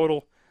and the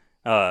total.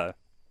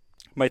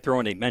 Might throw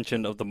in a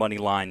mention of the money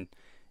line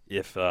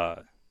if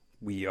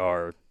we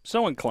are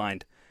so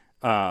inclined.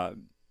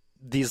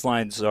 These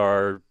lines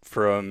are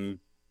from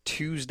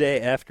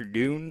Tuesday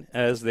afternoon,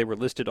 as they were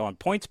listed on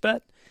PointsBet.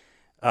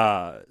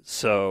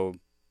 So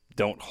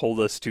don't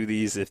hold us to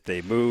these if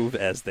they move,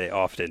 as they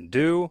often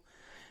do.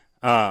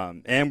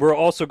 And we're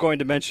also going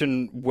to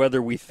mention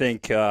whether we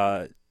think,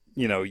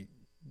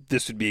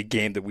 this would be a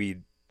game that we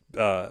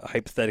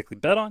hypothetically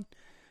bet on,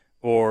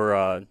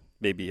 or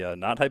maybe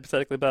not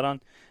hypothetically bet on,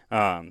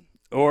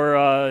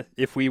 or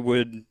if we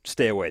would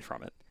stay away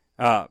from it.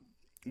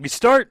 We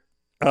start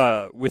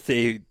with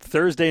a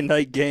Thursday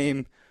night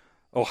game.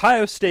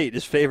 Ohio State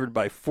is favored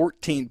by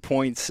 14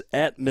 points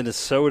at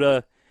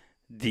Minnesota.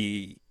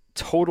 The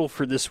total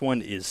for this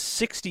one is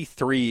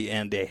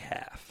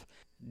 63.5.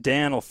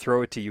 Dan, I'll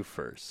throw it to you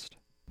first.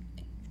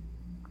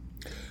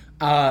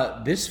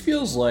 This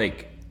feels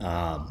like,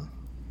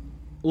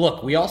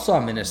 look, we all saw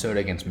Minnesota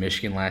against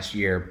Michigan last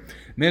year.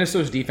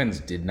 Minnesota's defense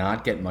did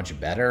not get much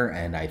better,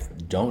 and I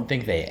don't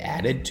think they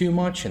added too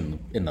much in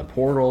the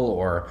portal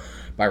or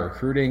by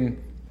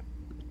recruiting.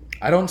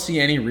 I don't see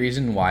any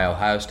reason why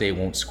Ohio State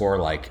won't score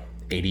like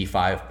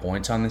 85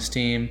 points on this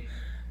team.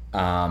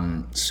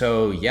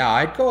 So yeah,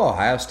 I'd go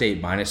Ohio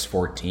State minus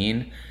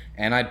 14,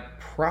 and I'd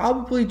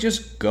probably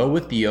just go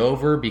with the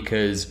over,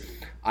 because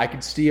I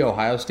could see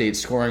Ohio State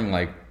scoring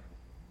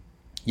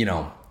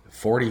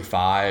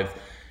 45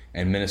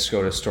 and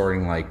Minnesota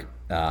scoring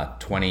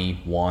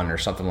 21 or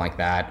something like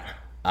that.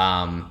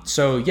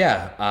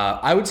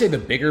 I would say the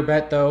bigger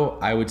bet, though,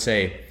 I would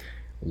say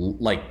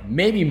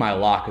maybe my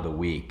lock of the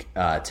week,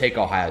 take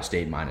Ohio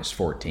State minus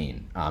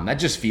 14. That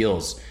just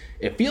feels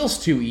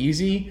too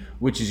easy,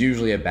 which is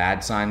usually a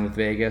bad sign with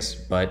Vegas,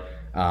 but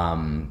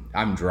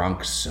I'm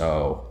drunk,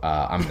 so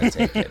I'm going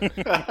to take it.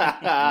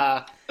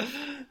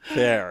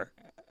 Fair.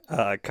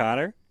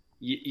 Connor?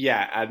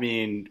 Yeah, I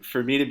mean,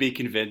 for me to be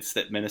convinced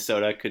that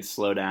Minnesota could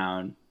slow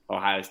down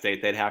Ohio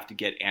State, they'd have to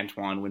get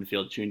Antoine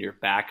Winfield Jr.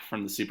 back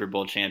from the Super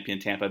Bowl champion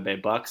Tampa Bay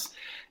Bucks,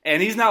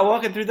 and he's not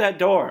walking through that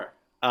door.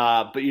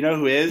 But you know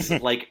who is?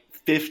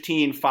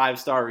 15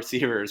 5-star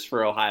receivers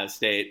for Ohio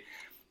State.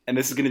 And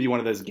this is going to be one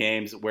of those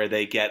games where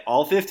they get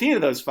all 15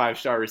 of those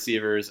 5-star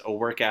receivers a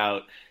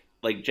workout.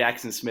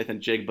 Jackson Smith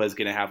and Jigba is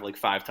going to have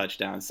 5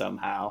 touchdowns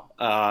somehow.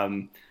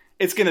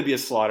 It's going to be a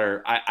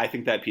slaughter. I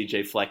think that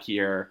PJ Fleck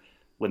year,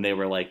 when they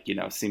were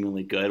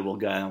seemingly good, will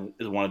go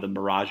as one of the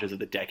mirages of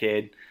the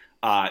decade.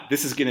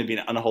 This is going to be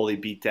an unholy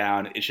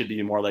beatdown. It should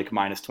be more like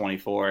minus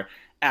 24.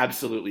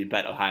 Absolutely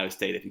bet Ohio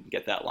State if you can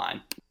get that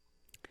line.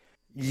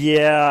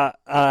 Yeah,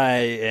 I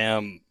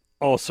am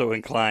also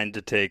inclined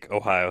to take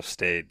Ohio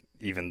State,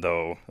 even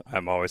though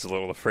I'm always a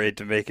little afraid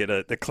to make it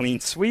a clean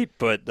sweep.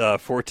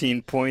 But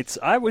 14 points,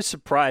 I was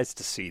surprised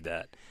to see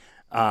that.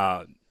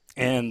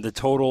 And the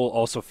total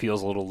also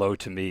feels a little low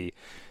to me.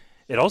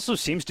 It also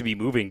seems to be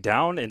moving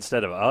down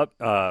instead of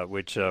up,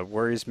 which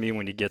worries me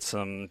when you get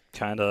some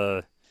kind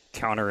of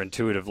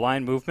counterintuitive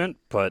line movement.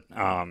 But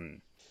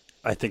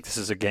I think this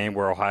is a game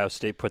where Ohio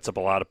State puts up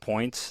a lot of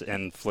points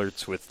and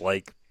flirts with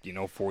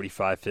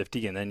 45,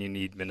 50, and then you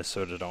need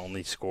Minnesota to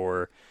only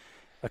score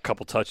a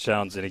couple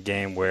touchdowns in a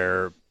game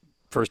where,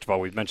 first of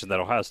all, we've mentioned that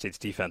Ohio State's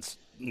defense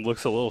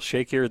looks a little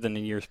shakier than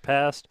in years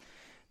past.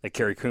 That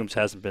Kerry Coombs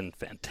hasn't been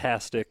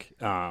fantastic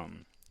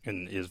and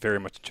is very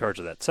much in charge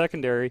of that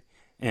secondary.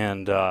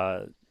 And,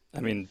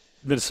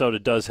 Minnesota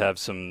does have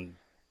some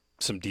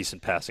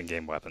decent passing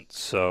game weapons.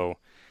 So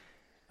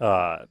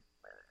I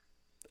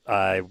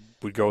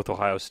would go with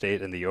Ohio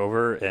State in the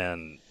over,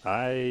 and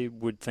I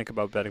would think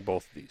about betting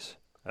both of these.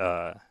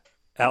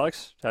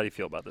 Alex, how do you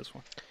feel about this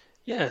one?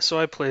 Yeah, so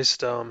I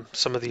placed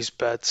some of these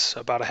bets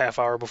about a half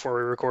hour before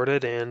we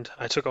recorded, and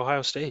I took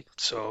Ohio State.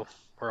 So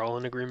we're all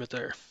in agreement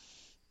there.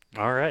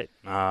 All right.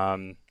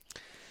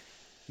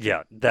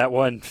 Yeah, that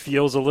one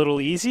feels a little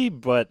easy,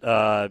 but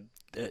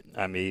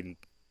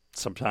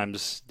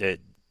sometimes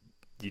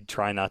you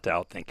try not to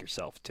outthink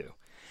yourself too.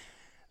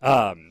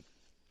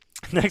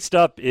 Next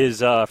up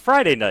is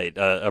Friday night,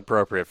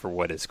 appropriate for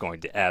what is going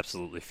to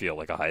absolutely feel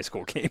like a high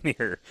school game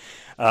here.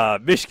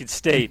 Michigan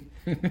State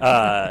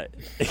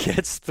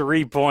gets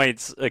 3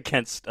 points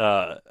against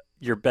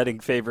your betting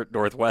favorite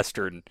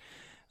Northwestern,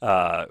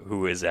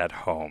 who is at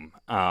home.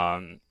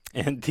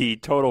 And the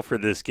total for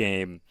this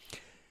game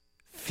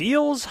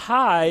feels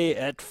high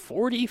at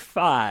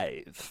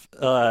 45.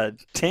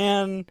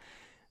 Tan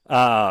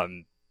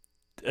and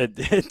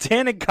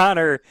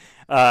Connor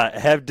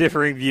have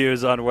differing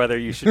views on whether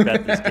you should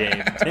bet this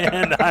game.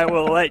 Dan, I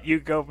will let you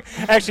go.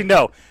 Actually,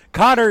 no.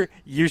 Connor,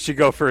 you should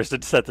go first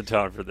and set the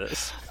tone for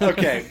this.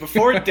 Okay,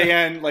 before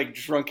Dan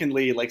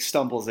drunkenly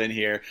stumbles in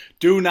here,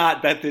 do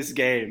not bet this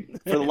game.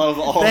 For the love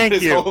of all that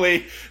is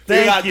holy,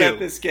 do not bet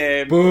this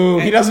game. Boo!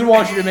 He doesn't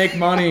want you to make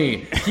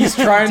money. He's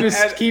trying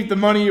to keep the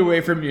money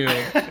away from you.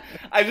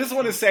 I just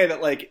want to say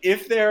that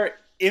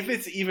if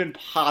it's even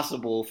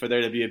possible for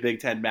there to be a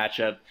Big Ten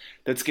matchup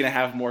that's going to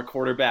have more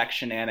quarterback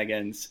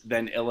shenanigans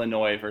than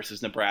Illinois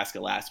versus Nebraska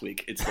last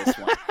week, it's this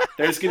one.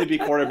 There's going to be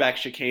quarterback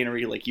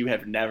chicanery like you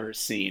have never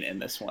seen in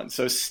this one.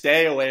 So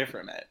stay away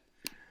from it.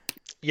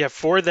 Yeah,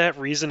 for that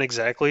reason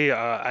exactly,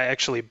 I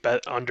actually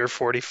bet under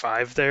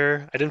 45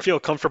 there. I didn't feel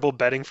comfortable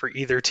betting for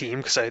either team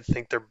because I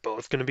think they're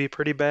both going to be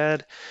pretty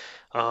bad.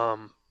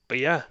 But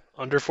yeah,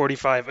 under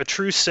 45. A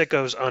true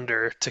sicko's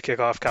under to kick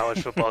off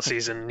college football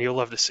season. You'll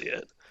love to see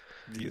it.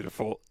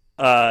 Beautiful.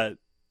 Dan,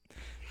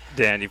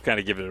 you've kind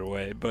of given it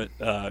away, but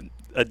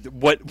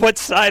what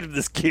side of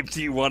this game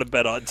do you want to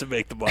bet on to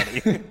make the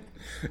money?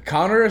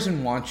 Connor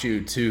doesn't want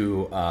you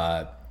to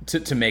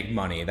make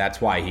money.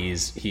 That's why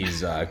he's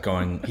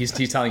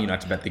telling you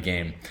not to bet the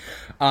game.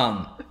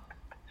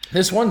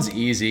 This one's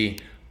easy.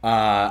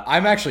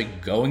 I'm actually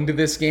going to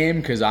this game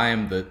because I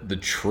am the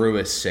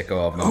truest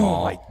sicko of them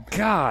all. Oh my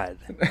god!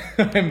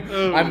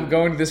 I'm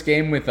going to this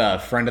game with a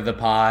friend of the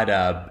pod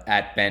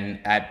at Ben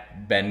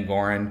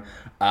Gorin.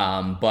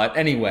 But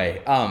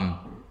anyway,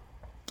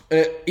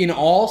 in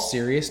all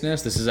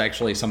seriousness, this is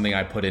actually something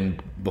I put in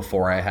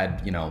before I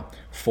had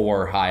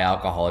 4 high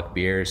alcoholic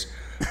beers.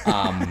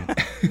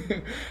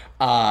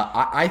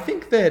 I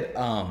think that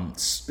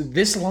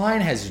this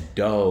line has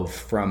dove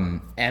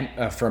from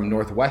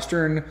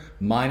Northwestern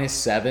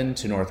 -7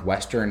 to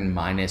Northwestern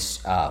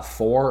 -4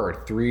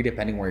 or 3,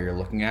 depending where you're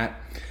looking at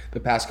the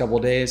past couple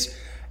of days.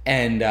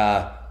 And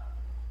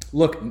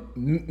look,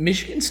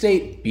 Michigan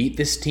State beat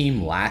this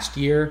team last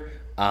year,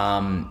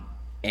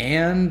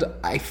 and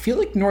I feel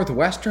like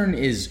Northwestern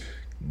is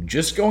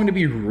just going to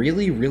be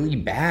really, really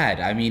bad.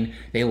 I mean,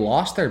 they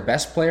lost their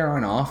best player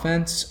on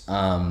offense.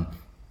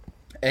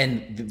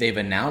 And they've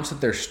announced that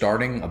they're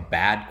starting a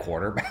bad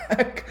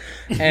quarterback.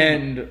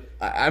 And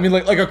I mean,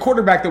 like a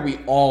quarterback that we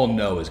all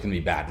know is going to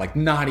be bad.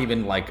 Not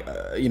even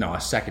a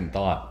second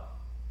thought.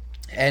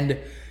 And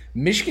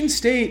Michigan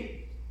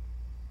State,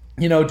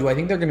 do I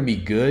think they're going to be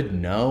good?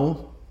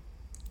 No.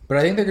 But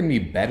I think they're going to be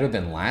better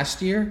than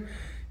last year.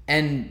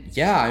 And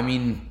yeah, I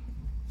mean,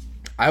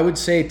 I would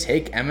say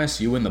take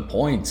MSU in the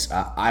points.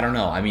 I don't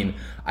know. I mean,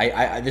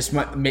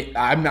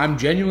 I'm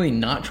genuinely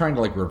not trying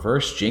to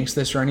reverse jinx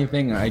this or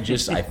anything. I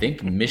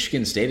think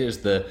Michigan State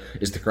is the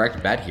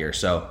correct bet here.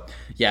 So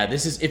yeah,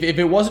 this is if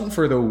it wasn't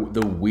for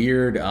the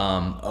weird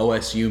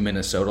OSU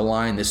Minnesota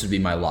line, this would be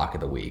my lock of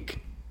the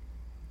week.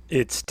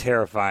 It's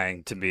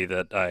terrifying to me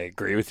that I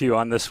agree with you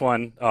on this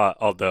one,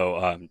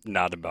 although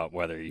not about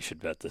whether you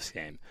should bet this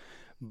game.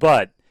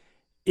 But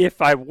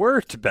if I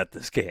were to bet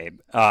this game,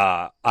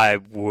 I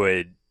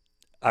would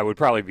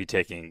probably be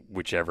taking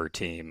whichever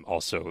team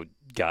also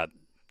got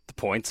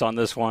the points on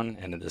this one,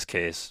 and in this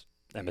case,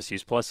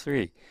 MSU's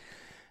 +3.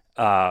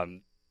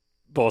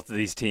 Both of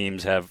these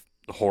teams have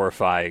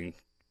horrifying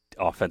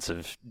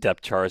offensive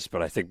depth charts,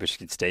 but I think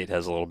Michigan State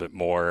has a little bit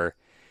more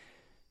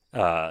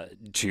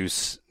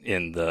juice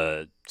in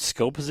the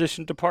skill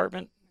position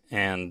department.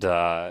 And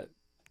Mel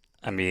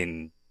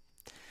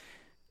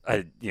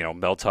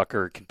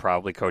Tucker can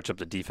probably coach up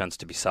the defense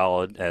to be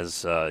solid.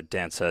 As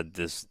Dan said,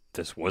 this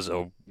was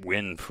a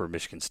win for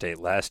Michigan State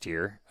last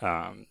year,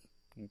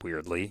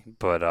 weirdly.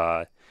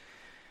 But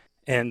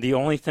and the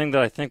only thing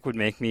that I think would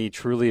make me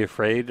truly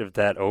afraid of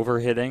that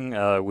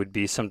overhitting would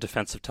be some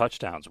defensive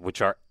touchdowns,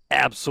 which are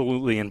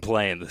absolutely in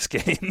play in this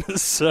game.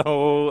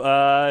 So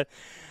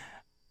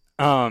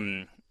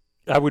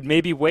I would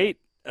maybe wait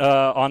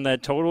on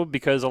that total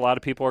because a lot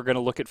of people are going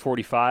to look at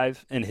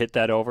 45 and hit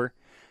that over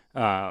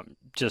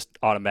just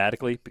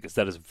automatically because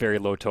that is a very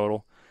low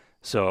total.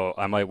 So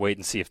I might wait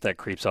and see if that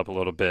creeps up a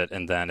little bit,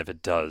 and then if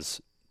it does,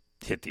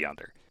 hit the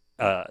under.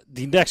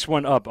 The next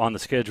one up on the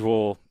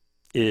schedule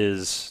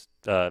is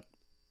our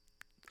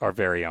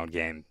very own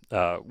game.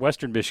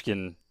 Western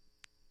Michigan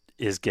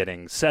is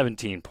getting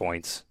 17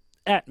 points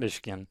at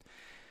Michigan.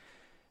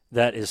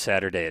 That is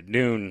Saturday at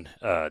noon.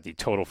 The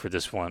total for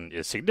this one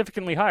is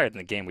significantly higher than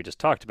the game we just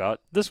talked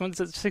about. This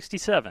one's at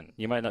 67.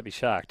 You might not be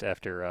shocked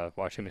after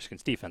watching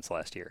Michigan's defense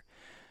last year.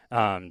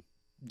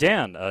 Dan,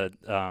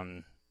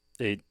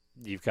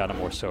 you've got a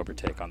more sober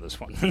take on this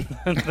one than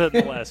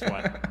the last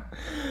one.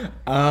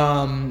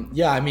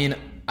 Yeah, I mean,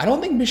 I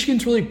don't think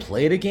Michigan's really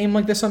played a game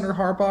like this under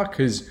Harbaugh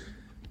because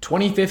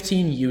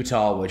 2015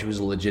 Utah, which was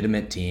a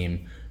legitimate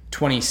team,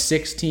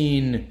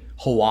 2016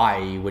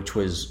 Hawaii, which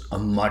was a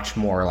much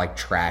more like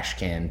trash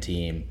can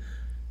team,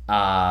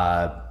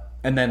 and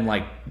then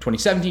like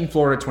 2017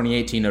 Florida,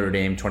 2018 Notre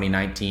Dame,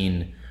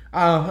 2019.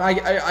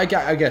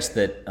 I guess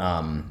that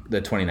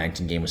the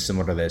 2019 game was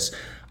similar to this.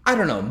 I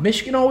don't know.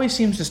 Michigan always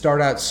seems to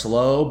start out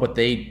slow, but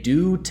they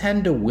do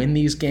tend to win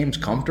these games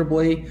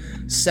comfortably.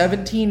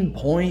 17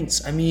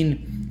 points. I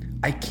mean,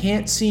 I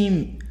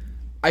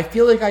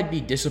feel like I'd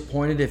be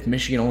disappointed if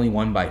Michigan only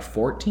won by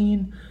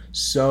 14.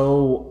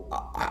 So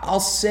I'll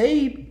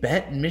say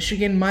bet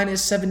Michigan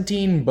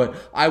 -17, but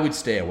I would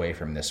stay away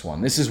from this one.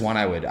 This is one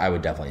I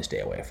would definitely stay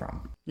away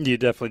from. You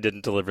definitely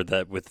didn't deliver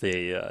that with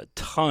a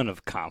ton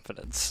of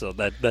confidence, so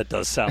that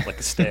does sound like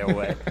a stay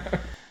away.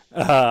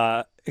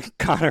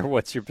 Connor,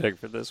 what's your pick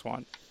for this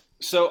one?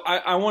 So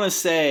I want to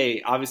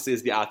say, obviously,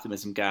 as the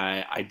optimism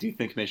guy, I do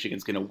think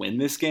Michigan's going to win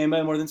this game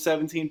by more than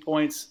 17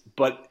 points.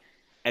 But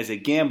as a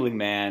gambling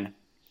man,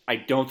 I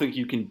don't think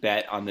you can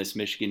bet on this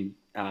Michigan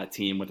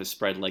team with a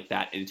spread like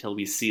that until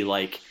we see,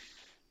 like,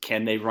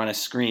 can they run a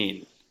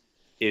screen?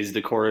 Is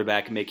the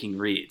quarterback making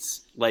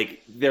reads?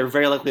 Like, they're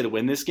very likely to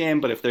win this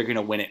game, but if they're going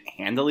to win it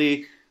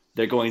handily,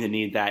 they're going to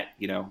need that,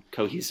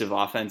 cohesive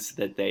offense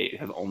that they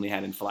have only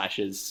had in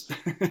flashes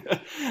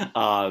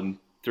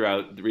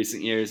throughout the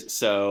recent years.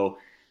 So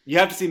you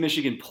have to see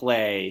Michigan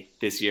play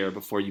this year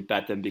before you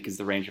bet them because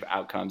the range of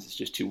outcomes is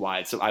just too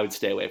wide. So I would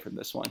stay away from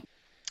this one.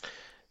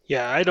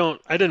 Yeah, I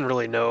didn't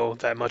really know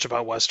that much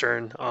about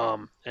Western.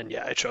 And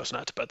yeah, I chose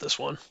not to bet this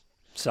one.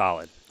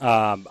 Solid.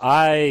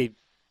 I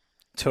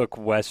took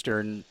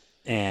Western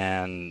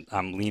and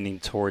I'm leaning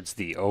towards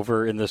the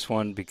over in this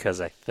one because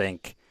I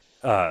think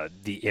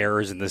the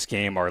errors in this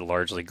game are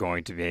largely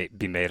going to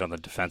be made on the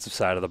defensive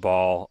side of the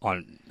ball,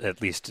 on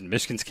at least in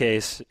Michigan's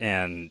case,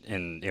 and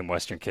in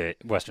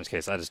Western's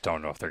case, I just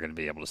don't know if they're going to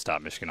be able to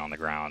stop Michigan on the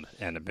ground.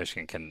 And if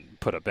Michigan can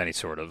put up any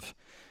sort of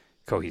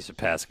cohesive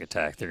passing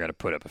attack, they're going to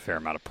put up a fair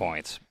amount of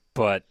points.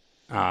 But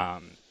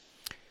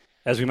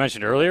as we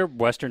mentioned earlier,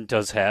 Western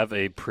does have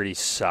a pretty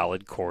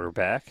solid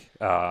quarterback,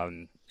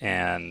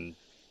 and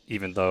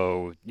even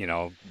though,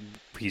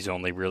 he's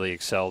only really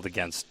excelled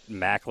against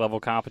MAC-level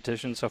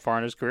competition so far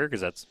in his career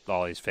because that's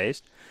all he's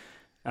faced.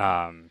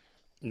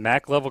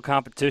 MAC-level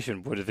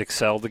competition would have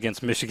excelled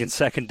against Michigan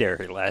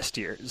secondary last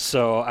year.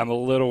 So I'm a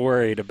little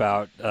worried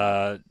about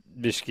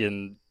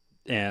Michigan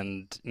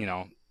and,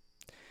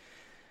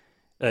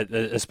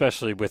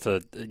 especially with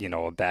a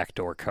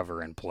backdoor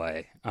cover in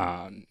play.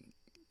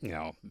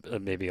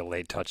 Maybe a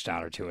late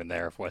touchdown or two in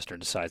there if Western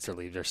decides to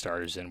leave their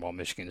starters in while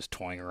Michigan is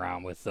toying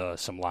around with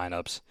some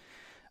lineups.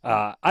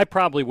 I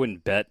probably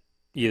wouldn't bet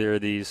either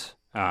of these.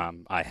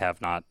 I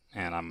have not,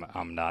 and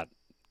I'm not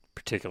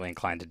particularly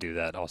inclined to do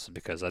that. Also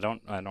because I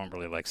don't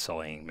really like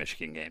sullying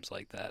Michigan games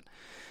like that.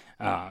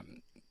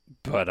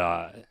 But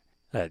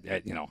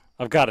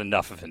I've got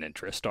enough of an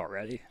interest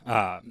already.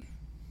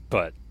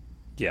 But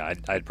yeah,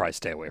 I'd probably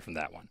stay away from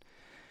that one.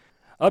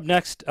 Up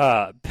next,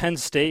 Penn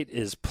State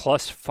is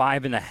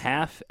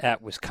 +5.5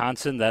 at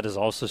Wisconsin. That is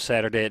also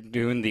Saturday at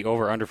noon. The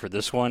over-under for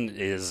this one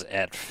is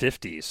at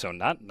 50, so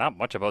not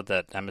much about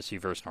that MSU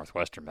versus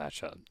Northwestern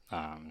matchup.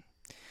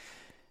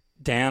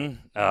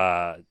 Dan,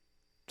 I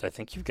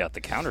think you've got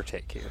the counter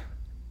take here.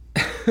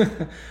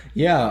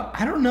 Yeah,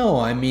 I don't know.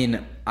 I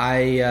mean,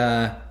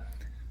 I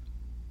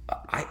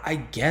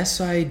guess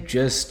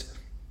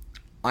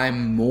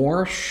I'm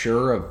more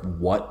sure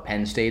of what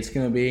Penn State's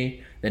going to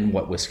be than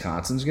what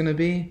Wisconsin's going to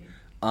be.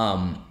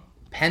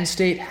 Penn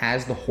State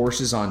has the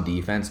horses on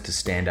defense to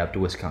stand up to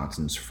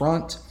Wisconsin's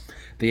front.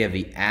 They have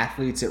the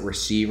athletes at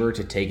receiver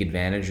to take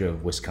advantage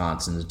of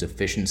Wisconsin's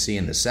deficiency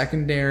in the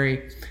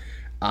secondary.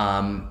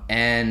 Look,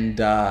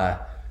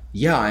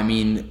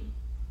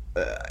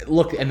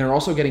 and they're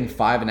also getting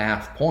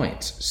 5.5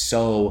 points.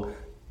 So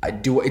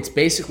it's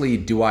basically,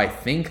 do I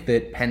think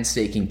that Penn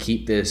State can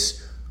keep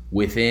this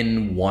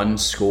within one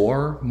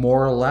score,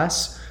 more or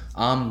less?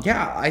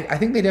 I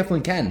think they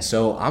definitely can.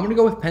 So I'm going to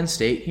go with Penn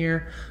State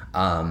here.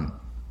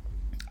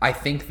 I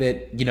think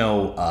that,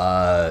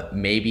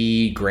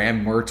 maybe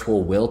Graham Mertz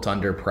will wilt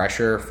under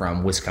pressure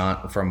from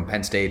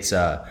Penn State's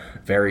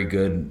very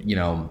good,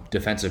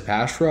 defensive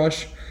pass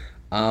rush.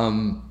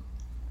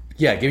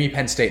 Give me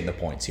Penn State in the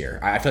points here.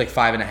 I feel like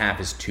 5.5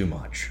 is too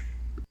much.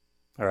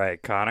 All right,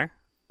 Connor.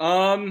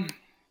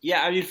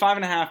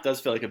 5.5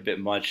 does feel like a bit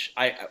much.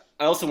 I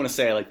also want to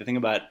say, like, the thing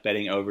about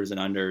betting overs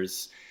and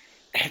unders,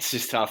 it's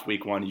just tough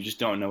week one. You just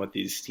don't know what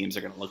these teams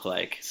are going to look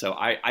like. So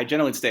I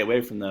generally stay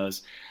away from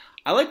those.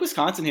 I like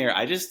Wisconsin here.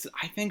 I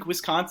think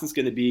Wisconsin's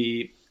going to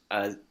be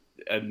a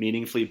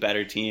meaningfully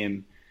better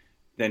team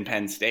than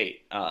Penn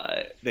State.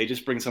 They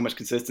just bring so much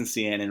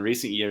consistency in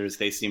recent years,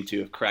 they seem to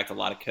have cracked a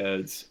lot of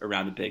codes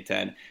around the Big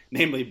Ten,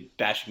 namely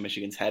bashing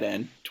Michigan's head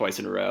in twice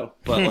in a row.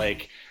 But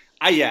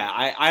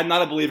I'm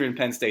not a believer in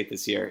Penn State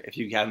this year, if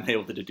you haven't been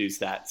able to deduce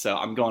that. So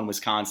I'm going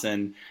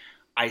Wisconsin.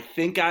 I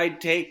think I'd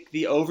take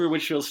the over,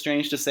 which feels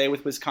strange to say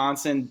with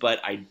Wisconsin,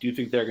 but I do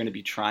think they're going to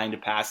be trying to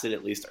pass it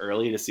at least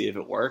early to see if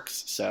it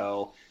works.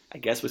 So I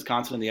guess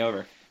Wisconsin in the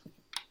over.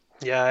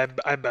 Yeah,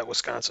 I bet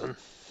Wisconsin.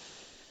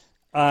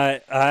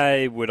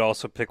 I would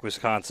also pick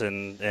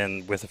Wisconsin,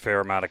 and with a fair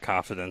amount of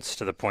confidence,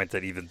 to the point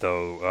that even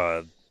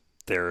though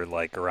they're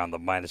like around the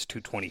minus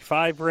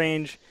 225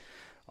 range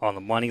on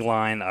the money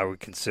line, I would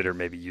consider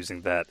maybe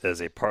using that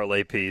as a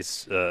parlay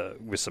piece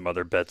with some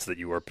other bets that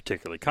you are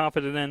particularly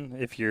confident in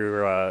if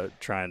you're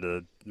trying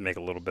to make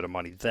a little bit of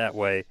money that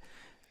way.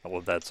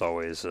 Although that's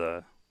always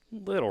a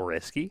little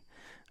risky.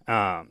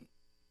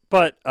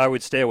 But I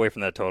would stay away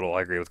from that total.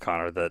 I agree with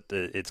Connor that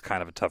it's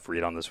kind of a tough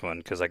read on this one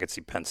because I could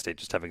see Penn State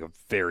just having a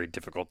very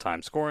difficult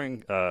time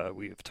scoring.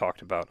 We've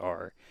talked about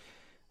our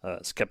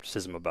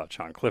skepticism about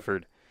Sean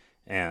Clifford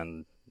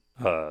and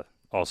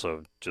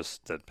also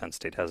just that Penn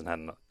State hasn't had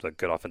a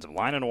good offensive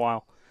line in a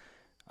while.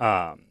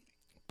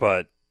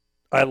 But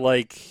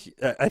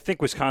I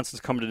think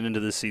Wisconsin's coming into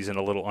this season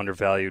a little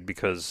undervalued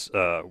because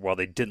while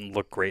they didn't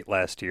look great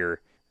last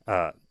year,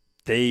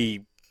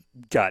 they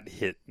got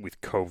hit with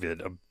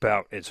COVID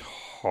about as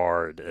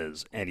hard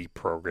as any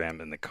program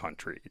in the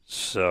country.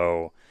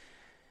 So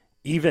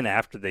even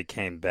after they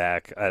came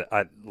back,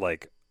 I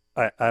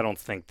don't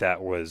think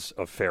that was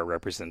a fair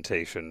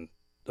representation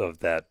of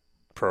that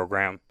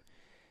program.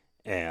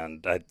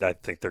 And I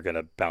think they're going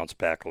to bounce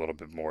back a little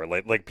bit more.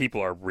 Like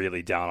people are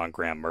really down on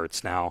Graham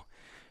Mertz now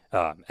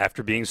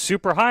after being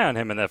super high on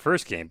him in that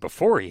first game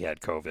before he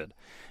had COVID.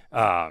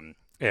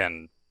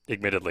 And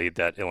admittedly,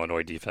 that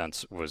Illinois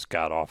defense was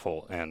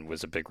god-awful and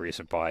was a big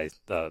reason why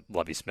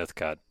Lovie Smith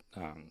got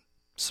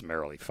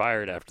summarily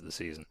fired after the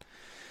season.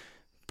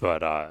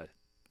 But I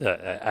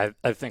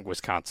think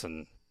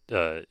Wisconsin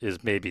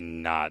is maybe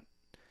not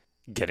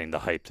getting the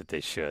hype that they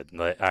should.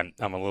 I'm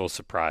a little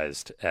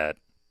surprised at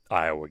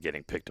Iowa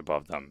getting picked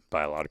above them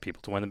by a lot of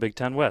people to win the Big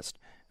Ten West,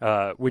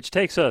 which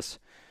takes us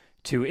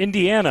to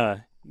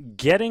Indiana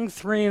getting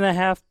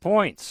 3.5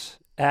 points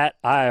at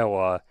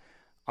Iowa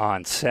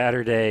on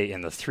Saturday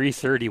in the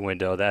 3:30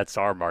 window. That's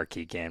our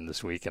marquee game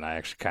this week, and I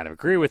actually kind of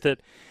agree with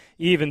it,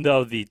 even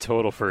though the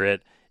total for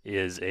it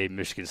is a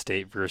Michigan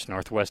State versus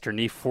Northwestern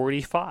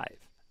E45.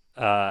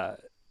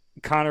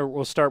 Connor,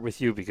 we'll start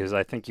with you because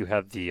I think you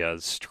have the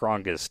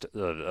strongest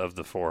of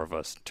the four of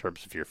us in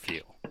terms of your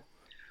feel.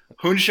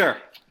 Hoosier.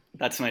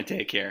 That's my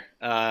take here.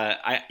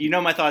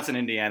 My thoughts on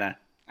Indiana.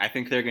 I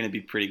think they're going to be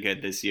pretty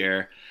good this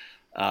year.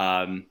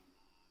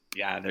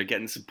 They're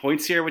getting some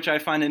points here, which I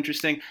find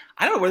interesting.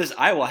 I don't know where this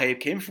Iowa hype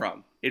came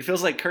from. It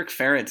feels like Kirk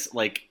Ferentz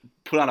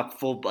put on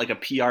a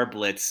PR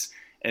blitz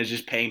and is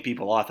just paying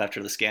people off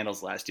after the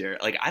scandals last year.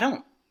 I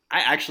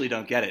actually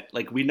don't get it.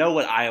 We know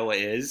what Iowa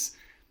is.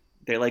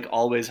 They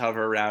always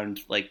hover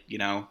around the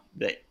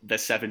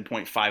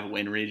 7.5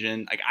 win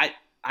region. I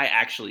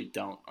actually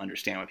don't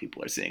understand what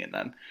people are seeing in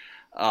them.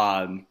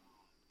 I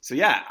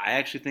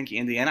actually think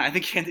Indiana. I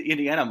think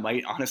Indiana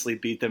might honestly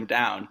beat them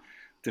down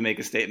to make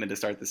a statement to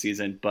start the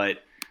season,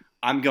 but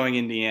I'm going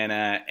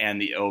Indiana and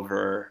the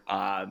over.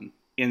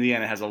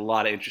 Indiana has a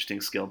lot of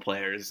interesting skill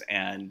players,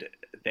 and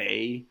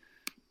they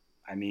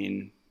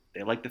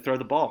like to throw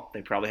the ball.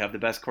 They probably have the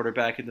best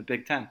quarterback in the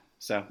Big Ten.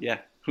 So yeah,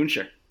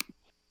 Hoosier.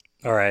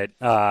 All right,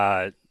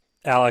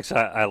 Alex,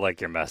 I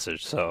like your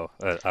message, so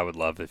I would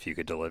love if you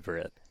could deliver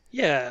it.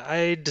 Yeah,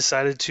 I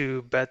decided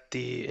to bet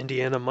the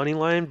Indiana money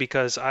line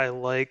because I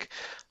like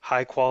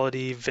high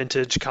quality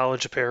vintage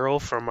college apparel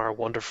from our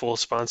wonderful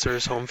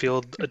sponsors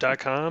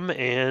homefield.com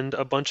and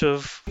a bunch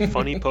of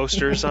funny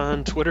posters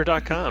on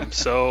twitter.com.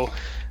 So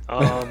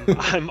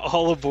I'm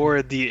all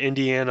aboard the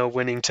Indiana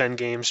winning 10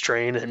 games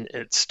train, and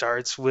it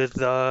starts with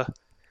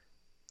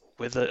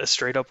with a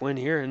straight up win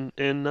here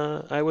in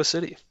Iowa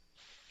City.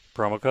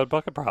 Promo code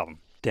Bucket Problem.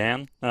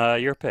 Dan,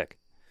 your pick.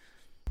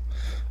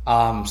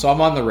 So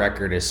I'm on the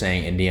record as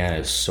saying Indiana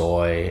is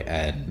soy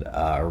and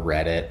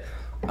Reddit.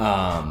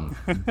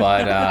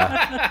 But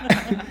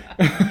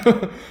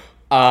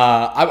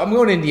I'm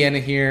going Indiana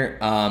here.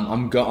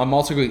 I'm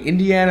also going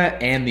Indiana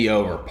and the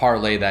over.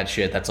 Parlay that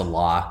shit. That's a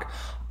lock.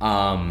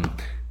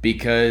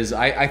 Because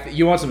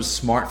you want some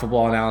smart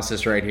football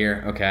analysis right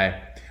here.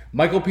 Okay.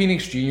 Michael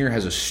Penix Jr.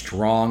 has a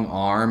strong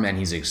arm and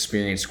he's an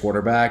experienced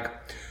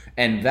quarterback.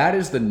 And that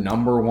is the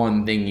number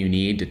one thing you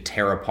need to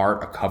tear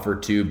apart a cover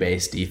 2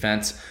 base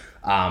defense.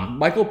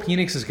 Michael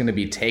Penix is going to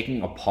be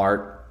taking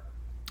apart,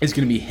 is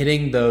going to be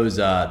hitting those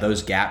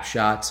gap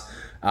shots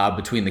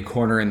between the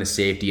corner and the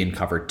safety in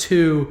cover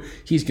 2.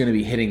 He's going to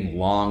be hitting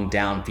long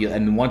downfield.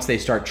 And once they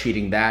start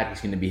cheating that, he's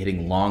going to be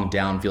hitting long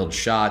downfield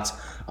shots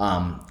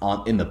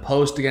in the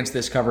post against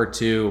this cover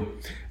 2.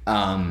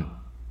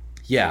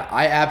 Yeah,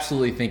 I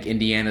absolutely think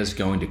Indiana's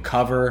going to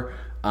cover.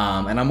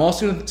 And I'm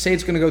also going to say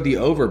it's going to go the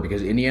over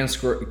because Indiana's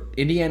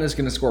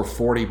going to score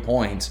 40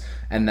 points,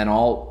 and then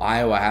all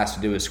Iowa has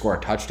to do is score a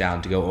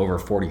touchdown to go over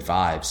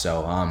 45.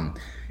 So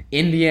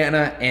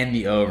Indiana and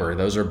the over,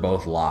 those are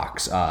both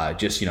locks.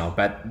 Just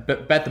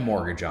bet the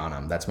mortgage on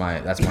them. That's my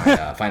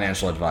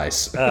financial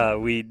advice.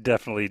 We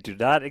definitely do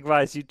not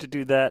advise you to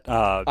do that.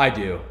 I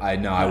do. I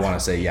know. I want to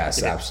say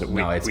yes.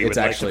 Absolutely. We would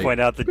like to point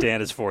out that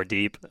Dan is 4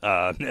 deep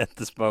at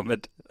this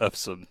moment of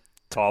some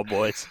tall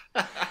boys.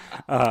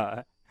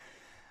 The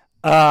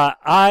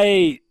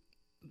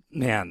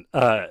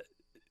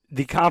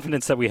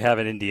confidence that we have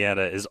in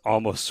Indiana is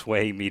almost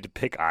swaying me to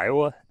pick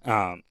Iowa.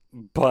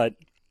 But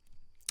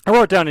I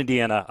wrote down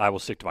Indiana. I will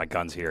stick to my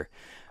guns here.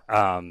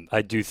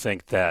 I do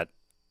think that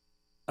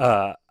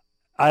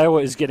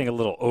Iowa is getting a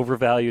little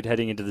overvalued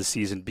heading into the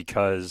season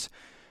because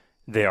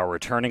they are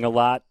returning a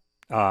lot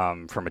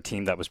from a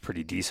team that was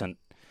pretty decent.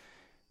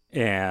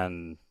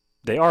 And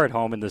they are at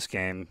home in this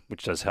game,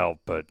 which does help,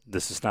 but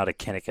this is not a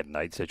Kinnick at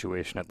night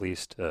situation, at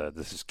least.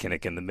 This is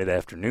Kinnick in the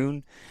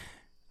mid-afternoon.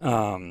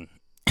 And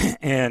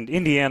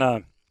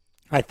Indiana,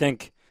 I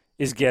think,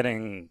 is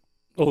getting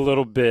a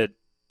little bit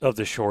of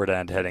the short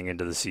end heading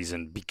into the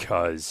season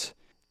because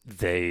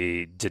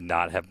they did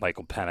not have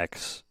Michael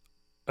Penix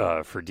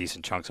for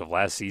decent chunks of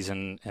last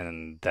season,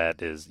 and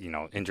that is,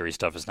 injury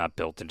stuff is not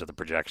built into the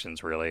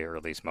projections, really, or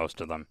at least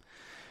most of them.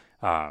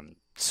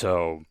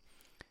 So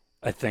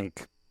I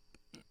think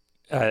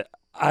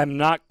I'm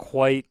not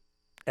quite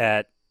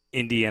at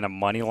Indiana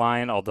money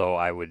line, although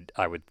I would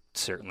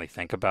certainly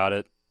think about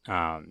it.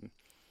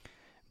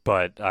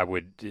 But I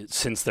would,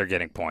 since they're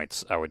getting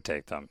points, I would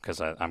take them because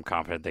I'm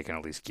confident they can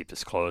at least keep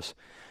this close.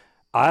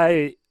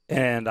 I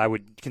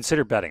would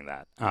consider betting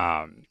that.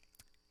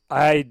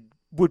 I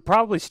would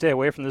probably stay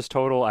away from this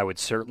total. I would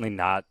certainly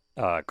not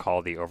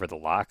call the over the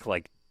lock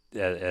like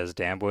as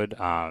Dan would.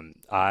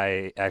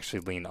 I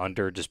actually lean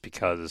under just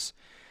because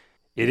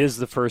it is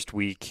the first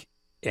week.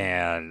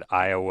 And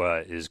Iowa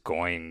is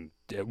going.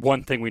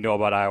 One thing we know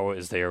about Iowa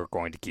is they are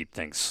going to keep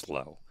things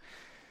slow.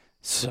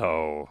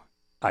 So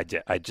I'm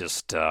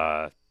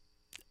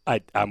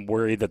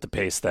worried that the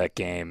pace of that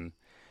game,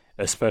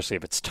 especially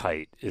if it's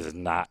tight, is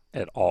not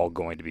at all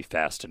going to be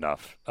fast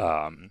enough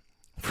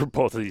for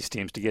both of these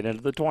teams to get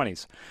into the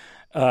 20s,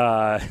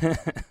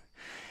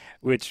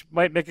 which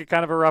might make it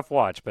kind of a rough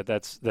watch. But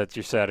that's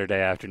your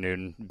Saturday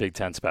afternoon Big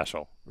Ten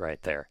special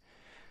right there.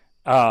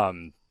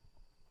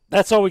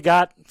 That's all we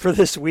got for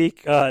this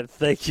week.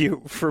 Thank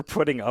you for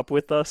putting up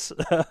with us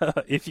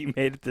if you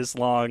made it this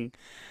long.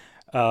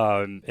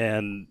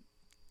 And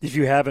if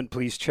you haven't,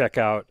 please check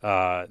out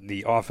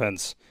the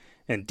offense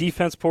and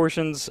defense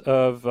portions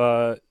of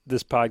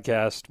this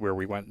podcast where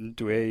we went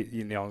into a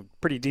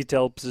pretty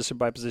detailed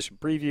position-by-position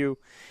preview.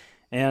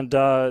 And,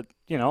 all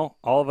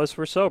of us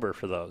were sober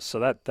for those. So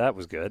that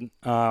was good.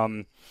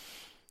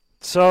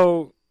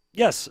 So,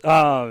 yes,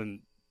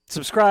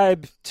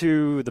 subscribe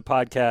to the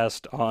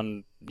podcast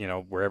on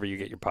wherever you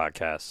get your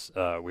podcasts.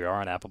 We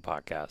are on Apple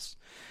Podcasts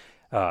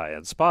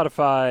and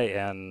Spotify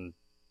and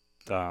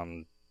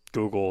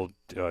Google.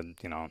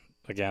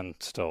 Again,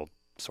 still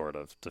sort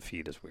of the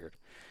feed is weird,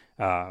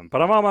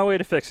 but I'm on my way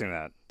to fixing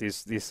that.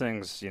 These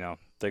things,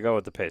 they go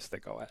at the pace they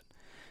go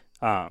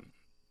at.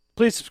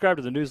 Please subscribe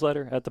to the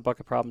newsletter at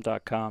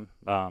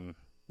thebucketproblem.com.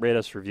 Rate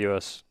us, review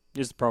us.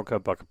 Use the promo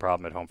code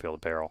bucketproblem at Homefield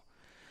Apparel.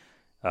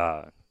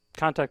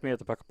 Contact me at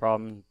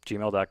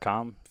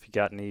thebucketproblem@gmail.com if you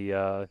got any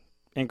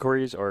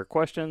inquiries or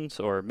questions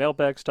or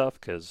mailbag stuff,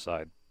 because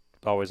I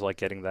always like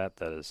getting that.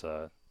 That is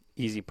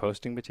easy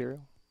posting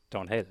material.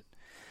 Don't hate it.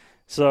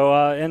 So,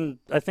 and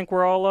I think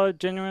we're all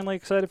genuinely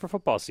excited for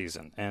football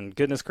season. And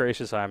goodness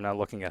gracious, I'm now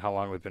looking at how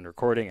long we've been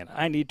recording, and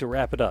I need to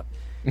wrap it up.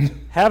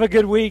 Have a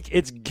good week.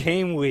 It's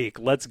game week.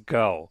 Let's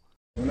go.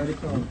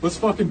 Let's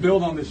fucking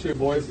build on this shit,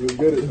 boys. Let's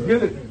get it.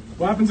 Get it.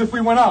 What happens if we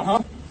went out,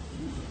 huh?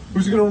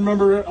 Who's gonna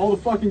remember all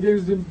the fucking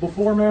games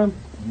before, man?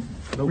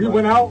 We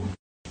went out.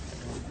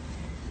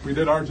 We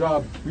did our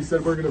job. We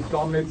said we're gonna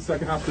dominate the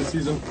second half of the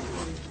season.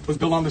 Let's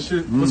build on the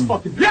shit. Let's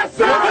fucking yes,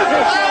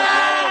 sir!